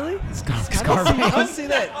Scarface. Really? Scarface. I don't see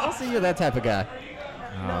that. I don't see you're that type of guy.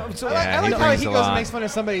 So I like how he goes and makes fun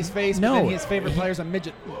of somebody's face, but then his favorite player's a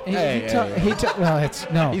midget. He's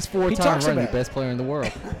 4-time running the best player in the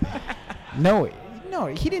world. No,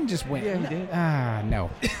 he didn't just win. Yeah, he did.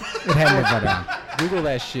 No. It had to go down. Google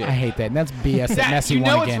that shit. I hate that. And that's BS that Messi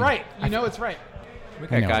won again. It's right. You know it's right. We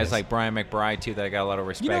got guys like Brian McBride, too, that I got a lot of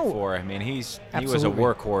respect for. I mean, he was a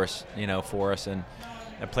workhorse, for us, and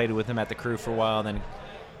I played with him at the Crew for a while. Then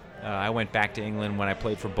I went back to England when I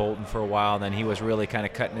played for Bolton for a while. Then he was really kind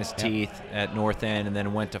of cutting his teeth at North End, and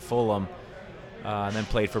then went to Fulham. And then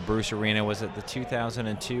played for Bruce Arena. Was it the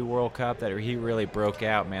 2002 World Cup that he really broke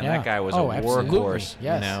out, man? Yeah. That guy was a workhorse,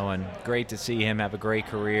 and great to see him have a great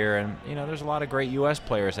career. And, there's a lot of great U.S.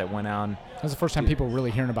 players that went on. That was the first time people were really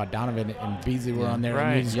hearing about Donovan and Beasley were on there.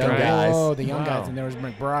 Right, and you young guys. Oh, the young guys. And there was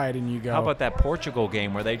McBride, and you go. How about that Portugal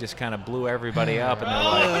game where they just kind of blew everybody up, and they're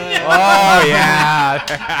like, oh, yeah.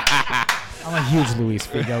 I'm a huge Luis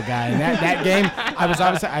Figo guy. And that game,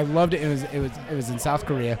 I loved it. It was in South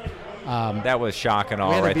Korea. That was shock and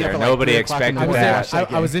awe right there. Nobody expected that.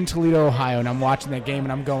 I was in Toledo, Ohio, and I'm watching that game,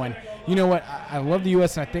 and I'm going, you know what? I love the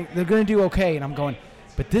U.S., and I think they're going to do okay. And I'm going,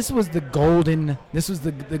 but this was the golden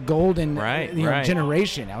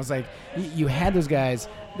generation. I was like, you had those guys.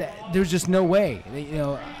 There's just no way.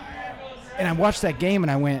 And I watched that game, and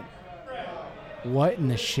I went, what in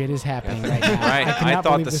the shit is happening right now? Right. I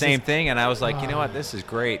thought the same thing, and I was like, you know what? This is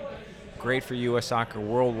great. Great for U.S. soccer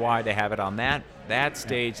worldwide to have it on that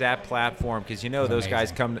stage, that platform, because those amazing.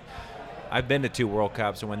 Guys come. I've been to 2 World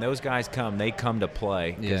Cups, and when those guys come, they come to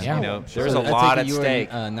play. There's a lot at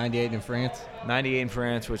stake. 98 in France. 98 in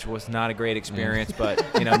France, which was not a great experience, but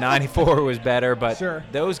 94 was better. But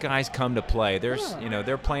those guys come to play. There's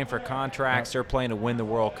they're playing for contracts. They're playing to win the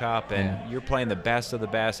World Cup, and you're playing the best of the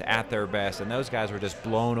best at their best. And those guys were just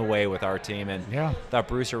blown away with our team. And thought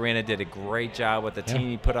Bruce Arena did a great job with the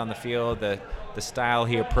team he put on the field, the style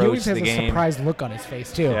he approached the game. He always has a surprised look on his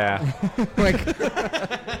face too. Yeah,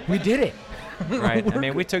 we did it. Right. I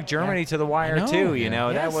mean, we took Germany to the wire too.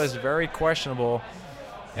 That was very questionable.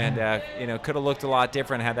 And, could have looked a lot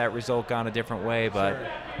different had that result gone a different way. But,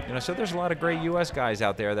 so there's a lot of great U.S. guys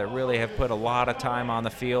out there that really have put a lot of time on the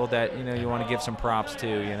field that, you want to give some props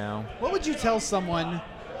to, What would you tell someone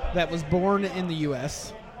that was born in the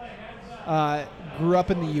U.S., grew up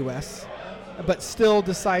in the U.S., but still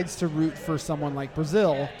decides to root for someone like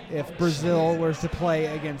Brazil if Brazil were to play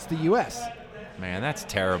against the U.S.? Man, that's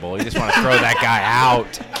terrible. You just want to throw that guy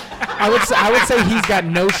out. I would say he's got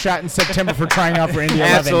no shot in September for trying out for India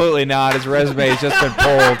 11. Absolutely not. His resume has just been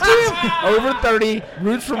pulled. Over 30,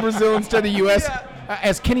 roots for Brazil instead of the U.S.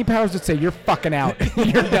 As Kenny Powers would say, you're fucking out.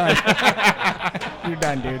 You're done. You're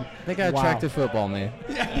done, dude. They got attractive football, man.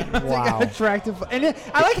 Wow. Attractive. And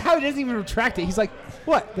I like how he doesn't even retract it. He's like,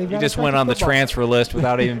 what? He just went on the transfer list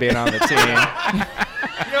without even being on the team.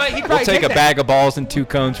 We'll take a bag of balls and 2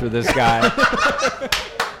 cones for this guy.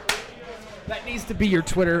 That needs to be your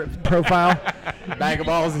Twitter profile. Bag of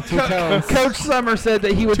balls and 2 cones. Coach Summer said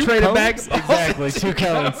that he would trade a bag of balls. Exactly, 2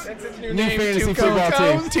 cones. That's his new fantasy football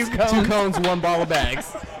team. 2 cones, 1 ball of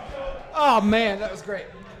bags. Oh, man, that was great.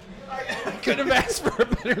 I couldn't have asked for a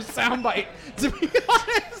better soundbite, to be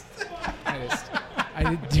honest.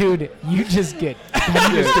 Dude, you just get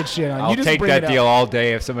shit on. I'll you just take bring that it deal up. all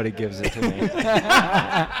day if somebody gives it to me.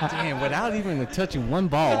 Damn, without even touching one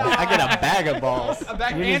ball, I get a bag of balls. A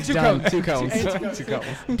bag You're and just 2 done. cones. 2 cones. 2 cones.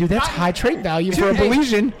 Dude, that's high trade value for a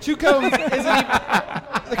Belizean. 2 cones isn't even.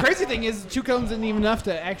 The crazy thing is, 2 cones isn't even enough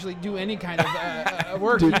to actually do any kind of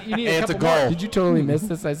work. Dude, you need it's a a couple goal. more. Did you totally miss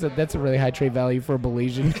this? I said that's a really high trade value for a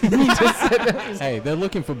Belizean. You just said that. Hey, they're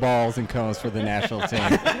looking for balls and cones for the national team.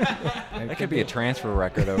 That could be a transfer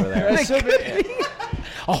record over there.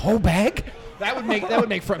 A whole bag? That would make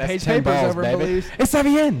front That's page 10 papers balls, over baby. Belize. It's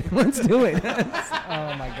Savien. Let's do it.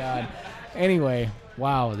 Oh my God. Anyway,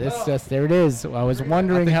 wow. There it is. I was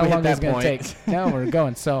wondering I think how we hit long it's that going to point. take. No, we're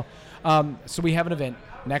going. So we have an event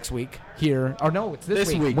next week here. Oh no, it's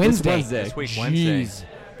this week. Wednesday. This week, Wednesday. Jeez.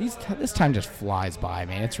 This time just flies by,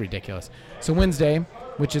 man. It's ridiculous. So Wednesday,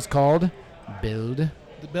 which is called Build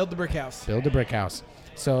Build the brick house. the Brick House.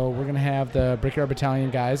 So we're going to have the Brickyard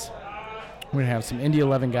Battalion guys. We're going to have some Indy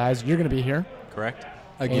 11 guys. You're going to be here. Correct?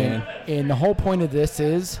 Again. And the whole point of this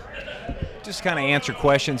is Just kind of answer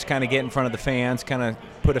questions, kind of get in front of the fans, kind of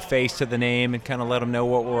put a face to the name and kind of let them know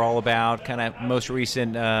what we're all about, kind of most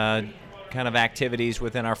recent kind of activities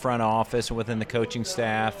within our front office and within the coaching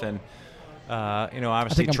staff and, I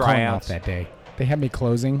obviously think I'm calling off tryouts. that day. They had me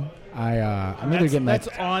closing. I'm either getting That's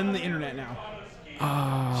on the internet now.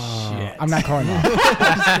 Shit. I'm not calling off.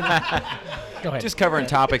 Go ahead. Just covering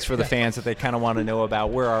topics for the fans that they kind of want to know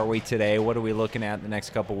about. Where are we today? What are we looking at in the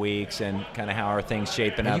next couple weeks? And kind of how are things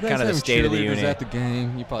shaping up? You guys Kind of the having state of the cheerleaders union. at the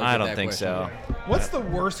game? You probably I get don't that think question. so. What's the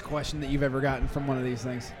worst question that you've ever gotten from one of these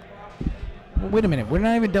things? Wait a minute. We're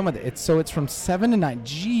not even done with it. It's from 7 to 9.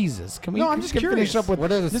 Jesus. Can we No, I'm just finish curious. up with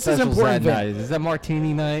What are the this is specials important that event. night? Is that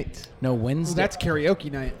martini night? No, Well, Wednesday. that's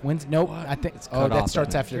karaoke night. Wednesday. Nope. I think cut that off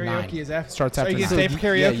starts then. after 9. Karaoke is after. Starts Are after you gonna 9. stay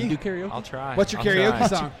for Yeah, karaoke? you do karaoke? I'll try. What's your I'll karaoke try.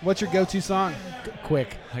 song? What's your go-to song?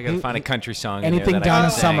 Quick. I got to find a country song. Anything in there that I Donna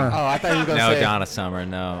can sing. Summer. Oh, I thought you were going to No, say. Donna Summer.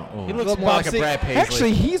 No. Ooh. He looks Well, more Bob like a Se- Brad Paisley.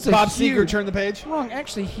 Actually, he's a Bob huge, Seger, turn the page. Wrong.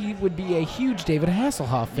 Actually, he would be a huge David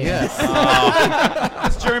Hasselhoff fan. Yes.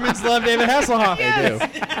 Us Germans love David Hasselhoff. They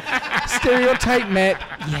do. Stereotype met.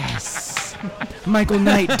 Yes. Michael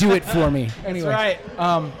Knight, do it for me. Anyway. That's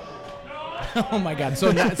right. Oh my God. So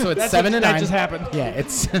it's That's 7 to 9. That just happened. Yeah,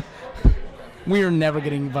 it's. We are never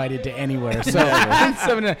getting invited to anywhere. So it's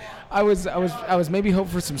 7 to 9. I was maybe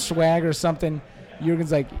hoping for some swag or something.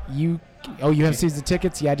 Jurgen's like, you have season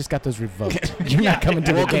tickets? Yeah, I just got those revoked. You're not coming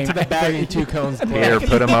to the Welcome game. to the bag and 2 cones club. Here,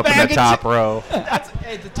 put them up in the top row.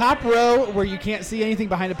 Hey, the top row where you can't see anything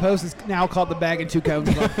behind a post is now called the Bag and 2 Cones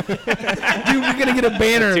Club. Dude, we're gonna get a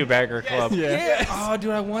banner. Two-bagger club. Yeah. Oh,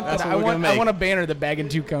 dude, I want That's that. what I we're want. gonna I make. want a banner, the bag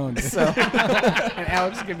and 2 cones. So, and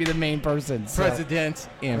Alex is gonna be the main person. So, President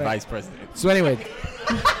and vice president. so anyway,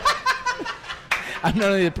 I'm not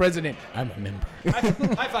only the president, I'm a member.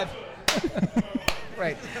 High five.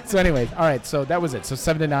 Right. So, anyways, all right. So that was it. So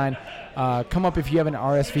 7 to 9. Come up if you haven't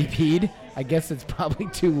RSVP'd. I guess it's probably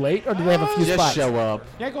too late, or do they have a few Just spots? show up.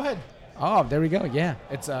 Yeah, go ahead. Oh, there we go. Yeah,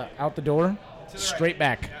 it's out the door, straight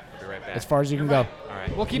back, Be right back. as far as you can go. All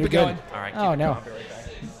right. We'll keep You're it going. good. All right. Oh no,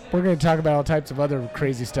 we're gonna talk about all types of other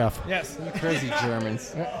crazy stuff. Yes. Crazy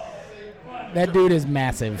Germans. That dude is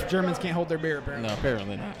massive. Germans can't hold their beer, apparently. No,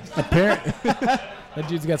 apparently not. Apparently, that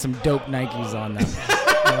dude's got some dope Nikes on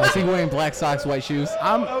now. Is he wearing black socks, white shoes?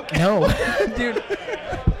 No, dude.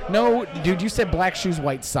 No, dude. You said black shoes,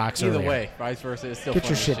 white socks. Either earlier. way, vice versa. It's still Get your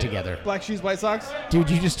fun as shit together, Black shoes, white socks. dude.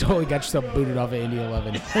 You just totally got yourself booted off of Indy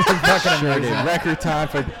 11. Fucking sure did. Record time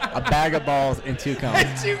for a bag of balls and 2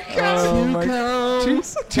 cones. 2 Oh my-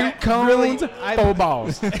 cones. Two cones, Really, 4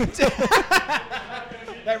 balls.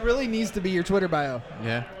 That really needs to be your Twitter bio.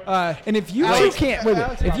 Yeah. And if you Alex- can't, wait,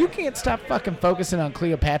 Alex if you Roberts. can't stop fucking focusing on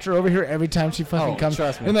Cleopatra over here every time she fucking Oh, comes,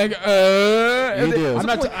 trust me. and like, You and do. I'm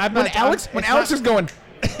not. I'm when not- Alex, I'm- when it's Alex not- is going,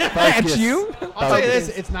 at Focus. you, I'll tell you Focus.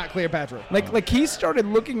 this: it's not Cleopatra. like he started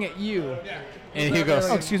looking at you. And he goes,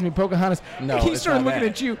 Oh, excuse me, Pocahontas. No, Like, he it's started not looking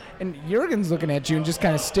that. at you, and Jurgen's looking at you and just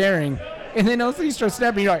kind of staring. And then all of a sudden you start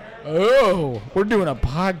snapping. You're like, oh, we're doing a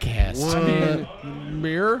podcast. What?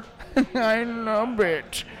 Beer? I love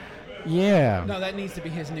it. Yeah. No, that needs to be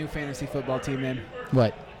his new fantasy football team, man.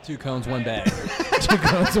 What? 2 cones, 1 bag. 2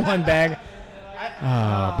 cones, 1 bag.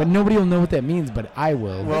 But nobody will know what that means, but I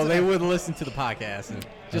will. Well, they would listen to the podcast, and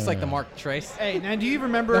just like the Mark Trace. Hey, now do you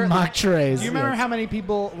remember the mock trays. Do you remember yes. how many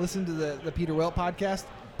people listen to the Peter Wilt podcast?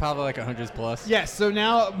 Probably like 100 plus. Yes. So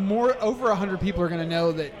now over 100 people are going to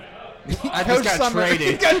know that I Coach just got Summer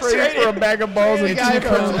traded. got traded for a bag of balls and The guy 2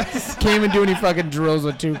 cones? Can't even do any fucking drills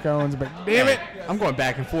with 2 cones, but damn it. I'm going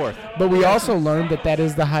back and forth. But we also learned that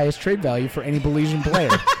is the highest trade value for any Belizean player.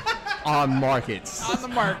 on markets. On the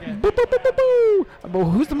market. Boo, boo, boo, boo, boo. But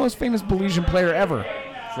who's the most famous Belizean player ever?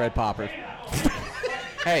 Fred Popper.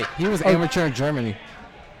 Hey, he was amateur in Germany.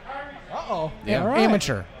 Uh-oh. Yeah. Right.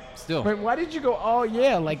 Amateur. Still. But why did you go, oh,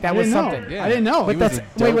 yeah, like that I was didn't know. something? Yeah. I didn't know. But He was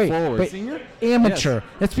that's, a dope wait, forward. but Senior? amateur. Yes.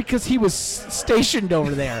 That's because he was stationed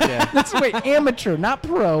over there. Yeah. Wait, amateur, not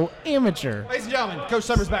pro, amateur. Ladies and gentlemen, Coach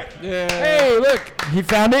Summers back. Yeah. Hey, look, he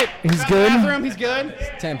found it. He's Got good. the bathroom, he's good.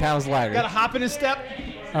 10 pounds lighter. Got a hop in his step.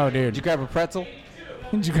 Oh, Did dude. you grab a pretzel?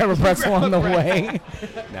 Did you grab a pretzel on the way?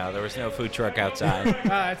 No, there was no food truck outside.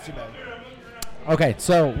 That's too bad. Okay,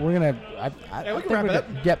 so we're gonna. Yeah, we can think wrap we're it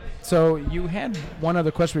up. Yep. So you had one other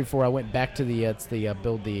question before I went back to the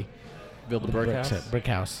build the Brick house? brick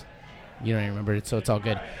house. You don't even remember it, so it's all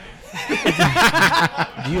good.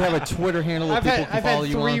 Do you have a Twitter handle that people can I've follow had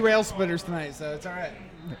you 3 on? rail splitters tonight, so it's all right.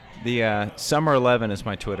 The Summer 11 is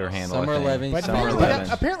my Twitter handle. Summer I think. 11. But Summer apparently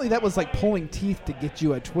 11. apparently that was like pulling teeth to get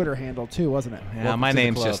you a Twitter handle too, wasn't it? Yeah, Welcome my to the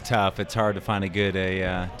name's club. just tough. It's hard to find a good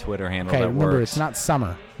Twitter handle Okay, that remember works. it's not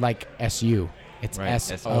summer like SU. It's Right,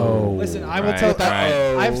 SO. Listen, I will Right, tell.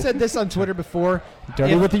 right. I've said this on Twitter before.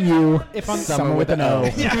 Dirty if- with a U. if I'm- summer with an O.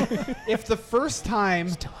 Yeah. If the first time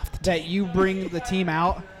that you bring the team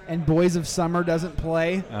out and Boys of Summer doesn't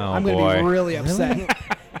play, Oh, I'm going to be boy. really upset. It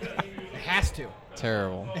has to.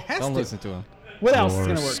 Terrible. has Don't to. listen to him. What else is Or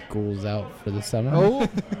going to work? School's out for the summer. Oh,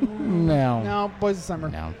 no. no, Boys of Summer.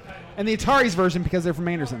 No. And the Atari's version because they're from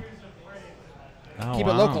Anderson. Oh, Keep it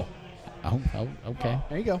wow. local. Oh, okay.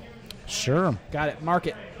 There you go. Sure. Got it.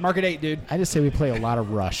 Market 8, dude. I just say we play a lot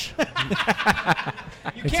of Rush. You It's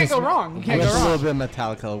can't just- go wrong. You can't There's go a wrong. little bit of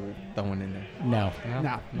Metallica thrown in there. No.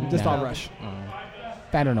 No, just No. all Rush.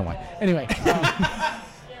 I don't know why. Anyway.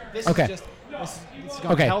 This Okay. is just this is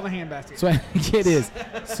going Okay. hell in the handbasket. So it is.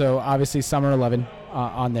 So obviously Summer 11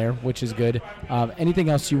 on there, which is good. Anything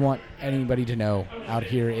else you want anybody to know out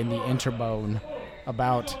here in the Interbone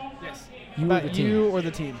about yes. you or About the team? you or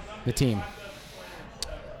the team? The team.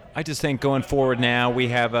 I just think going forward now, we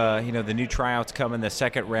have the new tryouts coming the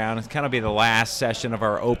second round. It's kind of be the last session of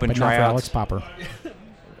our open But not for tryouts. Alex Popper.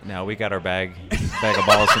 No, we got our bag of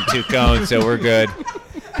balls and 2 cones, so we're good.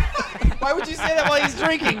 Why would you say that while he's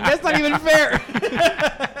drinking? That's not even fair.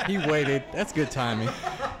 He waited. That's good timing.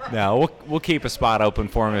 No, we'll keep a spot open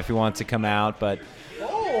for him if he wants to come out, but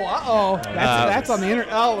That's on the internet.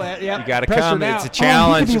 Oh, yeah. you got to Pressure come. now. It's a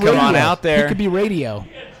challenge. he to could be come on radio. out there. He could be radio.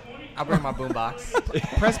 I'll bring my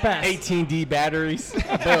boombox. Press pass. 18D batteries.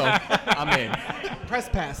 Boom. I'm in. Press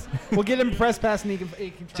pass. We'll get him press pass and he can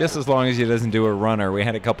try Just out. as long as he doesn't do a runner. We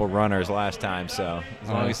had a couple runners last time, so as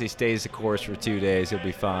long Alright. as he stays the course for 2 days, he'll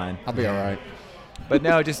be fine. I'll be all right. But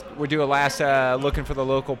no, just we're doing last looking for the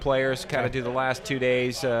local players. Kind of do the last 2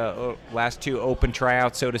 days, last 2 open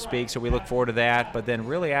tryouts, so to speak. So we look forward to that. But then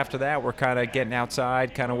really after that, we're kind of getting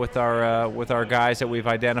outside, kind of with our guys that we've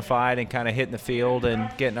identified, and kind of hitting the field and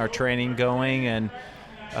getting our training going, and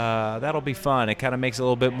that'll be fun. It kind of makes it a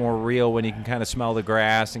little bit more real when you can kind of smell the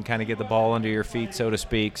grass and kind of get the ball under your feet, so to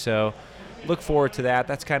speak. So look forward to that.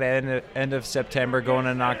 That's kind of end of September, going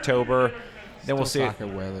into October. Then we'll see. Soccer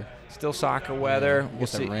weather. Still soccer weather. We'll We'll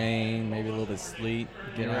see. see. Rain, maybe a little bit of sleet.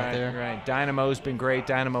 Getting out there. Right. Dynamo's been great.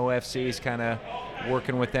 Dynamo FC is kind of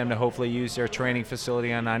working with them to hopefully use their training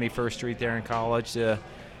facility on 91st Street there in College to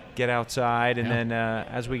get outside. And then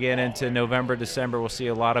as we get into November, December, we'll see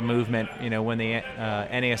a lot of movement. When the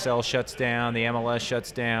NASL shuts down, the MLS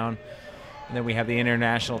shuts down. And then we have the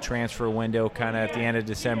international transfer window kind of at the end of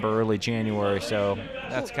December, early January. So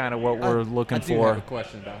that's kind of what we're looking I do for. have a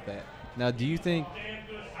question about that. Now, do you think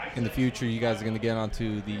in the future you guys are going to get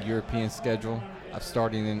onto the European schedule of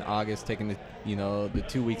starting in August, taking the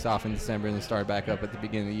 2 weeks off in December, and then start back up at the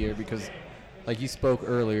beginning of the year? Because, like you spoke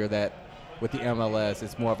earlier, that with the MLS,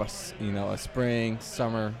 it's more of a spring,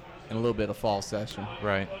 summer, and a little bit of fall session.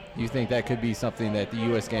 Right. Do you think that could be something that the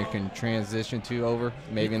U.S. game can transition to over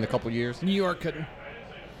maybe in a couple years? New York couldn't.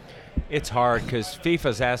 It's hard because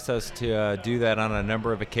FIFA's asked us to do that on a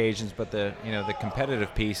number of occasions, but the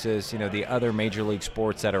competitive pieces, the other major league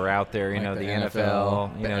sports that are out there, Like the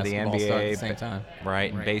NFL, the basketball start at the NBA, same time.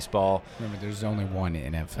 right, and baseball. Remember, there's only one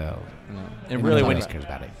NFL. And really, when you cares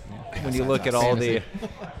about it. when you look at all the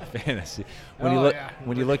fantasy,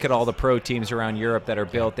 when you look at all the pro teams around Europe that are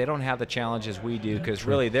built, they don't have the challenges we do because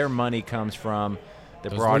really their money comes from the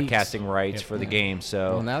Those broadcasting leagues. rights Yep. for the game.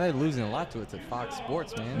 So Well, now they're losing a lot to it to Fox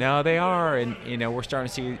Sports, man. no, they are, and we're starting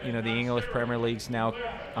to see the English Premier League's now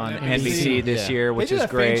on NBC. NBC this Yeah. year, which they did is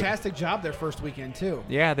a great. fantastic job their first weekend too.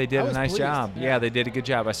 Yeah, they I did a was nice pleased. job. Yeah. Yeah, they did a good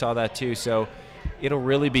job. I saw that too. So it'll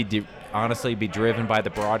really be honestly be driven by the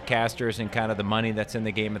broadcasters and kind of the money that's in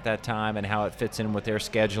the game at that time and how it fits in with their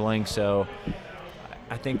scheduling. So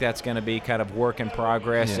I think that's going to be kind of work in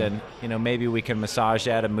progress, and maybe we can massage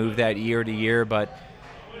that and move that year to year. But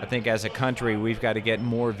I think as a country, we've got to get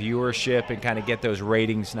more viewership and kind of get those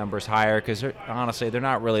ratings numbers higher, because honestly, they're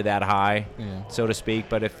not really that high, so to speak.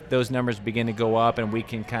 But if those numbers begin to go up and we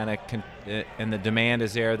can kind of and the demand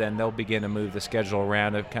is there, then they'll begin to move the schedule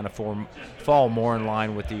around to kind of fall more in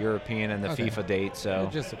line with the European and the FIFA date. So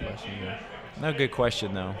just a question. No, good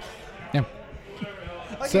question though. Yeah.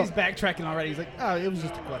 He's backtracking already. He's like, oh, it was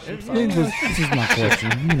just a question. This is my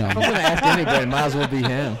question. I'm going to ask anybody. Might as well be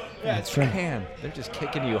him. Yeah, that's true. Man, they're just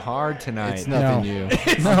kicking you hard tonight. It's nothing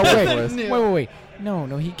new. No, wait. No,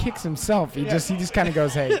 he kicks himself. He just kind of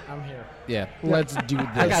goes, hey, I'm here. Yeah. Let's do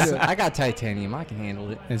this. I got titanium. I can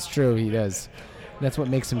handle it. It's true. He does. That's what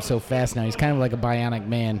makes him so fast now. He's kind of like a bionic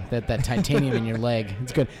man. That titanium in your leg.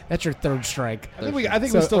 It's good. That's your third strike. I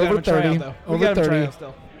think we still got him try out, though. We got him try out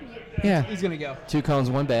still. Yeah. He's going to go. 2 cones,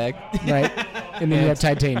 1 bag. Right. And then you have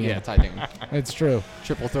titanium. Yeah, titanium. It's true.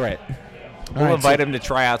 Triple threat. We'll invite him to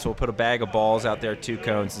tryouts. We'll put a bag of balls out there, 2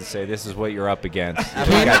 cones, and say, this is what you're up against.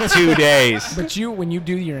 We got 2 days. But when you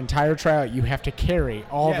do your entire tryout, you have to carry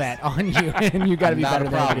all that on you, and you got to be better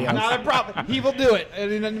than everybody else. Not a problem. He will do it. It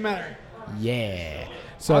doesn't matter. Yeah.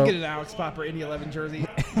 So I'll get an Alex Popper Indy 11 jersey.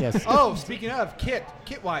 Yes. Oh, speaking of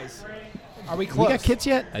kit-wise, are we close? We got kits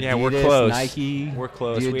yet? Yeah, Adidas, we're close. Nike, we're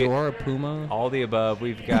close. Diodora, Puma. All the above.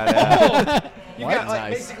 We've got. You got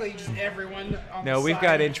basically just everyone. On we've the got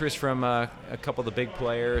side. interest from a couple of the big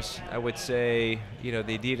players. I would say, the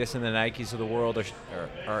Adidas and the Nikes of the world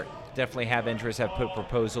are definitely have interest. Have put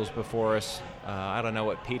proposals before us. I don't know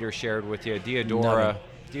what Peter shared with you.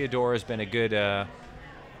 Diodora's been a good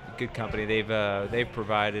company. They've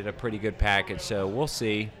provided a pretty good package. So we'll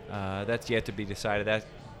see. That's yet to be decided.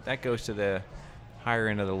 That goes to the higher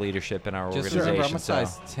end of the leadership in our organization. Remember, I'm a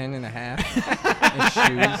size 10 and a half in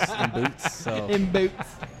shoes and boots. So in boots.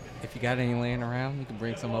 If you got any laying around, you can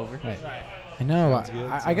bring some over. Right. I know.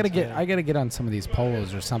 I gotta get on some of these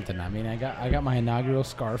polos or something. I mean, I got my inaugural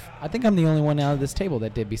scarf. I think I'm the only one out of this table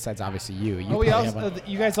that did, besides obviously you.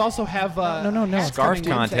 You guys also have no scarf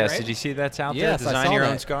contest. Wednesday, right? Did you see that's out Yes, there? I Design saw your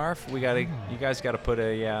that. own scarf. You guys got to put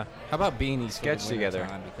a How about beanies sketch together?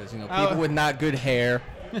 Because people with not good hair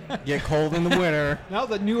get cold in the winter. No,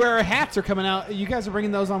 the New Era hats are coming out. You guys are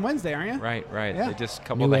bringing those on Wednesday, aren't you? Right. Yeah. They just a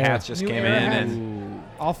couple of the hats just came in and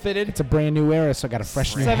all fitted. It's a brand new era, so I got a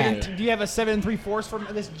fresh new hat. Do you have a 7 3/4 from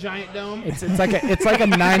this giant dome? It's like a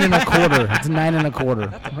 9 1/4. It's 9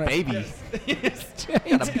 1/4. Right. Baby.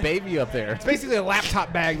 Got a baby up there. It's basically a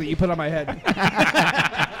laptop bag that you put on my head.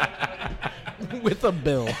 With a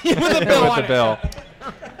bill. With a bill with on the it. bill.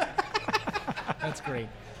 That's great.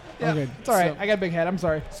 Yeah, Okay, it's all right. so- I got a big head. I'm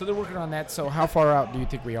sorry. So they're working on that. So how far out do you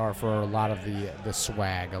think we are for a lot of the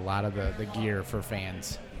swag, a lot of the gear for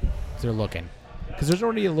fans? They're looking. Because there's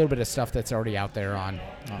already a little bit of stuff that's already out there on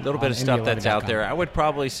A little bit of stuff that's out Indy11.com. there. I would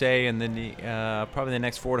probably say in probably the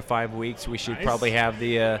next 4 to 5 weeks we should probably have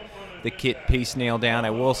the kit piece nailed down.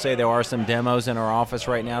 I will say there are some demos in our office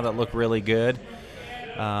right now that look really good,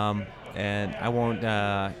 and I won't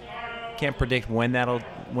can't predict when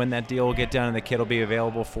that deal will get done and the kit will be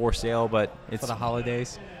available for sale. But it's For the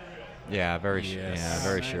holidays. very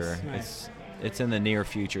Nice, sure. nice. It's in the near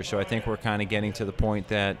future. So I think we're kind of getting to the point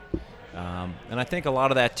that. And I think a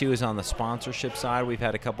lot of that, too, is on the sponsorship side. We've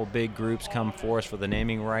had a couple big groups come for us for the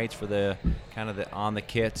naming rights for the kind of on the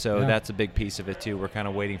kit. So that's a big piece of it, too. We're kind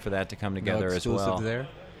of waiting for that to come together as well. There.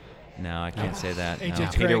 No, I can't say that. AJ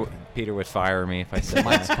No. Craig. Peter would fire me if I said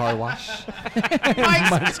Mike's that. car wash.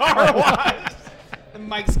 Mike's car wash.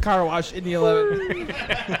 Mike's car wash in the 11.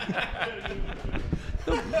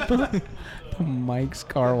 Mike's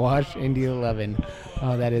Car Wash, Indy 11.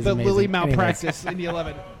 Oh, that is The amazing. Lily Anyways. malpractice in the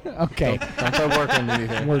 11. Okay, Don't start working on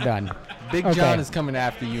anything. we're done. Big Okay. John is coming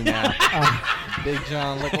after you now. Big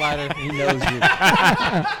John Licklider, he knows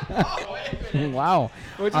you. Wow.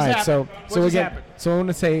 What just All right, happened? so What so just again, happened? so I want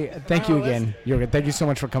to say thank you Oh, let's- again, Jurgen. Thank you so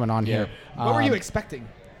much for coming on Yeah. here. What were you expecting?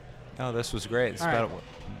 Oh, this was great. It's All right.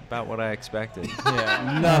 about what I expected.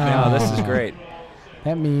 Yeah. No, this is great.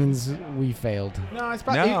 That means we failed. No, it's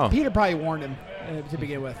probably No. Peter probably warned him to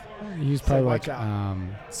begin with. He's probably watch like, out.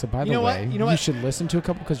 so by You the know what? way, You know what? should listen to a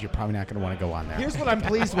couple because you're probably not going to want to go on there. Here's what I'm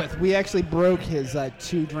pleased with. We actually broke his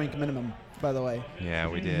 2-drink minimum. by the way. Yeah,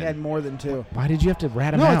 we did. He had more than 2. Why did you have to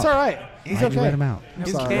rat him out? No, it's all right. He's Why did you okay. rat him out?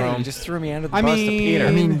 He's sorry. okay. You just threw me under the bus to mean- Peter.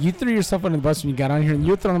 I mean, you threw yourself under the bus when you got on here, and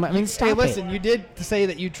you were throwing him out. I mean, stop Hey, it. listen, you did say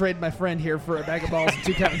that you traded my friend here for a bag of balls and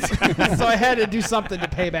 2 counts. So I had to do something to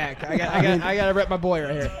pay back. I got to rep my boy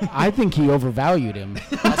right here. I think he overvalued him.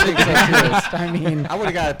 I think so too. I mean, I would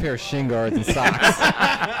have got a pair of shin guards and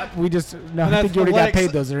socks. we just no. I think you already got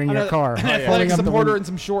paid. Those are in your car. An Holding athletic up the supporter win- and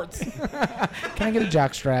some shorts. Can I get a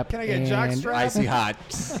jock strap? Can I get a jock And- strap? Icy hot.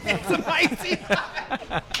 Some icy.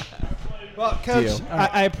 Well, Coach, Deal.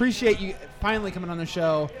 I appreciate you finally coming on the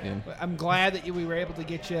show. Yeah. I'm glad that we were able to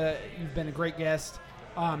get you. You've been a great guest.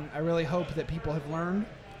 I really hope that people have learned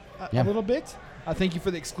a little bit. Thank you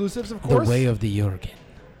for the exclusives, of course. The way of the Jurgen.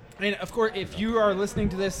 And, of course, if you are listening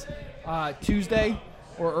to this Tuesday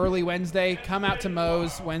or early Wednesday, come out to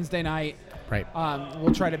Moe's Wednesday night. Right.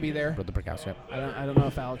 We'll try to be there. For the brick house, yep. I don't know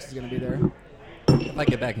if Alex is going to be there. If I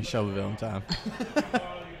get back in Shelbyville in time,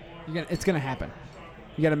 It's going to happen.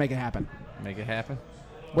 You got to make it happen. make it happen.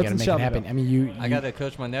 What's You in gotta make it Shelbyville? happen. I mean, you I got to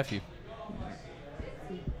coach my nephew.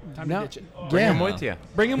 Time No. to ditch it. Bring him yeah. with you.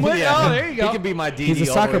 Bring him with you. Yeah. Oh, there you go. He could be my DD He's a all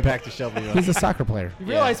the soccer way player. back to Shelbyville. He's a soccer player. You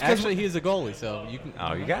realize, 'cause actually, he's a goalie, so you can.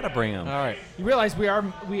 Oh, you got to bring him. All right. you realize we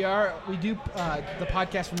do the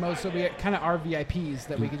podcast for Moe's, so we kind of are VIPs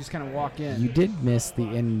that we can just kind of walk in. You did miss the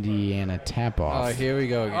Indiana tap Oh, off. here we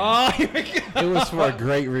go again. Oh, here we go. It was for a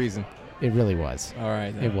great reason. It really was. All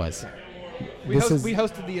right. It was. We This is-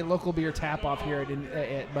 hosted the local beer tap off here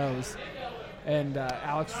at Moe's, and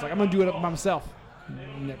Alex was like, "I'm gonna do it by myself."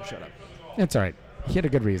 Never showed up. It's all right. He had a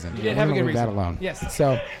good reason. He did have a We're good gonna leave reason. that alone. Yes.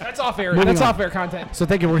 So, That's off air. Moving That's on. off air content. so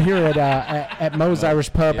thank you. We're here at Moe's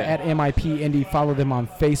Irish Pub Yeah. at MIP Indy. Follow them on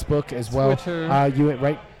Facebook as well. Twitter. You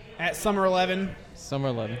right? At Summer 11, Summer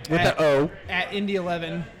 11. With the O. at Indy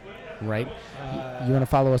 11. Right. You want to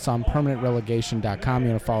follow us on permanentrelegation.com. You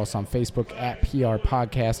want to follow us on Facebook at PR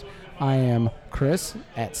Podcast. I am Chris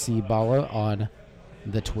at CBalla on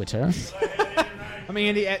the Twitter. I'm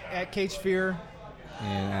Andy at Cage Fear.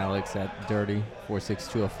 And Alex at Dirty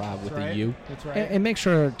 46205 with That's a right. U. That's right. And make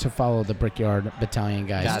sure to follow the Brickyard Battalion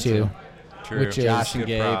guys Got too. to. True. Which is Josh and good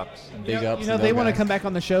Gabe. props. Big ups. You know to they them want to guys. come back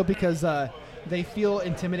on the show because they feel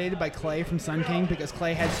intimidated by Clay from Sun King because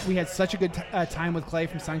we had such a good time with Clay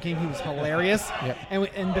from Sun King. He was hilarious. Yep.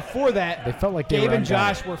 And before that, They felt like they Gabe were and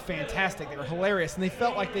unbound. Josh were fantastic. They were hilarious, and they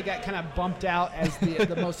felt like they got kind of bumped out as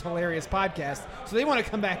the most hilarious podcast. So they want to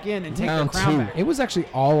come back in and take Round their crown two. back. It was actually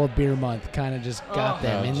all of Beer Month kind of just got Oh,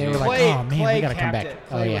 them, and they were like, Clay, "Oh man, Clay we got to come capped back." it. Oh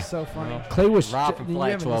Clay yeah, was so funny. Clay was Rob from you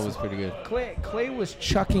Flag haven't 12 listened- was pretty good. Clay was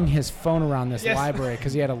chucking his phone around this Yes. library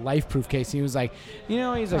because he had a life-proof case. He was like, he's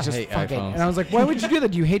like, I just hate fuck it. iPhones. And I was like, why would you do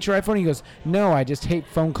that? Do you hate your iPhone? He goes, no, I just hate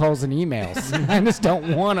phone calls and emails. I just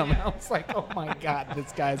don't want them. I was like, oh my god,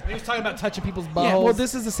 this guy's. He was talking about touching people's buttholes. Yeah, well,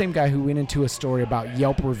 this is the same guy who went into a story about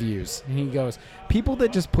Yelp reviews. And he goes, people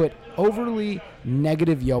that just put overly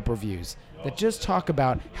negative Yelp reviews that just talk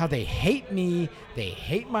about how they hate me, they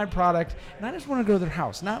hate my product, and I just want to go to their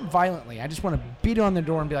house, not violently. I just want to beat on their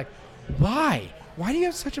door and be like, why? Why do you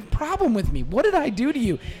have such a problem with me? What did I do to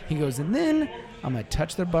you? He goes, and then I'm going to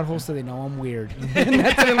touch their butthole so they know I'm weird. And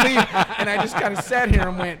that's going to leave. And I just kind of sat here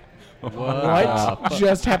and went, what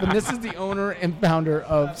just happened? This is the owner and founder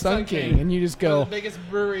of Sun King. And you just one go, of the biggest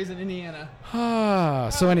breweries in Indiana.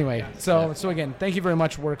 so anyway, so again, thank you very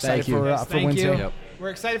much. We're excited Thank you. for Yes, thank Wednesday. you. Yep. We're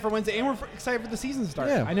excited for Wednesday, and we're excited for the season to start.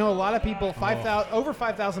 Yeah. I know a lot of people, over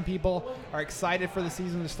 5,000 people, are excited for the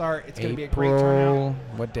season to start. It's going to be a great turnout.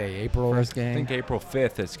 What day? April. First I game. think April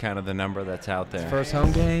 5th is kind of the number that's out there. First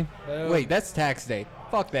home game. Boom. Wait, that's tax day.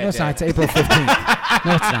 Fuck that No, it's day. not. It's April 15th.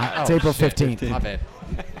 No, it's not. It's Oh, April shit. 15th. My bad.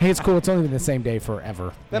 Hey, it's cool. It's only been the same day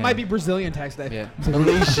forever. That might be Brazilian tax day. Yeah.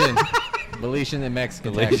 Malaysian. Malaysian and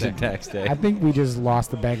Mexican tax Election day. tax day. I think we just lost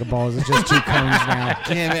the bag of balls. It's just 2 cones now.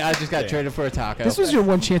 Damn it, I just got traded for a taco. This was your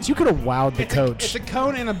one chance. You could have wowed the It's coach. a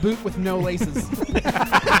cone and a boot with no laces.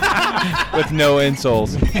 With no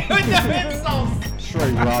insoles. With no insoles.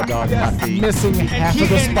 straight raw dog in my feet. Missing half of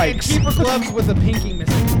the And spikes. keeper gloves with a pinky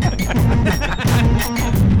missing.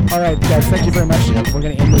 All right, guys. Thank you very much. We're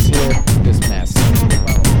going to end this here. This